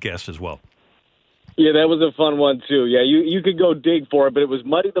Lane podcast as well. Yeah, that was a fun one, too. Yeah, you could go dig for it, but it was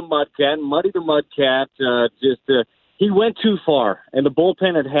Muddy the Mudcat. Muddy the Mudcat, he went too far, and the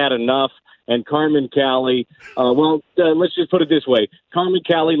bullpen had enough. And Carmen Cali, let's just put it this way. Carmen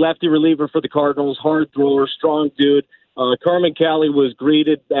Cali, lefty reliever for the Cardinals, hard thrower, strong dude. Carmen Cali was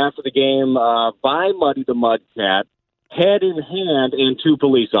greeted after the game by Muddy the Mudcat, head in hand, and 2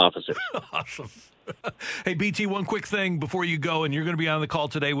 police officers. Awesome. Hey, BT, one quick thing before you go, and you're going to be on the call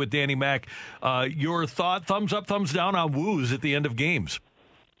today with Danny Mac. Your thought, thumbs up, thumbs down on woos at the end of games?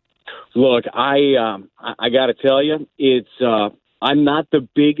 Look, I got to tell you, I'm not the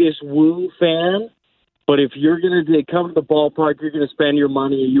biggest Woo fan, but if you're going to come to the ballpark, you're going to spend your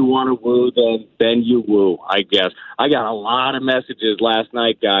money and you want to woo, then you woo, I guess. I got a lot of messages last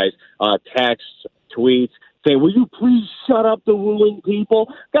night, guys, texts, tweets, saying, will you please shut up the wooing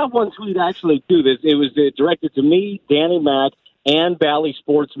people? Got one tweet, actually, too. It was directed to me, Danny Mac, and Bally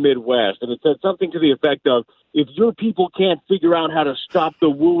Sports Midwest, and it said something to the effect of, if your people can't figure out how to stop the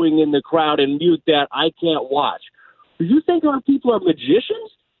wooing in the crowd and mute that, I can't watch. Do you think our people are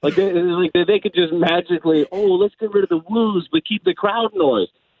magicians? Like they could just magically, let's get rid of the woos, but keep the crowd noise.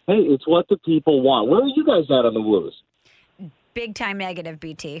 Hey, it's what the people want. Where are you guys at on the woos? Big time negative,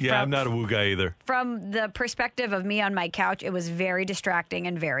 BT. Yeah, I'm not a woo guy either. From the perspective of me on my couch, it was very distracting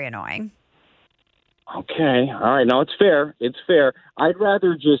and very annoying. Okay, all right. No, it's fair. It's fair. I'd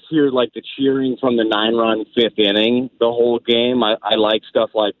rather just hear like the cheering from the 9-run fifth inning the whole game. I like stuff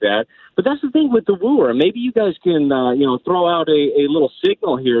like that. But that's the thing with the wooer. Maybe you guys can, throw out a little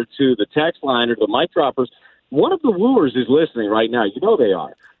signal here to the text line or the mic droppers. One of the wooers is listening right now. You know they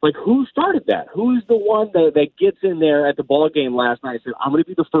are. Like, who started that? Who is the one that gets in there at the ball game last night and said, I'm going to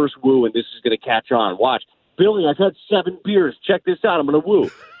be the first woo and this is going to catch on. Watch. Billy, I've had 7 beers. Check this out. I'm going to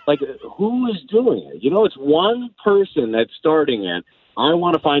woo. Like, who is doing it? It's one person that's starting it. I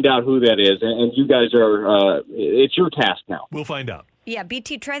want to find out who that is, and you guys are, it's your task now. We'll find out. Yeah,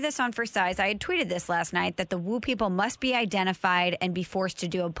 BT, try this on for size. I had tweeted this last night that the woo people must be identified and be forced to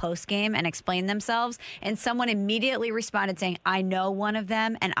do a post game and explain themselves. And someone immediately responded saying, I know one of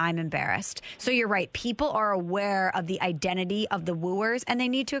them and I'm embarrassed. So you're right. People are aware of the identity of the wooers and they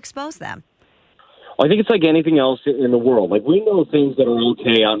need to expose them. I think it's like anything else in the world. Like, we know things that are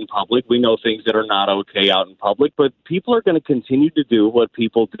okay out in public. We know things that are not okay out in public. But people are going to continue to do what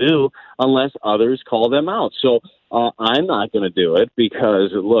people do unless others call them out. So I'm not going to do it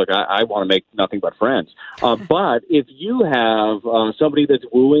because, look, I want to make nothing but friends. But if you have somebody that's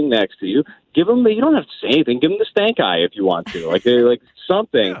wooing next to you, give them you don't have to say anything. Give them the stank eye if you want to. Like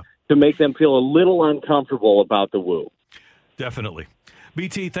something to make them feel a little uncomfortable about the woo. Definitely.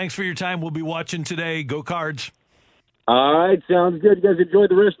 BT, thanks for your time. We'll be watching today. Go Cards. All right, sounds good. You guys enjoy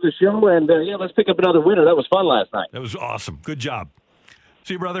the rest of the show, and let's pick up another winner. That was fun last night. That was awesome. Good job.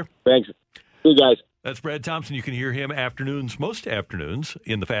 See you, brother. Thanks. See you guys. That's Brad Thompson. You can hear him most afternoons,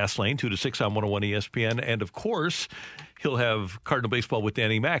 in the Fast Lane, 2 to 6 on 101 ESPN. And, of course, he'll have Cardinal Baseball with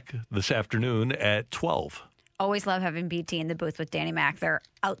Danny Mac this afternoon at 12. Always love having BT in the booth with Danny Mac. They're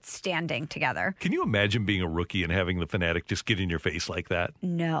outstanding together. Can you imagine being a rookie and having the Fanatic just get in your face like that?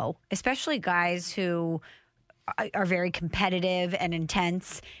 No, especially guys who are very competitive and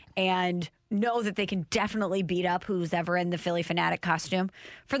intense and know that they can definitely beat up who's ever in the Phillie Fanatic costume.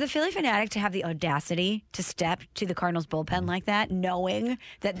 For the Phillie Fanatic to have the audacity to step to the Cardinals bullpen like that, knowing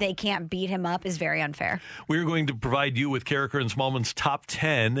that they can't beat him up, is very unfair. We're going to provide you with Carriker and Smallman's top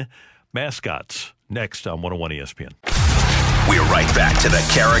 10 mascots next on 101 ESPN. We're right back to the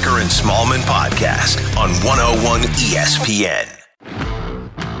Carriker and Smallman podcast on 101 ESPN.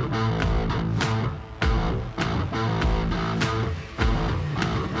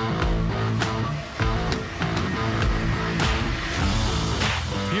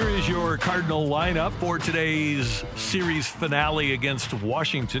 Here is your Cardinal lineup for today's series finale against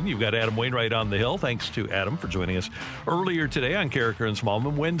Washington. You've got Adam Wainwright on the hill. Thanks to Adam for joining us earlier today on Carriker and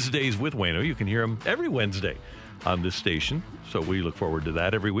Smallman. Wednesdays with Waino. You can hear him every Wednesday on this station, so we look forward to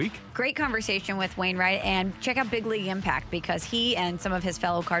that every week. Great conversation with Wainwright, and check out Big League Impact because he and some of his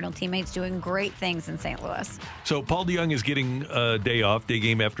fellow Cardinal teammates doing great things in St. Louis. So Paul DeJong is getting a day off, day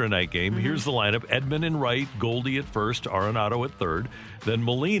game after a night game. Mm-hmm. Here's the lineup. Edman in right, Goldie at first, Arenado at third. Then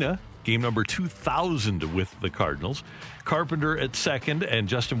Molina, game number 2,000 with the Cardinals. Carpenter at second, and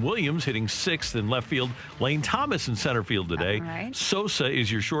Justin Williams hitting sixth in left field. Lane Thomas in center field today. Right. Sosa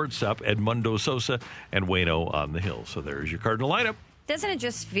is your shortstop, Edmundo Sosa, and Waino on the hill. So there's your Cardinal lineup. Doesn't it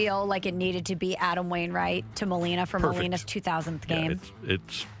just feel like it needed to be Adam Wainwright to Molina for Perfect. Molina's 2000th game? Yeah,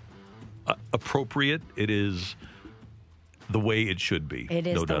 it's appropriate. It is the way it should be. It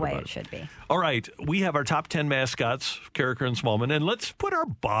is no the doubt way about it should be. All right, we have our top 10 mascots, Carriker and Smallman, and let's put our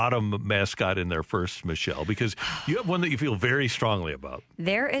bottom mascot in there first, Michelle, because you have one that you feel very strongly about.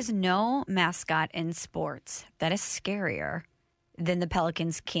 There is no mascot in sports that is scarier than the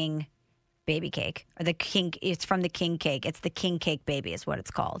Pelicans King baby cake. Or the king. It's from the King Cake. It's the King Cake baby is what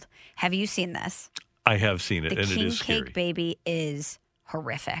it's called. Have you seen this? I have seen it, and it is scary. The King Cake baby is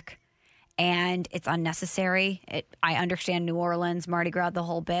horrific. And it's unnecessary. I understand New Orleans, Mardi Gras, the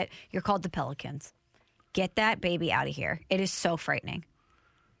whole bit. You're called the Pelicans. Get that baby out of here. It is so frightening.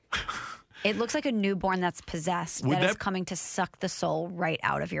 It looks like a newborn that's possessed, Would that is that- coming to suck the soul right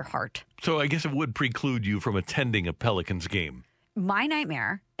out of your heart. So I guess it would preclude you from attending a Pelicans game. My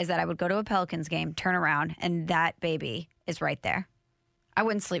nightmare is that I would go to a Pelicans game, turn around, and that baby is right there. I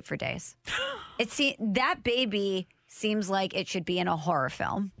wouldn't sleep for days. That baby seems like it should be in a horror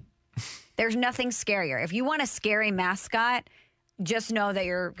film. There's nothing scarier. If you want a scary mascot, just know that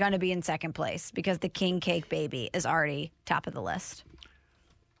you're going to be in second place because the king cake baby is already top of the list.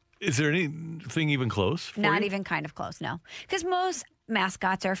 Is there anything even close for Not you? even kind of close, no. Because most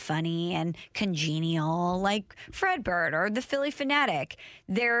mascots are funny and congenial, like Fredbird or the Philly Fanatic.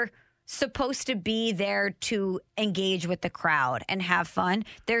 They're supposed to be there to engage with the crowd and have fun.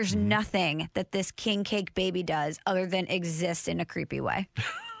 There's nothing that this king cake baby does other than exist in a creepy way.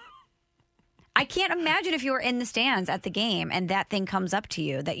 I can't imagine if you were in the stands at the game and that thing comes up to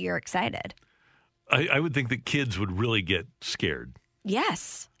you that you're excited. I would think that kids would really get scared.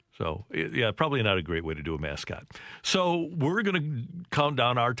 Yes. So, yeah, probably not a great way to do a mascot. So we're going to count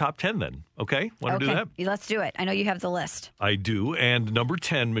down our top 10 then, okay? Want to do that? Let's do it. I know you have the list. I do. And number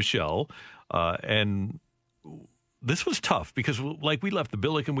 10, Michelle, and this was tough because, like, we left the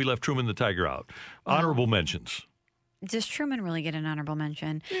Billick and we left Truman the Tiger out. Honorable mentions. Does Truman really get an honorable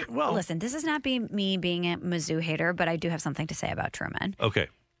mention? Well, listen, this is not me being a Mizzou hater, but I do have something to say about Truman. Okay.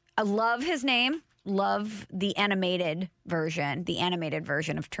 I love his name. Love the animated version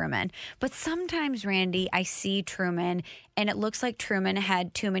of Truman. But sometimes, Randy, I see Truman and it looks like Truman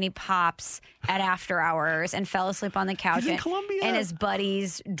had too many pops at after hours and fell asleep on the couch. And his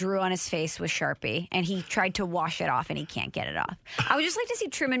buddies drew on his face with Sharpie and he tried to wash it off and he can't get it off. I would just like to see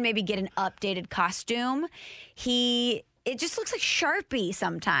Truman maybe get an updated costume. It just looks like Sharpie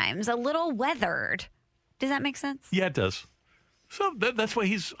sometimes, a little weathered. Does that make sense? Yeah, it does. So that's why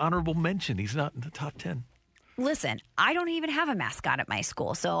he's honorable mention. He's not in the top 10. Listen, I don't even have a mascot at my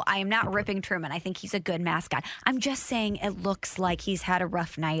school, so I am not ripping Truman. I think he's a good mascot. I'm just saying it looks like he's had a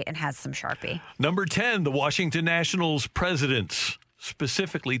rough night and has some Sharpie. Number 10, the Washington Nationals presidents,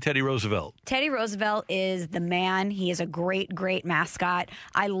 specifically Teddy Roosevelt. Teddy Roosevelt is the man. He is a great, great mascot.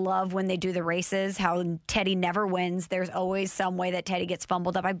 I love when they do the races, how Teddy never wins. There's always some way that Teddy gets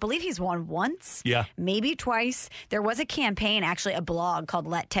fumbled up. I believe he's won once, maybe twice. There was a campaign, actually a blog called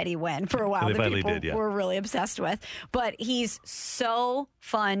Let Teddy Win for a while They that finally people did, were really obsessed with. But he's so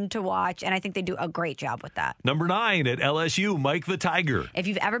fun to watch, and I think they do a great job with that. Number 9 at LSU, Mike the Tiger. If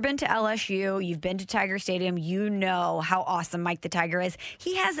you've ever been to LSU, you've been to Tiger Stadium, you know how awesome Mike the Tiger is.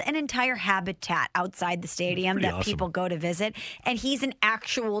 He has an entire habitat outside the stadium that awesome. people go to visit, and he's an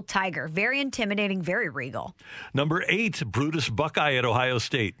actual tiger. Very intimidating, very regal. Number 8, Brutus Buckeye at Ohio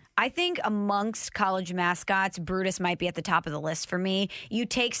State. I think amongst college mascots, Brutus might be at the top of the list for me. You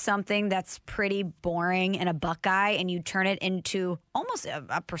take something that's pretty boring in a Buckeye and you turn it into almost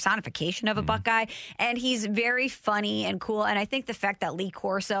a personification of a Buckeye, and he's very funny and cool. And I think the fact that Lee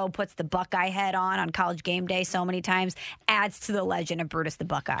Corso puts the Buckeye head on College Game Day so many times adds to the legend of Brutus the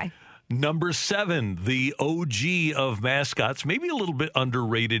Buckeye. Number 7, the OG of mascots, maybe a little bit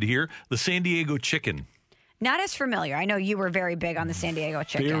underrated here, the San Diego Chicken. Not as familiar. I know you were very big on the San Diego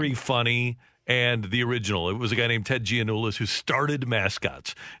Chicken. Very funny. And the original, it was a guy named Ted Giannoulis who started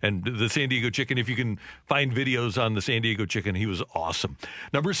mascots. And the San Diego Chicken, if you can find videos on the San Diego Chicken, he was awesome.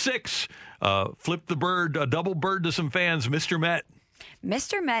 Number 6, flip the bird, a double bird to some fans, Mr. Met.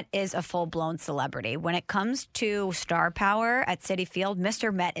 Mr. Met is a full-blown celebrity. When it comes to star power at Citi Field,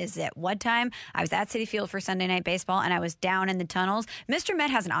 Mr. Met is it. One time, I was at Citi Field for Sunday Night Baseball, and I was down in the tunnels. Mr. Met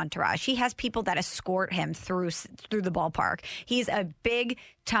has an entourage. He has people that escort him through the ballpark. He's a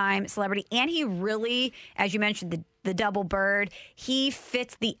big-time celebrity, and he really, as you mentioned, the double bird, he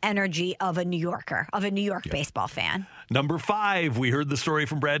fits the energy of a New Yorker, of a New York baseball fan. Number 5, we heard the story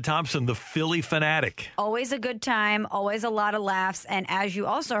from Brad Thompson, the Philly Fanatic. Always a good time, always a lot of laughs, and as you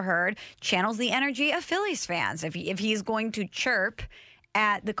also heard, channels the energy of Phillies fans. If he's going to chirp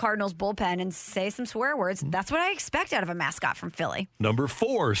at the Cardinals bullpen and say some swear words, that's what I expect out of a mascot from Philly. Number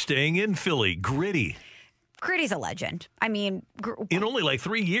 4, staying in Philly, Gritty. Gritty's a legend. I mean, in only like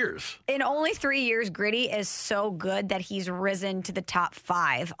 3 years. In only 3 years, Gritty is so good that he's risen to the top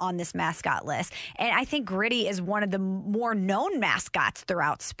 5 on this mascot list. And I think Gritty is one of the more known mascots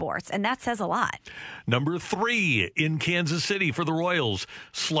throughout sports, and that says a lot. Number 3, in Kansas City for the Royals,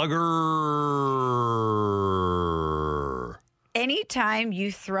 Slugger. Anytime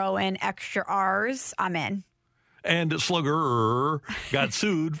you throw in extra R's, I'm in. And Slugger got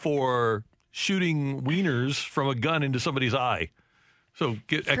sued for shooting wieners from a gun into somebody's eye. So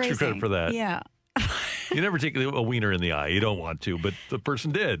get extra credit for that. Yeah. You never take a wiener in the eye. You don't want to, but the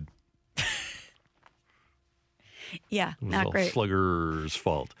person did. Yeah, It was not all great. Slugger's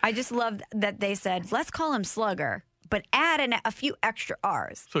fault. I just loved that they said, let's call him Slugger, but add a few extra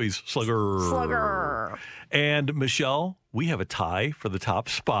R's. So he's Slugger. Slugger. And Michelle, we have a tie for the top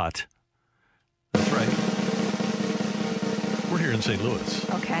spot. That's right. We're here in St. Louis.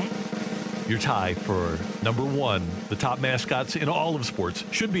 Okay. Your tie for number one, the top mascots in all of sports,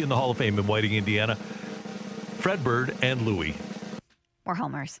 should be in the Hall of Fame in Whiting, Indiana. Fred Bird and Louie. More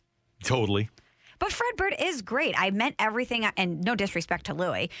homers. Totally. But Fred Bird is great. I meant everything, and no disrespect to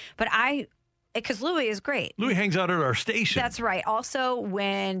Louie, but because Louie is great. Louie hangs out at our station. That's right. Also,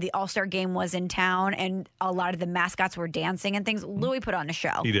 when the All-Star game was in town and a lot of the mascots were dancing and things, Louie put on a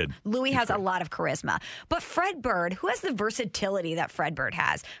show. He did. Louie has a lot of charisma. But Fred Bird, who has the versatility that Fred Bird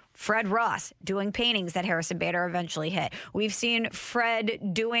has? Fred Ross doing paintings that Harrison Bader eventually hit. We've seen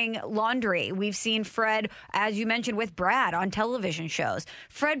Fred doing laundry. We've seen Fred, as you mentioned, with Brad on television shows.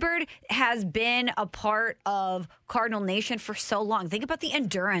 Fred Bird has been a part of Cardinal Nation for so long. Think about the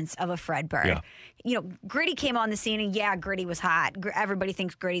endurance of a Fred Bird. Yeah. You know, Gritty came on the scene, and Gritty was hot. Everybody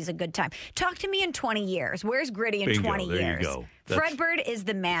thinks Gritty's a good time. Talk to me in 20 years. Where's Gritty in Bingo, 20 there years? you go. Fred Bird is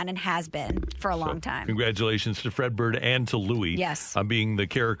the man and has been for a long time. Congratulations to Fred Bird and to Louie. Yes. On being the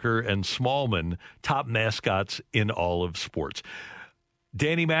Carricker and Smallman top mascots in all of sports.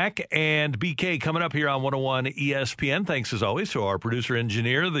 Danny Mac and BK coming up here on 101 ESPN. Thanks as always to our producer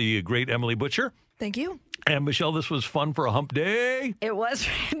engineer, the great Emily Butcher. Thank you. And Michelle, this was fun for a hump day. It was,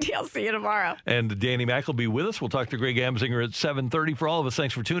 Randy. I'll see you tomorrow. And Danny Mac will be with us. We'll talk to Greg Amsinger at 7:30. For all of us,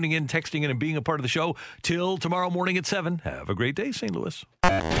 thanks for tuning in, texting in, and being a part of the show. Till tomorrow morning at 7. Have a great day, St. Louis.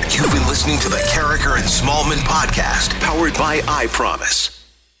 You've been listening to the Carricker and Smallman podcast, powered by I Promise.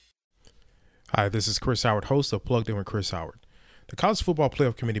 Hi, this is Chris Howard, host of Plugged In with Chris Howard. The College Football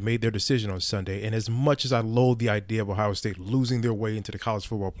Playoff Committee made their decision on Sunday, and as much as I loathe the idea of Ohio State losing their way into the College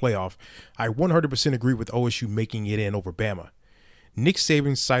Football Playoff, I 100% agree with OSU making it in over Bama. Nick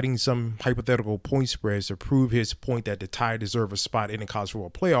Saban citing some hypothetical point spreads to prove his point that the Tide deserve a spot in the College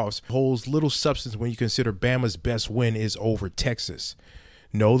Football Playoffs holds little substance when you consider Bama's best win is over Texas.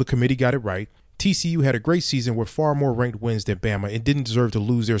 No, the committee got it right. TCU had a great season with far more ranked wins than Bama and didn't deserve to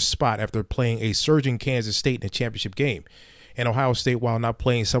lose their spot after playing a surging Kansas State in a championship game. And Ohio State, while not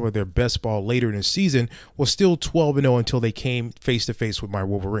playing some of their best ball later in the season, was still 12-0 until they came face-to-face with my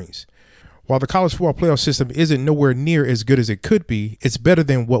Wolverines. While the college football playoff system isn't nowhere near as good as it could be, it's better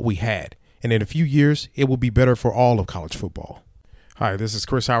than what we had. And in a few years, it will be better for all of college football. Hi, this is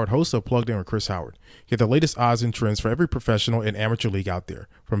Chris Howard, host of Plugged In with Chris Howard. Get the latest odds and trends for every professional and amateur league out there.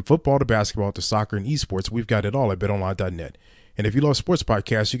 From football to basketball to soccer and esports, we've got it all at BetOnline.net. And if you love sports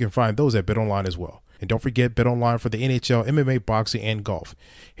podcasts, you can find those at BetOnline as well. And don't forget BetOnline for the NHL, MMA, boxing, and golf.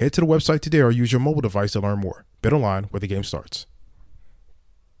 Head to the website today or use your mobile device to learn more. BetOnline, where the game starts.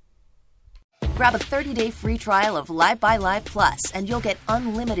 Grab a 30-day free trial of Live by Live Plus, and you'll get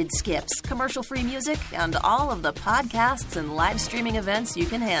unlimited skips, commercial-free music, and all of the podcasts and live streaming events you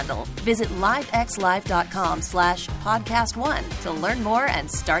can handle. Visit livexlive.com/podcast1 to learn more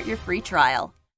and start your free trial.